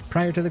were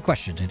prior to the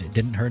question, and it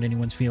didn't hurt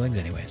anyone's feelings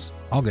anyways.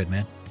 All good,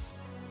 man.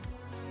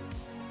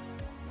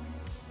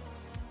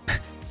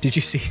 Did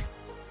you see?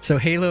 So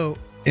Halo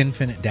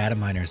Infinite data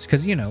miners,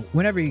 because,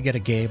 whenever you get a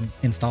game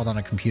installed on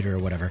a computer or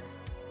whatever,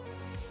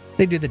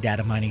 they do the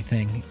data mining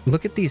thing.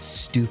 Look at these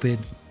stupid.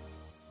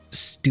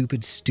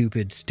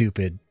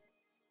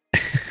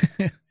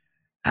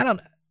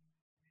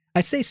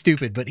 I say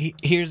stupid, but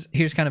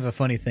here's kind of a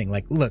funny thing.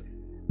 Like, look,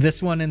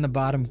 this one in the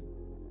bottom,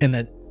 in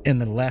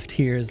the left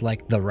here is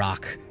like The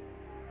Rock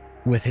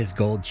with his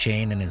gold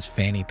chain and his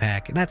fanny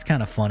pack. That's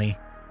kind of funny,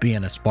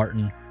 being a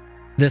Spartan.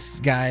 This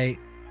guy,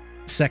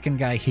 second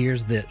guy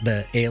here's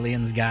the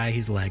aliens guy.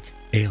 He's like,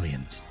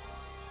 aliens,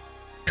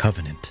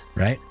 Covenant,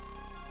 right?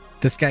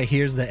 This guy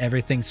here's the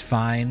everything's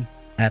fine.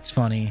 That's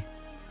funny.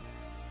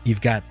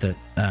 You've got the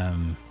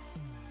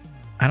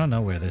I don't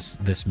know where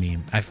this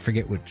meme, I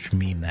forget which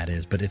meme that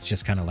is, but it's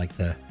just kind of like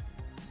the,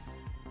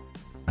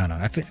 I don't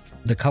know, I think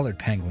the colored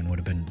penguin would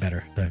have been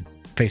better, the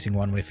facing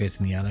one way,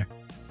 facing the other.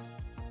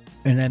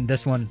 And then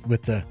this one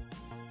with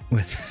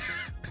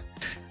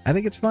I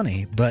think it's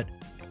funny, but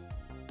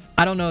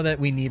I don't know that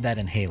we need that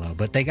in Halo,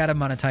 but they got to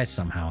monetize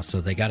somehow,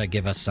 so they got to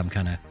give us some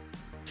kind of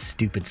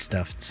stupid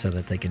stuff so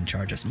that they can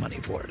charge us money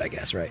for it, I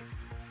guess, right?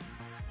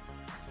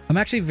 I'm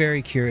actually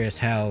very curious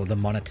how the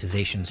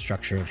monetization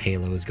structure of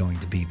Halo is going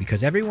to be,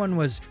 because everyone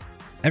was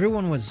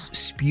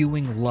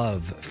spewing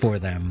love for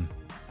them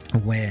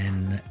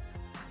when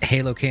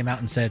Halo came out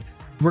and said,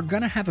 we're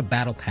going to have a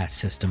battle pass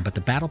system, but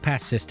the battle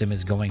pass system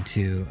is going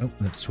to,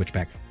 let's switch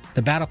back.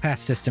 The battle pass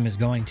system is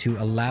going to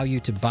allow you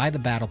to buy the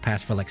battle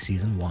pass for like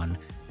season 1.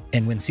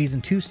 And when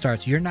season 2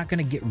 starts, you're not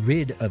going to get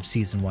rid of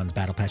season 1's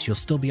battle pass. You'll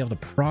still be able to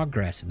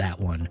progress that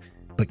one,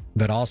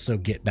 but also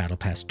get battle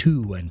pass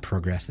 2 and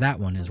progress that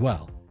one as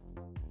well.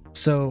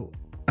 So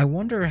I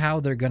wonder how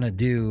they're going to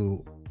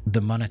do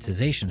the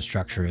monetization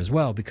structure as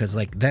well, because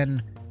like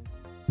then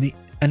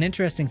an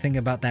interesting thing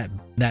about that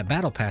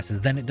battle pass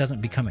is then it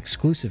doesn't become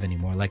exclusive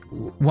anymore. Like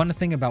one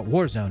thing about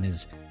Warzone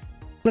is,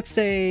 let's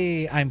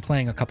say I'm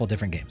playing a couple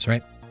different games,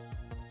 right?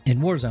 in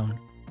Warzone,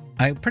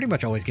 I pretty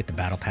much always get the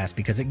battle pass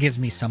because it gives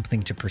me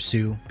something to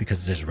pursue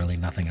because there's really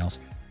nothing else.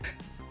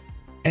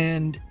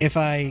 And if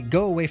I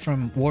go away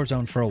from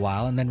Warzone for a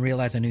while and then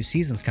realize a new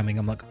season's coming,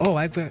 I'm like, oh,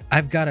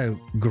 I've got to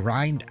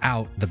grind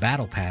out the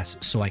battle pass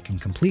so I can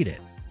complete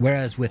it.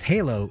 Whereas with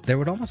Halo, there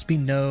would almost be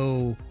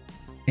no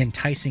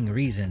enticing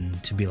reason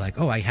to be like,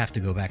 oh, I have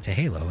to go back to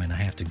Halo and I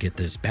have to get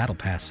this battle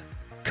pass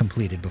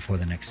completed before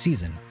the next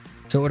season.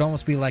 So it would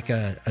almost be like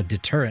a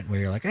deterrent where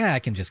you're like, I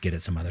can just get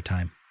it some other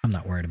time. I'm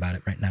not worried about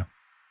it right now.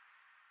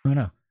 Oh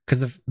no, because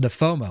the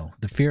FOMO,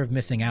 the fear of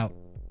missing out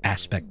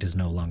aspect is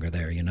no longer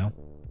there, you know?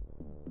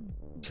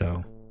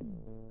 So,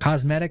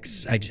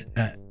 cosmetics,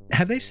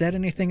 have they said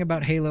anything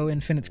about Halo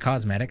Infinite's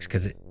cosmetics?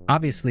 Because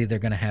obviously they're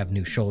going to have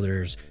new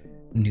shoulders,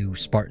 new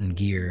Spartan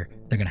gear.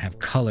 They're going to have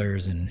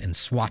colors and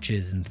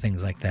swatches and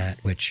things like that,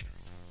 which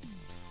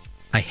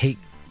I hate.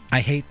 I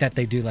hate that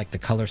they do like the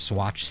color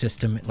swatch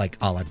system, like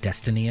a la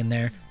Destiny in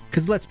there.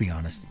 Because let's be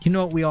honest, you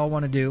know what we all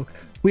want to do?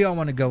 We all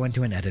want to go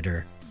into an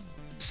editor,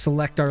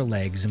 select our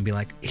legs and be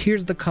like,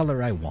 here's the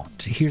color I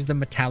want. Here's the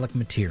metallic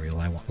material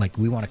I want. Like,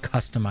 we want to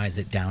customize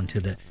it down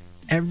to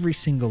every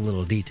single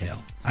little detail.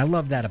 I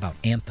love that about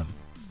Anthem.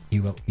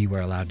 You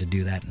were allowed to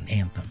do that in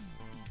Anthem.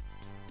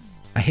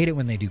 I hate it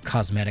when they do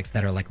cosmetics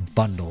that are like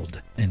bundled.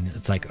 And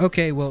it's like,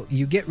 okay, well,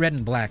 you get red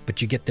and black, but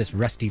you get this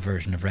rusty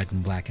version of red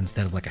and black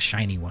instead of like a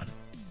shiny one.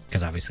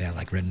 Because obviously I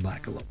like red and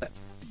black a little bit.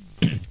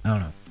 I don't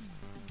know.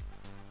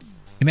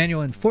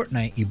 Emmanuel, in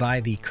Fortnite, you buy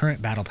the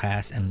current battle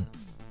pass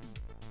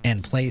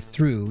and play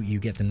through, you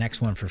get the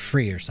next one for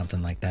free or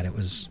something like that. It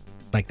was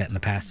like that in the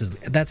past.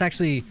 That's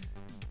actually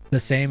the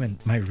same, and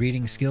my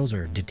reading skills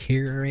are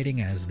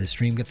deteriorating as the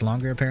stream gets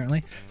longer,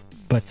 apparently.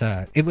 But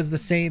it was the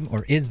same,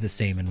 or is the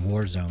same in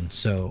Warzone.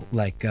 So,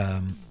 like,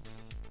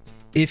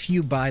 if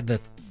you buy the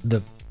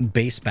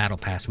base battle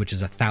pass, which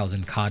is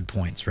 1,000 COD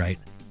points, right?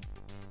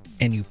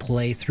 And you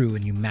play through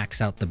and you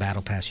max out the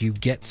battle pass, you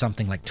get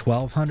something like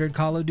 1,200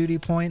 Call of Duty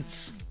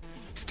points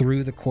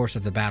through the course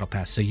of the battle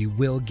pass. So you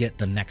will get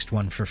the next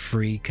one for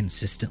free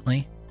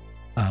consistently.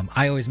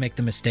 I always make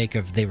the mistake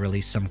of they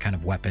release some kind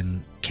of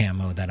weapon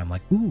camo that I'm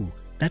like, ooh,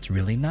 that's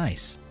really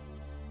nice.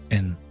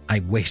 And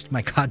I waste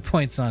my COD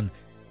points on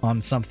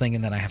something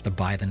and then I have to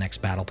buy the next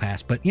battle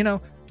pass. But, you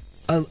know,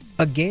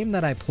 a game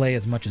that I play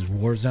as much as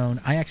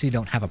Warzone, I actually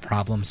don't have a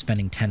problem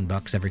spending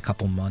 $10 every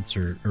couple months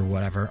or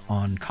whatever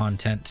on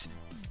content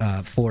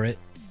for it.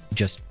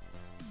 Just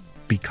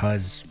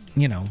because,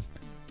 you know,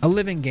 a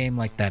living game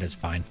like that is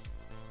fine.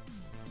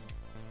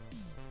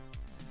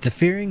 The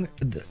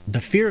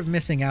fear of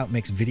missing out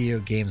makes video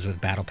games with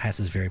battle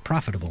passes very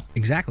profitable.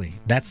 Exactly.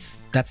 That's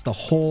the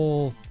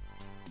whole.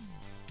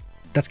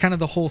 That's kind of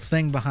the whole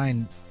thing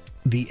behind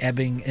the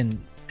ebbing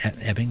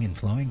and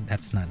flowing.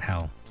 That's not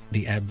how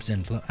the ebbs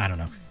and flow. I don't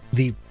know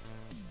the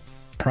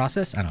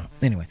process. I don't know.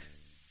 Anyway,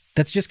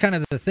 that's just kind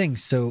of the thing.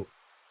 So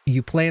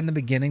you play in the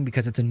beginning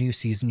because it's a new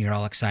season. You're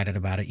all excited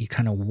about it. You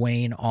kind of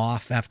wane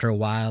off after a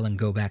while and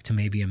go back to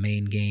maybe a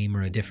main game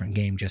or a different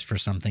game just for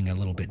something a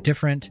little bit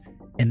different.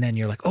 And then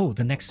you're like, oh,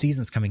 the next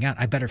season's coming out.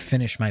 I better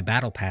finish my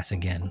battle pass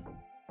again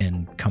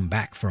and come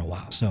back for a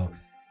while. So,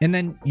 and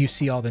then you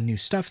see all the new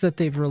stuff that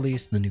they've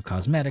released, the new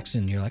cosmetics,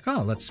 and you're like,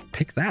 oh, let's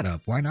pick that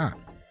up. Why not?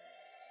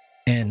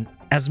 And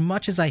as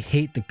much as I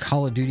hate the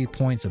Call of Duty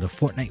points or the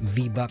Fortnite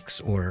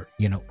V-Bucks or,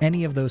 you know,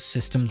 any of those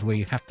systems where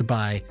you have to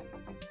buy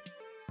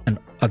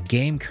a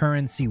game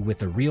currency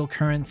with a real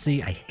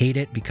currency, I hate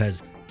it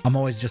because I'm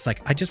always just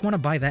like, I just want to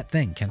buy that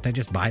thing. Can't I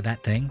just buy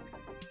that thing?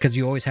 Because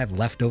you always have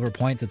leftover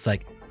points. It's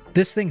like,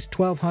 this thing's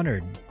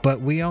 1,200,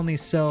 but we only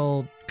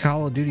sell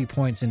Call of Duty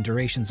points in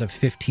durations of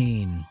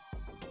 15.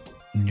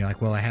 And you're like,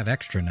 well, I have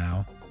extra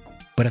now.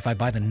 But if I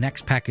buy the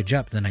next package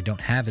up, then I don't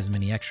have as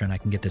many extra and I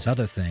can get this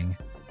other thing.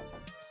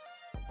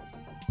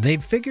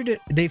 They've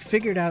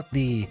figured out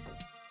the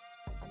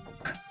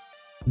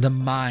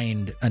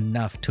mind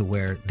enough to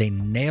where they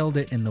nailed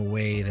it in the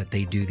way that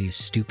they do these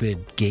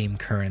stupid game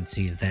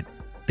currencies that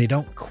they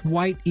don't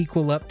quite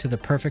equal up to the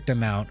perfect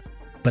amount,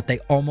 but they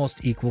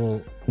almost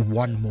equal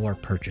one more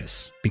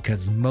purchase.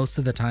 Because most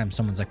of the time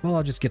someone's like, well,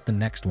 I'll just get the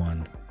next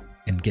one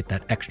and get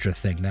that extra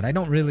thing that I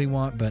don't really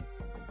want, but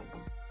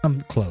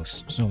I'm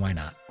close, so why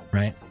not,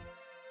 right?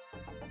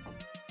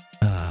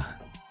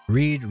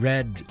 Read,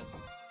 read.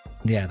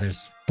 Yeah,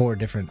 there's 4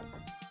 different.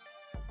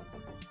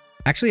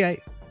 Actually, I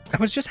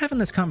was just having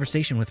this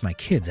conversation with my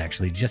kids,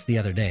 actually, just the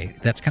other day.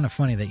 That's kind of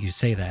funny that you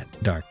say that,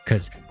 Dark,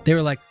 because they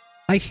were like,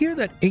 I hear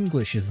that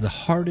English is the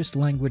hardest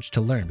language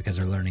to learn because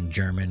they're learning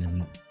German,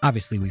 and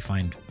obviously we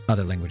find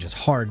other languages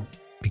hard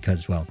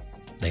because, well,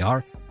 they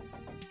are.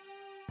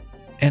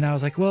 And I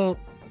was like, well,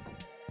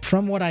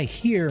 from what I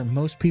hear,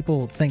 most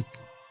people think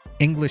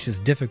English is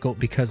difficult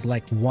because,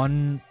 like,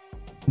 one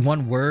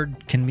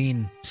word can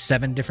mean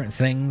 7 different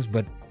things,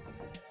 but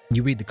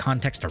you read the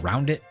context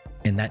around it,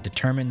 and that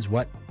determines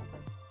what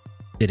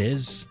it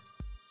is.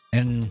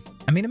 And,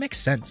 I mean, it makes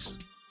sense.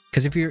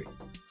 Because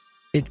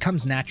it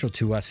comes natural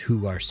to us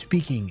who are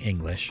speaking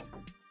English.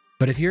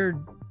 But if you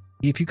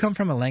come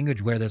from a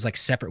language where there's like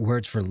separate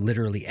words for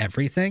literally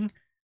everything,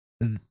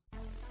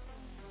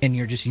 and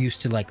you're just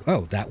used to like,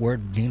 oh, that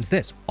word means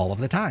this all of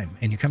the time.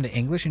 And you come to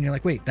English and you're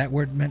like, wait, that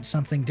word meant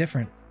something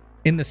different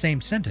in the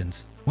same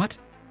sentence. What?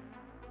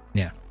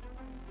 Yeah.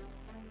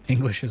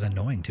 English is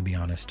annoying, to be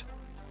honest.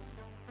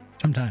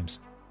 Sometimes.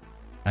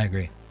 I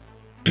agree.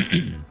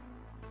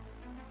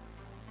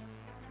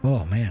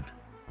 Oh, man.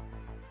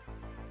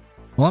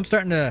 Well, I'm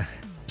starting to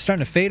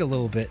fade a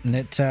little bit, and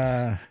it's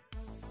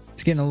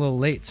getting a little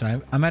late,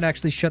 so I might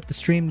actually shut the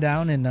stream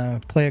down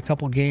and play a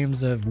couple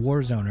games of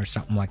Warzone or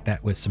something like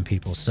that with some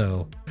people.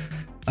 So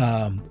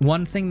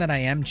one thing that I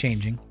am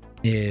changing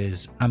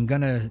is I'm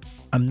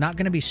not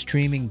gonna be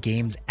streaming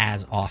games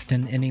as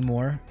often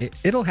anymore.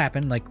 It'll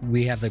happen, like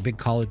we have the big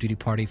Call of Duty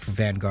party for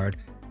Vanguard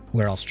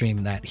where I'll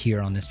stream that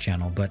here on this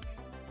channel, but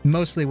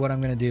mostly what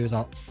I'm gonna do is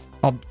I'll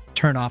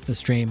turn off the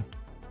stream,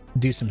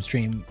 do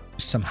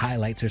some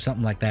highlights or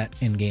something like that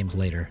in games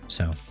later.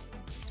 So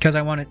because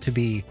I want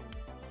the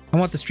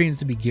streams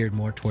to be geared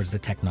more towards the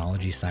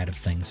technology side of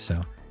things.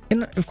 So,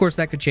 and of course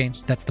that could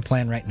change. That's the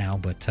plan right now.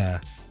 But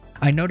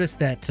I noticed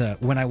that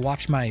when I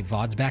watch my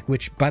VODs back,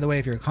 which by the way,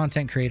 if you're a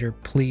content creator,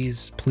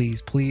 please,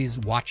 please, please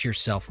watch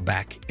yourself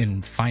back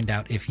and find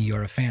out if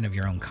you're a fan of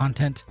your own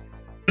content.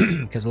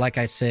 Because like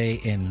I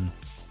say in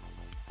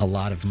a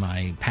lot of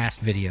my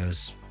past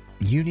videos,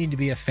 you need to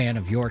be a fan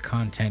of your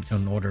content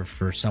in order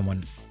for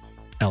someone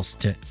else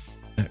to...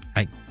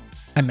 I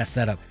messed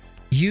that up.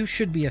 You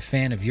should be a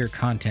fan of your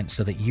content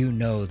so that you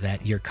know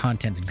that your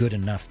content's good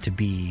enough to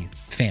be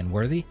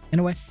fan-worthy, in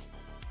a way.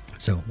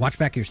 So watch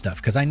back your stuff,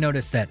 because I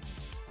noticed that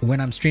when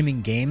I'm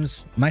streaming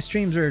games, my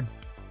streams are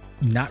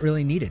not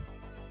really needed.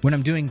 When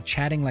I'm doing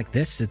chatting like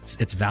this,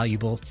 it's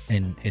valuable,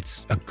 and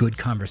it's a good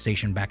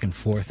conversation back and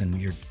forth,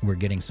 and we're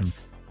getting some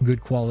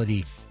good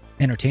quality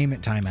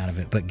entertainment time out of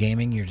it. But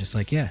gaming, you're just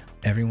like, yeah,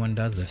 everyone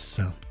does this.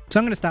 So I'm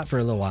going to stop for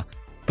a little while.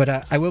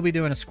 But I will be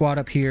doing a squad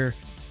up here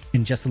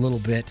in just a little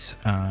bit.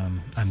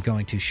 I'm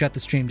going to shut the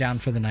stream down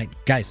for the night.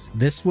 Guys,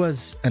 this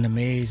was an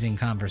amazing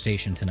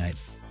conversation tonight.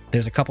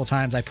 There's a couple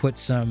times I put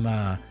some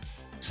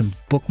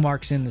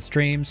bookmarks in the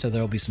stream, so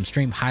there'll be some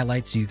stream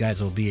highlights. You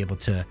guys will be able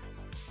to,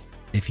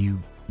 if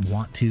you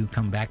want to,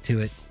 come back to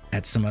it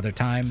at some other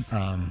time.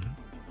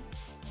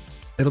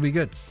 It'll be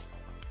good.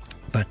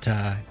 But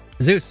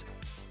Zeus,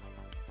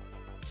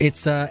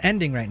 it's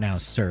ending right now,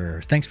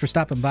 sir. Thanks for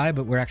stopping by,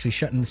 but we're actually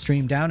shutting the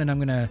stream down, and I'm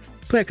going to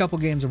play a couple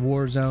games of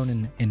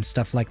Warzone and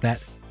stuff like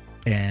that,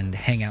 and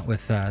hang out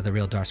with the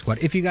Real Darth Squad.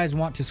 If you guys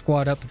want to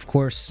squad up, of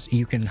course,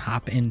 you can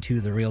hop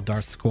into the Real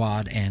Darth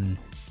Squad and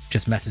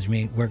just message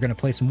me. We're going to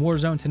play some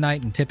Warzone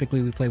tonight, and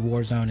typically we play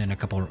Warzone and a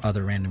couple of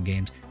other random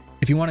games.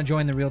 If you want to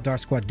join the Real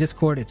Darth Squad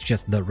Discord, it's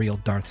just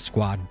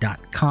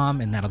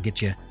therealdarthsquad.com, and that'll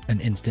get you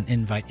an instant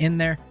invite in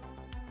there.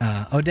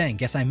 Oh dang,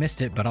 guess I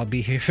missed it, but I'll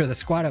be here for the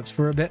squad ups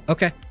for a bit.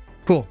 Okay,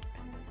 cool.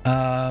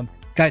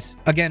 Guys,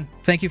 again,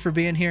 thank you for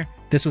being here.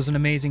 This was an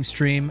amazing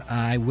stream.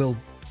 I will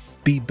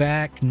be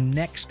back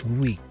next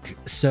week.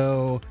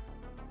 So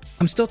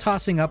I'm still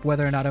tossing up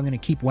whether or not I'm going to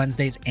keep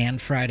Wednesdays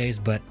and Fridays,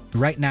 but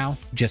right now,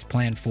 just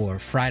plan for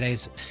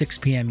Fridays, 6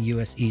 p.m.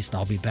 US East.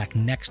 I'll be back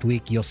next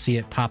week. You'll see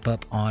it pop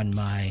up on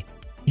my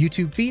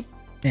YouTube feed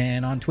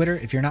and on Twitter.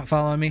 If you're not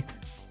following me,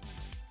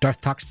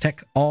 Darth Talks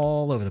Tech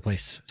all over the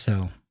place.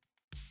 So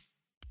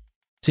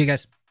see you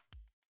guys.